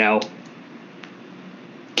are,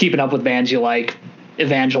 keeping up with bands you like,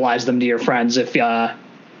 evangelize them to your friends if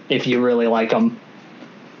you really like them.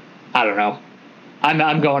 I don't know.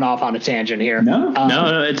 I'm going off on a tangent here.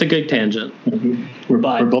 No, it's a good tangent. We're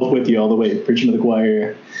both with you all the way, preaching to the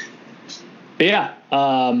choir. But yeah,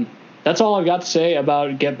 that's all I've got to say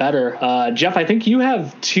about Get Better. Jeff, I think you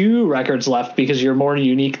have 2 records left because you're more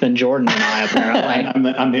unique than Jordan and I,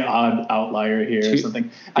 apparently. I'm the odd outlier here or something.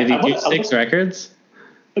 Did you do 6 records?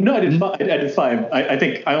 No, I did 5. I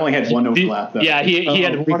think I only had one overlap, though. Yeah, he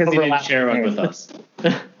had one because overlap. He didn't share one with us.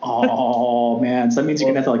 Oh, man. So that means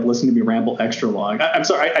you're going to have to listen to me ramble extra long. I'm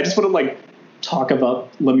sorry. I just want to talk about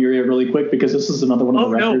Lemuria really quick, because this is another one of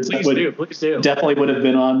the records please do. Definitely would have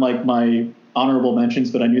been on my honorable mentions,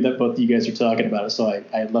 but I knew that both of you guys are talking about it, so I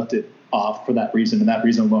had left it off for that reason and that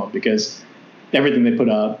reason alone, because everything they put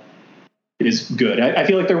out is good. I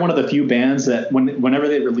feel like they're one of the few bands that whenever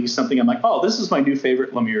they release something, I'm like, oh, this is my new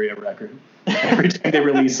favorite Lemuria record. Every time they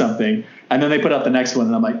release something, and then they put out the next one,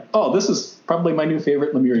 and I'm like, oh, this is probably my new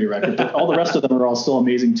favorite Lemuria record. But all the rest of them are all still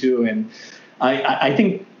amazing too. And I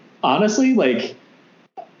think, honestly,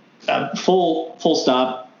 full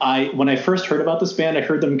stop. When I first heard about this band, I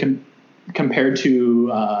heard them compared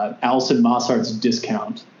to Alison Mossart's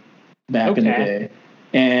Discount back in the day,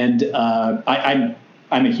 and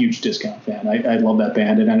I'm a huge Discount fan. I love that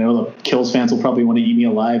band, and I know the Kills fans will probably want to eat me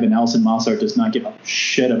alive, and Alison Mossart does not give a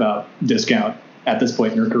shit about Discount at this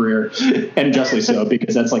point in her career, and justly so,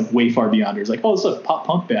 because that's way far beyond her. It's like, oh, it's a pop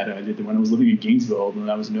punk band I did when I was living in Gainesville when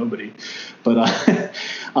I was nobody. But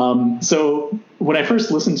so when I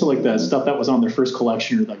first listened to the stuff that was on their first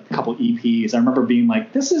collection, or a couple EPs, I remember being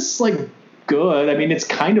like, this is good. I mean, it's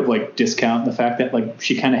kind of Discount, the fact that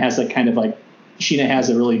she kind of has Sheena has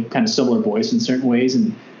a really kind of similar voice in certain ways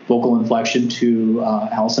and vocal inflection to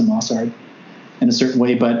Alison Mossart in a certain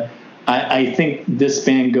way. But I think this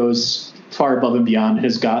band goes far above and beyond,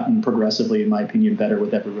 has gotten progressively, in my opinion, better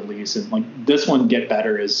with every release. And this one, Get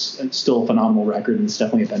Better, is still a phenomenal record, and it's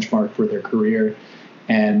definitely a benchmark for their career.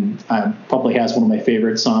 And probably has one of my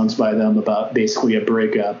favorite songs by them about basically a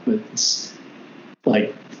breakup. It's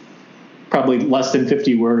probably less than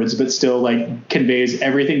 50 words, but still conveys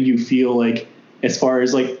everything you feel as far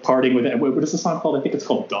as parting with it. What is the song called? I think it's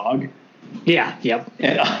called Dog. Yeah. Yep.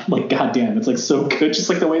 And goddamn, it's so good. Just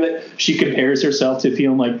the way that she compares herself to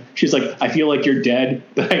feeling she's I feel like you're dead,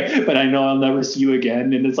 but I know I'll never see you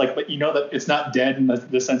again. And it's but you know that it's not dead in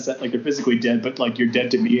the sense that you're physically dead, but you're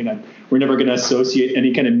dead to me, and we're never going to associate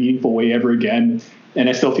any kind of meaningful way ever again. And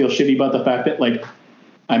I still feel shitty about the fact that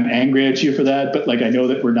I'm angry at you for that, but I know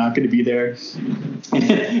that we're not going to be there.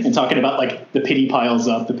 And talking about the pity piles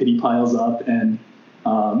up, and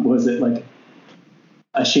was it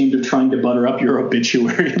ashamed of trying to butter up your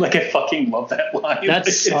obituary? I fucking love that line.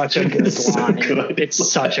 That's such a good line. So good.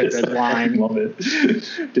 It's such a good line. I love it.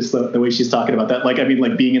 Just the way she's talking about that.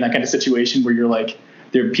 Being in that kind of situation where you're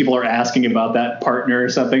people are asking about that partner or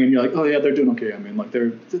something, and you're oh yeah, they're doing okay. I mean, they're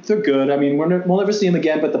good. I mean, we'll never see them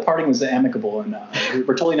again, but the parting was amicable, and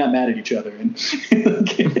we're totally not mad at each other. And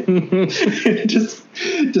just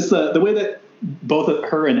the way that both of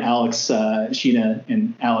her and Alex, Sheena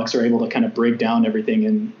and Alex, are able to kind of break down everything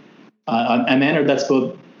in a manner that's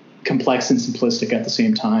both complex and simplistic at the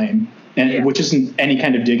same time, and which isn't any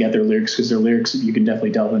kind of dig at their lyrics, because their lyrics, you can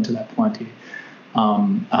definitely delve into that plenty.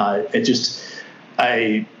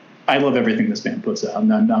 I love everything this band puts out.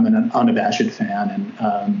 I'm an unabashed fan,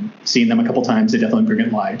 and seeing them a couple times, they definitely bring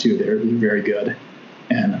it live too. They're very good,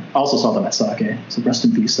 and Also saw them at Sake. So rest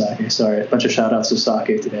in peace, Sake. Sorry, a bunch of shout outs to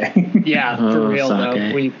Sake today. Yeah, for real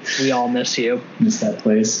Sake. though. We all miss you. Miss that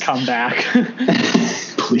place. Come back.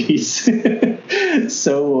 Please.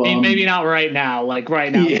 So maybe not right now. Like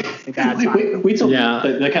right now, a bad time. Wait till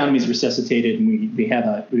the economy's resuscitated and we have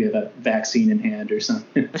a vaccine in hand or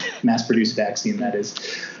something, mass-produced vaccine that is.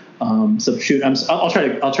 So shoot, I'll try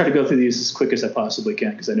to go through these as quick as I possibly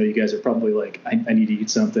can because I know you guys are probably like, I need to eat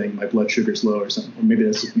something, my blood sugar's low or something, or maybe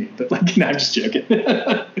that's just me. But like, no, I'm just joking.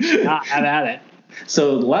 Have at it.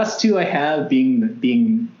 So the last two I have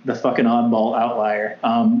being the fucking oddball outlier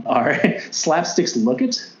are Slapstick's Look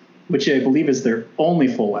It, which I believe is their only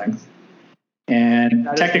full length. And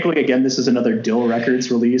technically, again, this is another Dill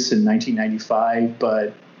Records release in 1995.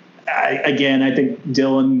 But I think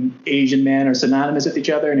Dill and Asian Man are synonymous with each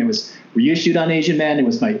other. And it was reissued on Asian Man. It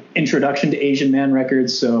was my introduction to Asian Man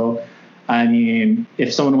records. So, I mean,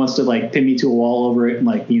 if someone wants to like pin me to a wall over it and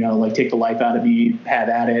like, you know, like take the life out of me, have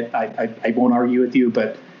at it. I won't argue with you.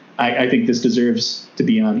 But I think this deserves to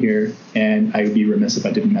be on here. And I would be remiss if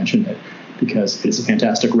I didn't mention it, because it's a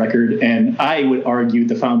fantastic record, and I would argue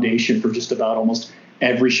the foundation for just about almost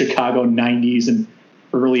every Chicago 90s and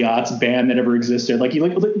early aughts band that ever existed. Like, you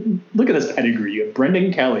look at this pedigree. You have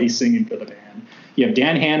Brendan Kelly singing for the band. You have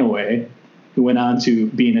Dan Hanaway, who went on to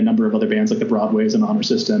be in a number of other bands like the Broadways and Honor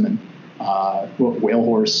System and Whale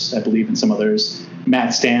Horse, I believe, and some others.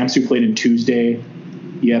 Matt Stamps, who played in Tuesday.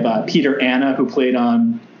 You have Peter Anna, who played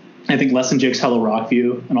on, I think, Les and Jake's Hello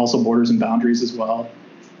Rockview, and also Borders and Boundaries as well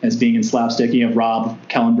as being in Slapstick. You have Rob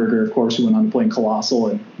Kellenberger, of course, who went on to play in Colossal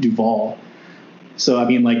and Duval. So, I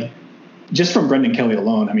mean, like, just from Brendan Kelly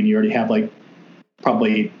alone, I mean, you already have, like,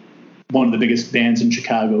 probably one of the biggest bands in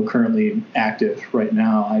Chicago currently active right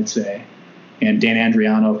now, I'd say. And Dan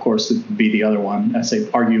Andriano, of course, would be the other one. I'd say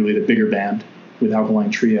arguably the bigger band with Alkaline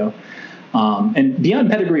Trio. And beyond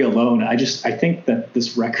pedigree alone, I think that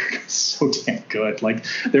this record is so damn good. Like,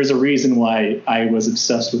 there's a reason why I was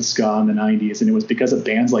obsessed with ska in the 90s, and it was because of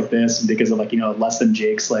bands like this and because of, like, you know, Less Than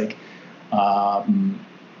Jake's, like,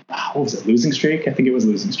 what was it, Losing Streak? I think it was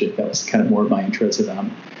Losing Streak. That was kind of more of my intro to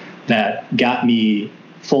them that got me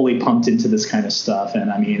fully pumped into this kind of stuff.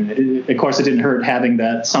 And I mean, of course, it didn't hurt having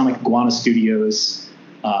that Sonic Iguana Studios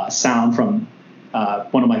sound from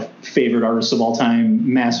one of my favorite artists of all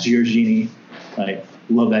time, Mass Giorgini. Like,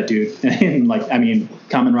 love that dude. And like, I mean,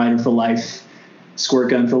 Kamen Rider for life,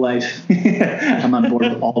 Squirt Gun for life. I'm on board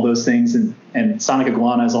with all those things. And Sonic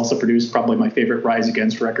Iguana has also produced probably my favorite Rise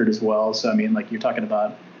Against record as well. So, I mean, like, you're talking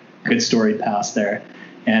about good storied past there.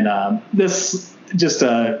 And this just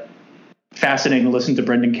fascinating to listen to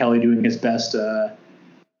Brendan Kelly doing his best Goo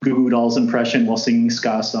Goo Dolls impression while singing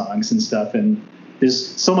ska songs and stuff. And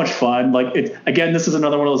there's so much fun. Like, again, this is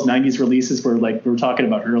another one of those 90s releases where, like we were talking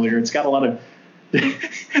about earlier, it's got a lot of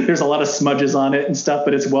there's a lot of smudges on it and stuff,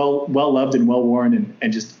 but it's well loved and well worn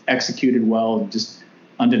and just executed well and just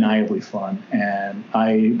undeniably fun. And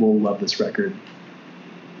I will love this record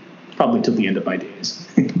probably till the end of my days.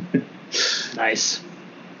 Nice.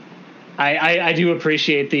 I do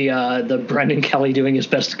appreciate the Brendan Kelly doing his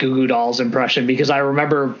best Goo Goo Dolls impression, because I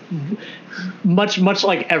remember much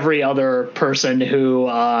like every other person who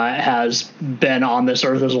has been on this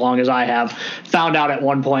earth as long as I have, found out at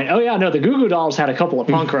one point, oh yeah, no, the Goo Goo Dolls had a couple of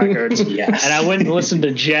punk records. Yes. And I went and listened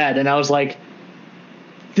to Jed, and I was like,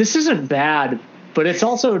 this isn't bad, but it's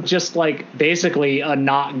also just like basically a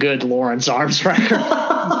not good Lawrence Arms record.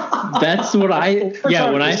 That's what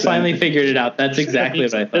when I finally figured it out, that's exactly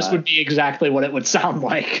what I thought. This would be exactly what it would sound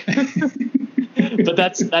like. But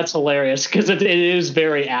that's hilarious, because it is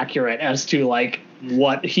very accurate as to like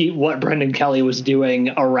what Brendan Kelly was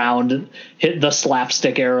doing around the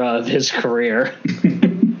slapstick era of his career.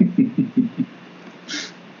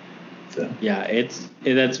 Yeah,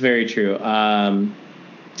 that's very true. I'm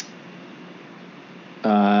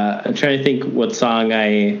trying to think what song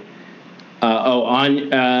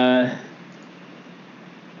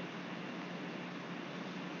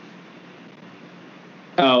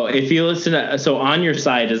if you listen to, On Your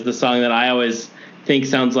Side is the song that I always think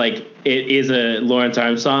sounds like it is a Lawrence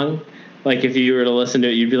Arms song. Like, if you were to listen to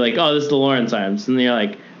it, you'd be like, oh, this is the Lawrence Arms. And then you're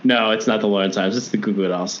like, no, it's not the Lawrence Arms, it's the Goo Goo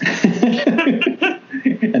Dolls.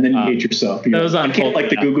 And then you hate yourself. You're like, I can't like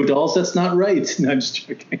the Goo Goo Dolls, that's not right. No, I'm just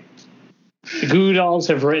joking. The Goo Goo Dolls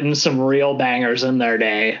have written some real bangers in their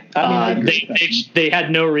day. I mean, they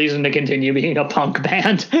had no reason to continue being a punk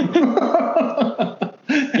band.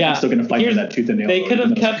 Yeah, I'm still going to fight for that tooth and nail. They could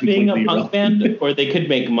have kept being a punk band, or they could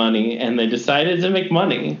make money, and they decided to make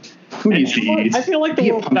money. Who needs to eat? I feel like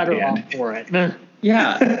the world's better off for it.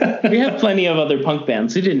 Yeah, we have plenty of other punk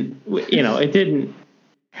bands. It didn't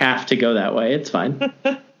have to go that way. It's fine.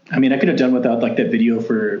 I mean, I could have done without like that video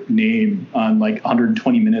for Name on like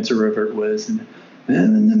 120 minutes or whatever it was. And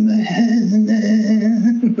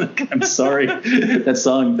I'm sorry, that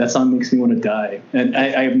song makes me want to die, and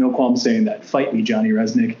I have no qualm saying that. Fight me, Johnny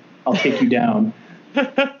Resnick. I'll take you down.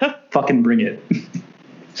 Fucking bring it.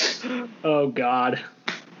 Oh God.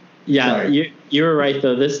 Yeah, you were right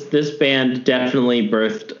though. This band definitely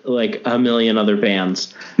birthed like a million other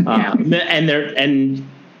bands, and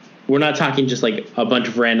we're not talking just like a bunch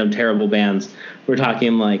of random terrible bands. We're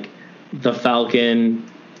talking like the Falcon,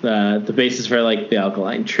 the basis for like the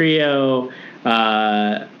Alkaline Trio,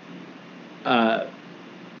 Rise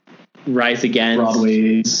Against,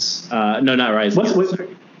 Broadway's. No, not Rise Against.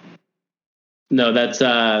 No, that's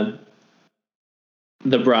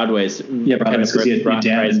the Broadways. Yeah, Broadway's, because he had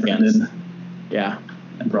Rise Against. Yeah,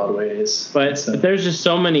 and Broadway's. But there's just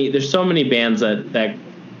so many. There's so many bands that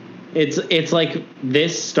it's like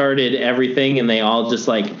this started everything, and they all just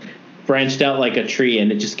like branched out like a tree,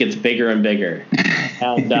 and it just gets bigger and bigger.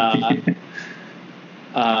 And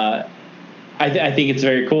I think it's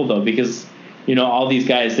very cool though, because all these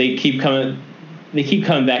guys, they keep coming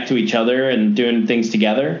back to each other and doing things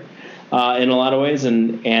together in a lot of ways,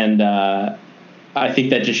 and I think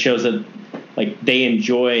that just shows that like they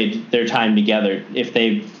enjoyed their time together. If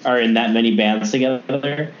they are in that many bands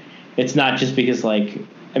together, it's not just because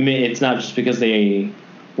it's not just because they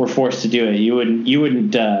were forced to do it. You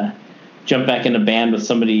wouldn't jump back in a band with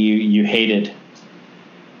somebody you hated.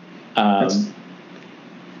 That's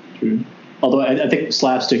true. Although I think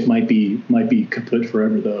Slapstick might be kaput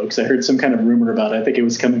forever though, because I heard some kind of rumor about it. I think it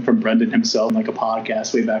was coming from Brendan himself, like a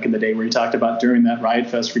podcast way back in the day, where he talked about during that Riot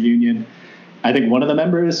Fest reunion, I think one of the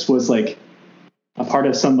members was like a part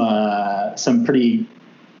of some pretty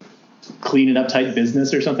clean and uptight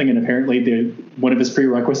business or something, and apparently one of his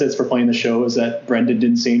prerequisites for playing the show is that Brendan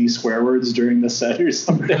didn't say any swear words during the set or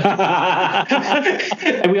something.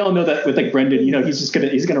 And we all know that with like Brendan, he's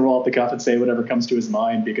gonna roll off the cuff and say whatever comes to his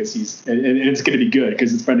mind, because and it's gonna be good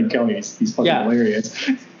because it's Brendan Kelly. He's fucking hilarious.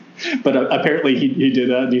 But apparently he did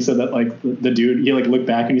that, and he said that like the dude, he like looked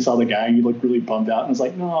back and he saw the guy and he looked really bummed out and was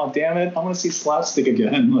like, no, damn it, I want to see Slapstick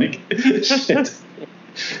again. Like shit.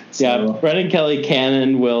 Yeah, so. Brendan Kelly can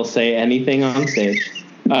and will say anything on stage.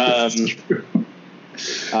 I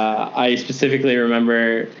specifically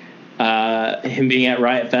remember him being at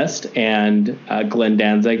Riot Fest, and Glenn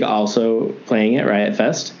Danzig also playing at Riot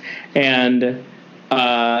Fest, and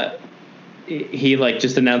he like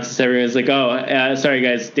just announces to everyone, like, "Oh, sorry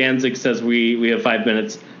guys, Danzig says we have 5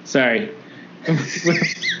 minutes. Sorry,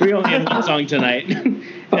 we only have one song tonight,"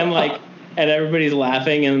 and like. And everybody's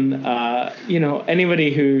laughing, and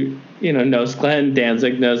anybody who knows Glenn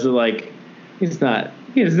Danzig knows that like he's not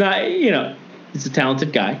he's a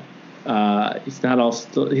talented guy. He's not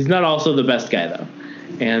also the best guy though,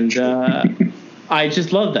 and I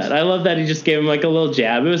just love that. I love that he just gave him like a little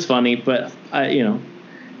jab. It was funny, but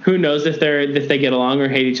who knows if they get along or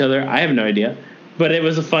hate each other? I have no idea. But it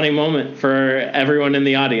was a funny moment for everyone in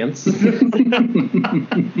the audience.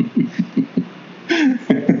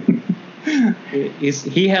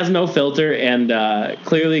 He has no filter, and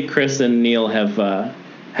clearly Chris and Neil have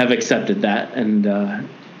accepted that and are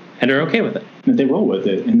okay with it. And they roll with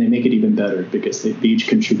it, and they make it even better because they each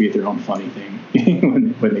contribute their own funny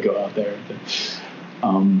thing when they go out there.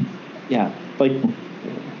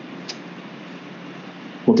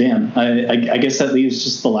 Well, damn. I guess that leaves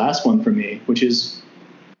just the last one for me, which is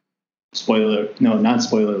not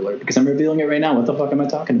spoiler alert, because I'm revealing it right now. What the fuck am I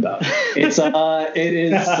talking about? It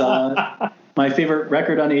is my favorite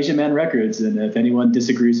record on Asian Man Records, and if anyone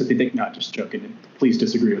disagrees with me, not just joking, please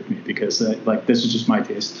disagree with me, because this is just my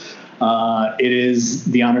taste. It is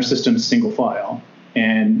the Honor System's Single File,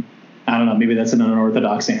 and I don't know, maybe that's an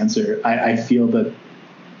unorthodox answer. I feel that,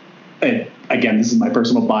 again, this is my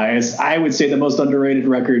personal bias, I would say the most underrated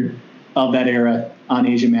record of that era on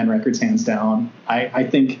Asian Man Records, hands down. I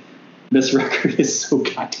think this record is so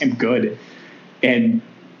goddamn good, and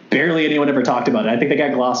barely anyone ever talked about it. I think they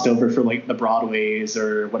got glossed over for like the Broadways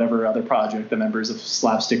or whatever other project the members of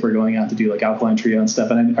Slapstick were going out to do, like Alkaline Trio and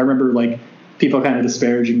stuff. And I remember like people kind of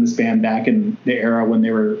disparaging this band back in the era when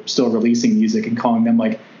they were still releasing music and calling them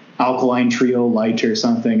like Alkaline Trio Light or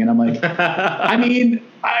something. And I'm like, I mean,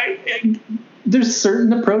 there's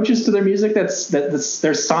certain approaches to their music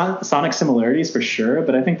there's sonic similarities for sure,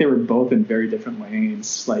 but I think they were both in very different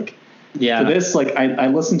lanes. Like, yeah. For this, like I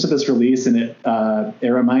listened to this release, and it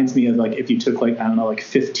reminds me of like if you took like, I don't know, like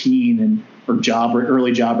 15 or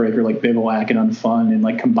early Jawbreaker, like Bivouac and Unfun, and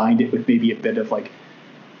like combined it with maybe a bit of like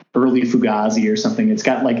early Fugazi or something. It's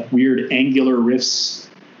got like weird angular riffs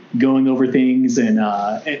going over things,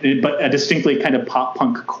 but a distinctly kind of pop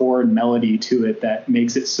punk chord melody to it that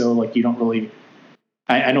makes it so like you don't really.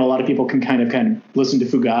 I know a lot of people can kind of listen to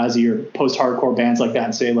Fugazi or post-hardcore bands like that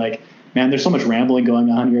and say like, man, there's so much rambling going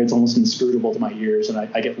on here. It's almost inscrutable to my ears, and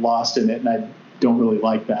I get lost in it, and I don't really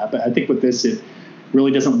like that. But I think with this, it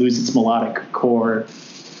really doesn't lose its melodic core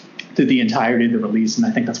through the entirety of the release, and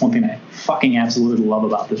I think that's one thing I fucking absolutely love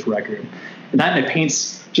about this record. And that it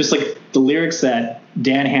paints just like the lyrics that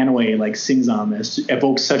Dan Hanaway like sings on this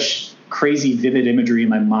evokes such crazy vivid imagery in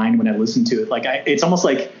my mind when I listen to it. Like it's almost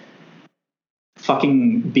like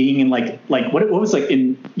fucking being in like what was like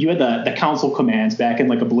in you had the council commands back in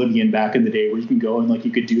like Oblivion back in the day where you can go and like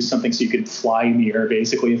you could do something so you could fly in the air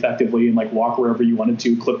basically effectively and like walk wherever you wanted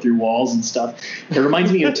to, clip through walls and stuff. It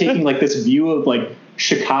reminds me of taking like this view of like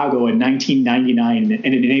Chicago in 1999 and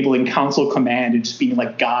enabling council command and just being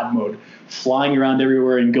like God mode, flying around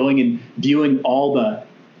everywhere and going and viewing all the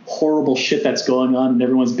horrible shit that's going on in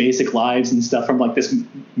everyone's basic lives and stuff from like this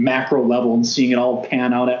macro level and seeing it all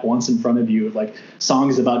pan out at once in front of you, like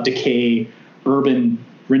songs about decay, urban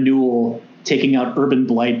renewal, taking out urban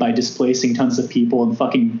blight by displacing tons of people and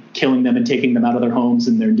fucking killing them and taking them out of their homes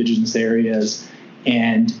in their indigenous areas,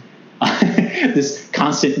 and this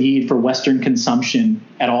constant need for Western consumption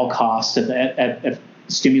at all costs, at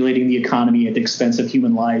stimulating the economy at the expense of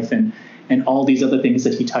human life, and all these other things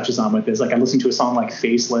that he touches on with this. Like I listened to a song like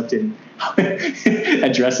Facelift and how it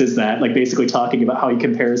addresses that, like basically talking about how he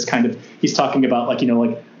compares he's talking about like, you know,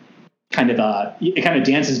 like it kind of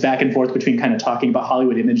dances back and forth between kind of talking about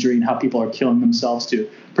Hollywood imagery and how people are killing themselves to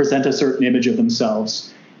present a certain image of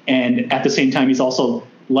themselves. And at the same time, he's also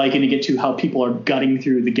likening it to how people are gutting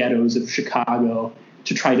through the ghettos of Chicago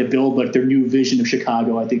to try to build like their new vision of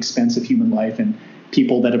Chicago at the expense of human life and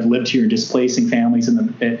people that have lived here and displacing families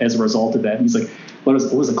as a result of that. And he's like, what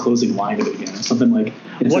was the closing line of it again? Something like,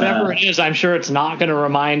 whatever it is, I'm sure it's not going to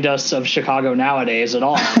remind us of Chicago nowadays at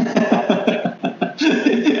all.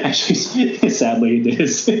 Actually, sadly, it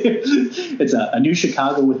is. It's a new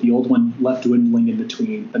Chicago with the old one left dwindling in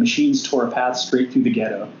between. The machines tore a path straight through the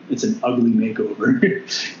ghetto. It's an ugly makeover.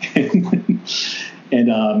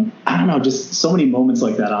 and I don't know, just so many moments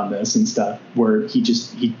like that on this and stuff where he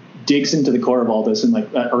digs into the core of all this, and like,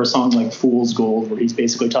 or a song like Fool's Gold, where he's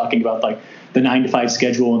basically talking about like the 9-to-5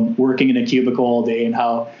 schedule and working in a cubicle all day, and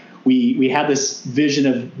how we have this vision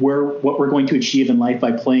of what we're going to achieve in life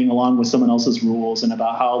by playing along with someone else's rules, and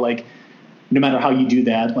about how like no matter how you do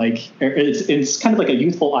that, like it's kind of like a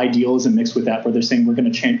youthful idealism mixed with that, where they're saying we're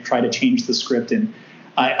going to try to change the script, and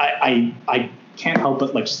I can't help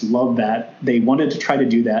but like just love that they wanted to try to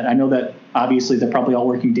do that. I know that obviously they're probably all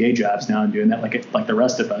working day jobs now and doing that like the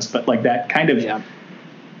rest of us, but like that kind of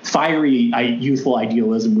fiery youthful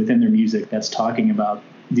idealism within their music that's talking about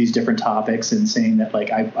these different topics and saying that like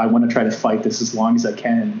I want to try to fight this as long as I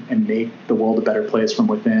can and make the world a better place from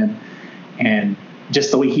within. And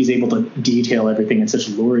just the way he's able to detail everything in such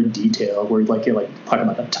lurid detail, where like you're like talking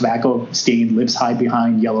about the tobacco stained lips hide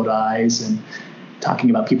behind yellowed eyes, and talking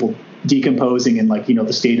about people decomposing and like, you know,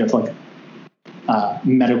 the state of like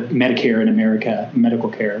Medicare in America, medical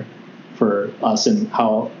care for us, and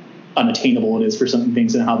how unattainable it is for certain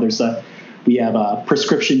things, and how we have a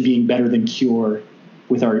prescription being better than cure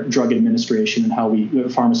with our drug administration, and how we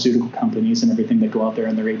pharmaceutical companies and everything that go out there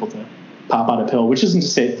and they're able to pop out a pill, which isn't to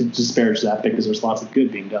say to disparage that, because there's lots of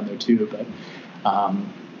good being done there too. But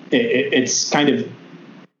it's kind of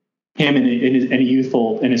him in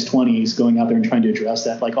his 20s going out there and trying to address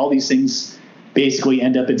that. Like all these things basically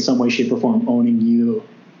end up in some way, shape, or form owning you.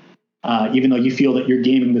 Even though you feel that you're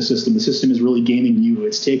gaming the system is really gaming you.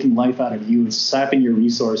 It's taking life out of you. It's sapping your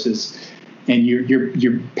resources, and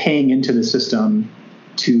you're paying into the system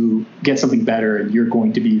to get something better, and you're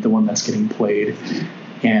going to be the one that's getting played.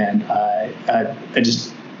 And I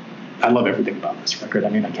love everything about this record. I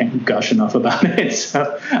mean, I can't gush enough about it.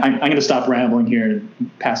 So I'm going to stop rambling here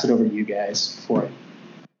and pass it over to you guys before I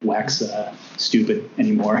wax stupid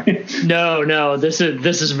anymore. No, this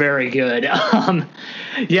is very good. I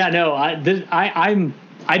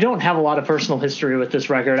don't have a lot of personal history with this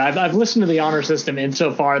record. I've listened to the Honor System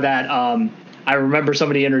insofar that I remember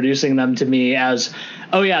somebody introducing them to me as,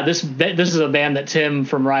 oh yeah, this is a band that Tim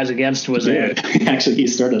from Rise Against was in. Actually, he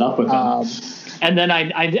started off with them. And then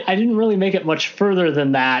I didn't really make it much further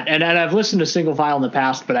than that. And I've listened to Single File in the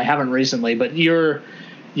past, but I haven't recently. But your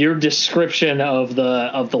description of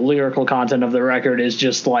the lyrical content of the record is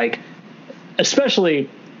just like, especially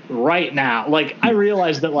right now, like I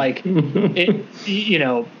realize that like it, you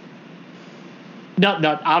know, not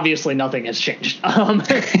obviously nothing has changed.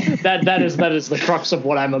 That is the crux of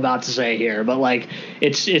what I'm about to say here. But like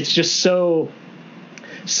it's just so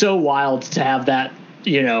so wild to have that,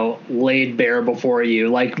 laid bare before you.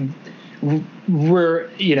 Like, we're,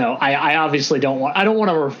 I obviously don't want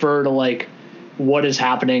to refer to like what is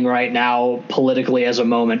happening right now politically as a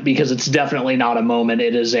moment, because it's definitely not a moment.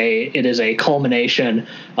 It is a culmination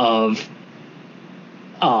of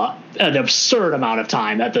an absurd amount of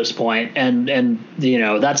time at this point. And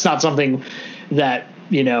that's not something that,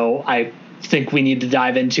 I think we need to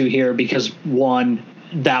dive into here, because one,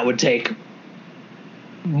 that would take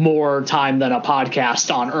more time than a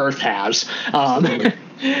podcast on Earth has. But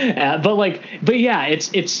yeah,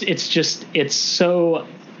 it's so,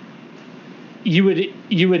 you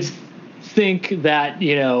would think that,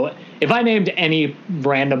 if I named any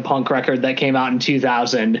random punk record that came out in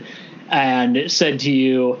 2000 and said to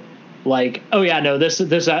you, like, oh yeah, no,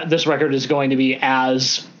 this record is going to be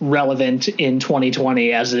as relevant in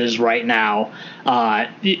 2020 as it is right now,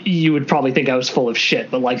 you would probably think I was full of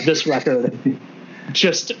shit. But like, this record,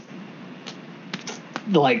 just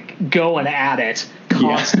like going at it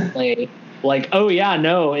constantly. Yeah. Like, oh yeah,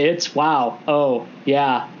 no, it's wow. Oh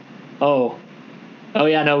yeah. Oh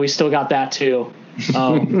yeah, no, we still got that too.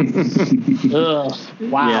 Oh, ugh,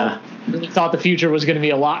 wow. Yeah. Really thought the future was going to be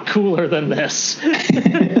a lot cooler than this.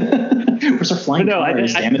 Where's our flying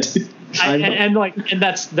cars? Damn it! And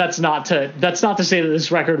that's not to say that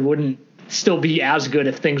this record wouldn't still be as good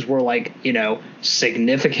if things were like,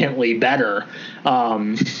 significantly better,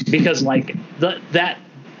 because like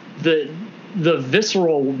the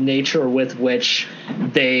visceral nature with which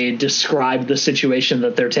they describe the situation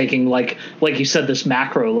that they're taking, like you said, this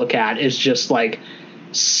macro look at is just like,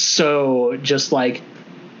 so just like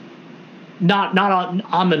not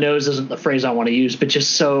on the nose isn't the phrase I want to use, but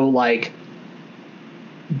just so like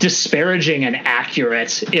disparaging and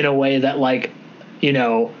accurate in a way that like,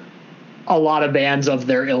 a lot of bands of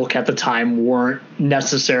their ilk at the time weren't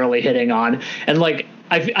necessarily hitting on. And like,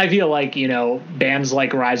 I feel like, bands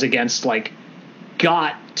like Rise Against like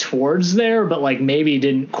got towards there, but like maybe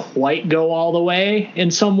didn't quite go all the way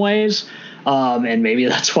in some ways. And maybe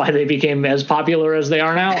that's why they became as popular as they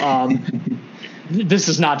are now. This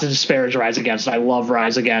is not to disparage Rise Against. I love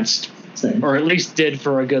Rise Against, Same. Or at least did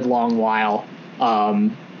for a good long while.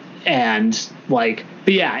 And like,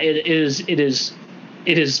 but yeah, it is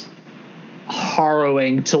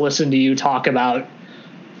harrowing to listen to you talk about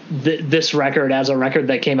this record as a record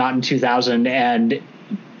that came out in 2000 and it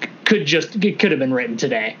could have been written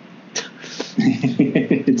today.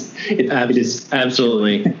 It is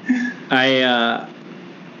absolutely.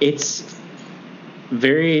 It's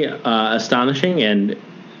very astonishing and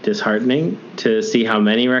disheartening to see how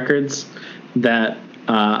many records that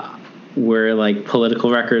were like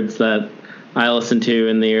political records that I listened to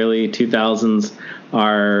in the early 2000s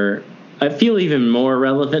are, I feel, even more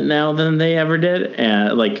relevant now than they ever did.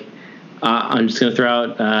 I'm just going to throw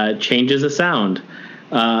out Changes of Sound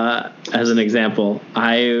as an example.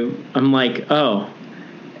 I'm like, oh,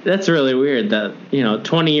 that's really weird that,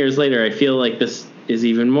 20 years later, I feel like this is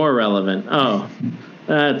even more relevant. Oh,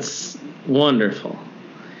 that's wonderful.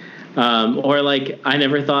 Or like, I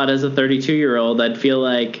never thought as a 32-year-old I'd feel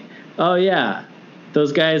like, oh yeah,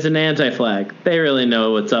 those guys in Anti-Flag, they really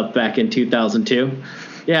know what's up back in 2002.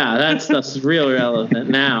 Yeah, that stuff's real relevant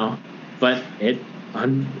now, but it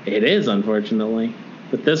is, unfortunately.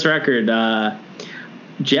 But this record,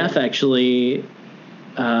 Jeff actually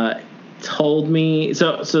told me,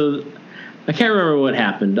 so I can't remember what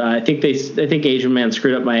happened. I think Asian Man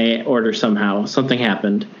screwed up my order somehow. Something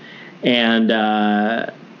happened, and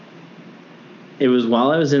it was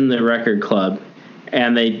while I was in the record club,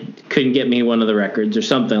 and they couldn't get me one of the records or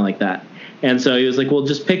something like that. And so he was like, well,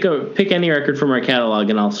 just pick any record from our catalog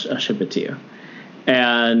and I'll ship it to you.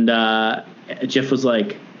 And Jeff was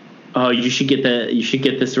like, oh, you should get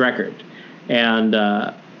this record. And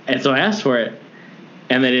so I asked for it,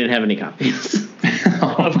 and they didn't have any copies.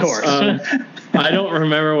 Of course. I don't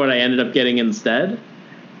remember what I ended up getting instead,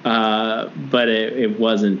 but it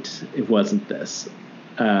wasn't this.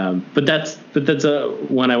 But that's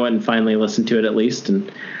when I went and finally listened to it at least.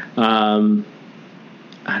 And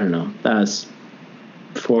I don't know, that was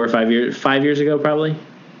 5 years ago, probably.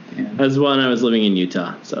 Yeah. That was when I was living in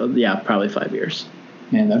Utah. So yeah, probably 5 years.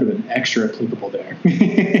 Man, that would have been extra applicable there. Well,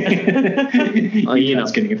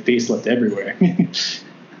 it's getting a facelift everywhere.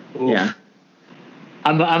 Yeah.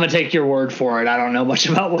 I'm gonna take your word for it. I don't know much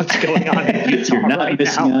about what's going on in Utah. You're not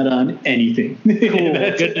missing out on anything. Cool.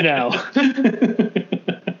 Good to know.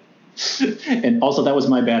 And also, that was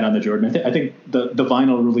my bad on the Jordan. I think the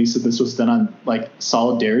vinyl release of this was done on like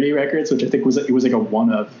Solidarity Records, which I think was like a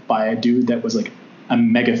one-of by a dude that was like a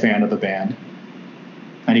mega fan of the band,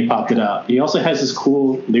 and he popped it out. He also has this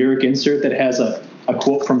cool lyric insert that has a a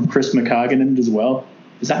quote from Chris McCagan as well.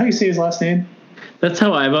 Is that how you say his last name? That's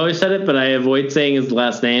how I've always said it, but I avoid saying his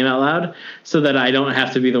last name out loud so that I don't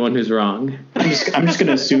have to be the one who's wrong. I'm just going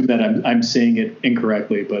to assume that I'm saying it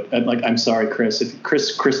incorrectly, but I'm sorry, Chris. If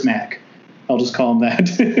Chris Mack, I'll just call him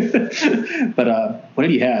that. But what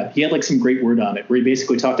did he have? He had like some great word on it where he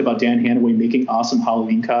basically talked about Dan Hanaway making awesome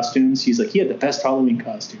Halloween costumes. He's like, he had the best Halloween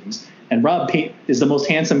costumes, and Rob Paint is the most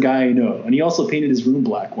handsome guy I know, and he also painted his room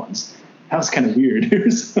black once. That was kind of weird. And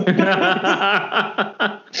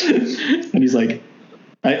he's like,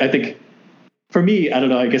 I think for me, I don't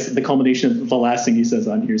know, I guess the culmination of the last thing he says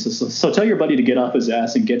on here is, so tell your buddy to get off his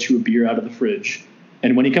ass and get you a beer out of the fridge.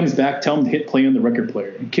 And when he comes back, tell him to hit play on the record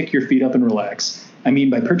player and kick your feet up and relax. I mean,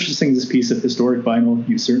 by purchasing this piece of historic vinyl,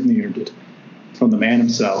 you certainly earned it. From the man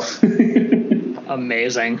himself.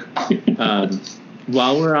 Amazing.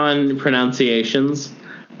 While we're on pronunciations,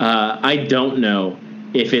 I don't know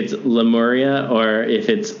if it's Lemuria or if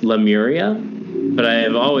it's Lemuria, but I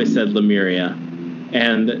have always said Lemuria.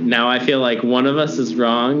 And now I feel like one of us is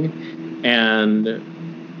wrong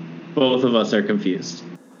and both of us are confused.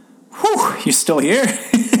 Whew, you're still here?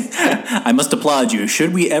 I must applaud you.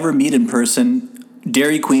 Should we ever meet in person,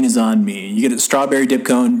 Dairy Queen is on me. You get a strawberry dip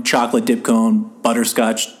cone, chocolate dip cone,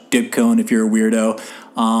 butterscotch dip cone if you're a weirdo.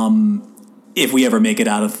 If we ever make it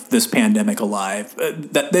out of this pandemic alive,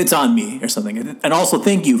 it's on me or something. And also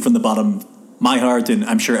thank you from the bottom of my heart, and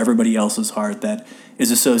I'm sure everybody else's heart that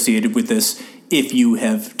is associated with this. If you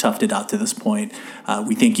have toughed it out to this point,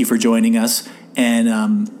 we thank you for joining us, and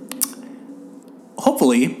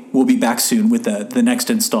hopefully we'll be back soon with the next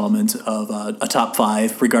installment of a top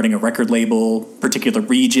 5 regarding a record label, particular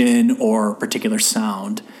region, or particular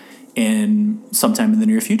sound in sometime in the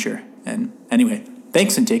near future. And anyway,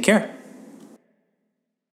 thanks and take care.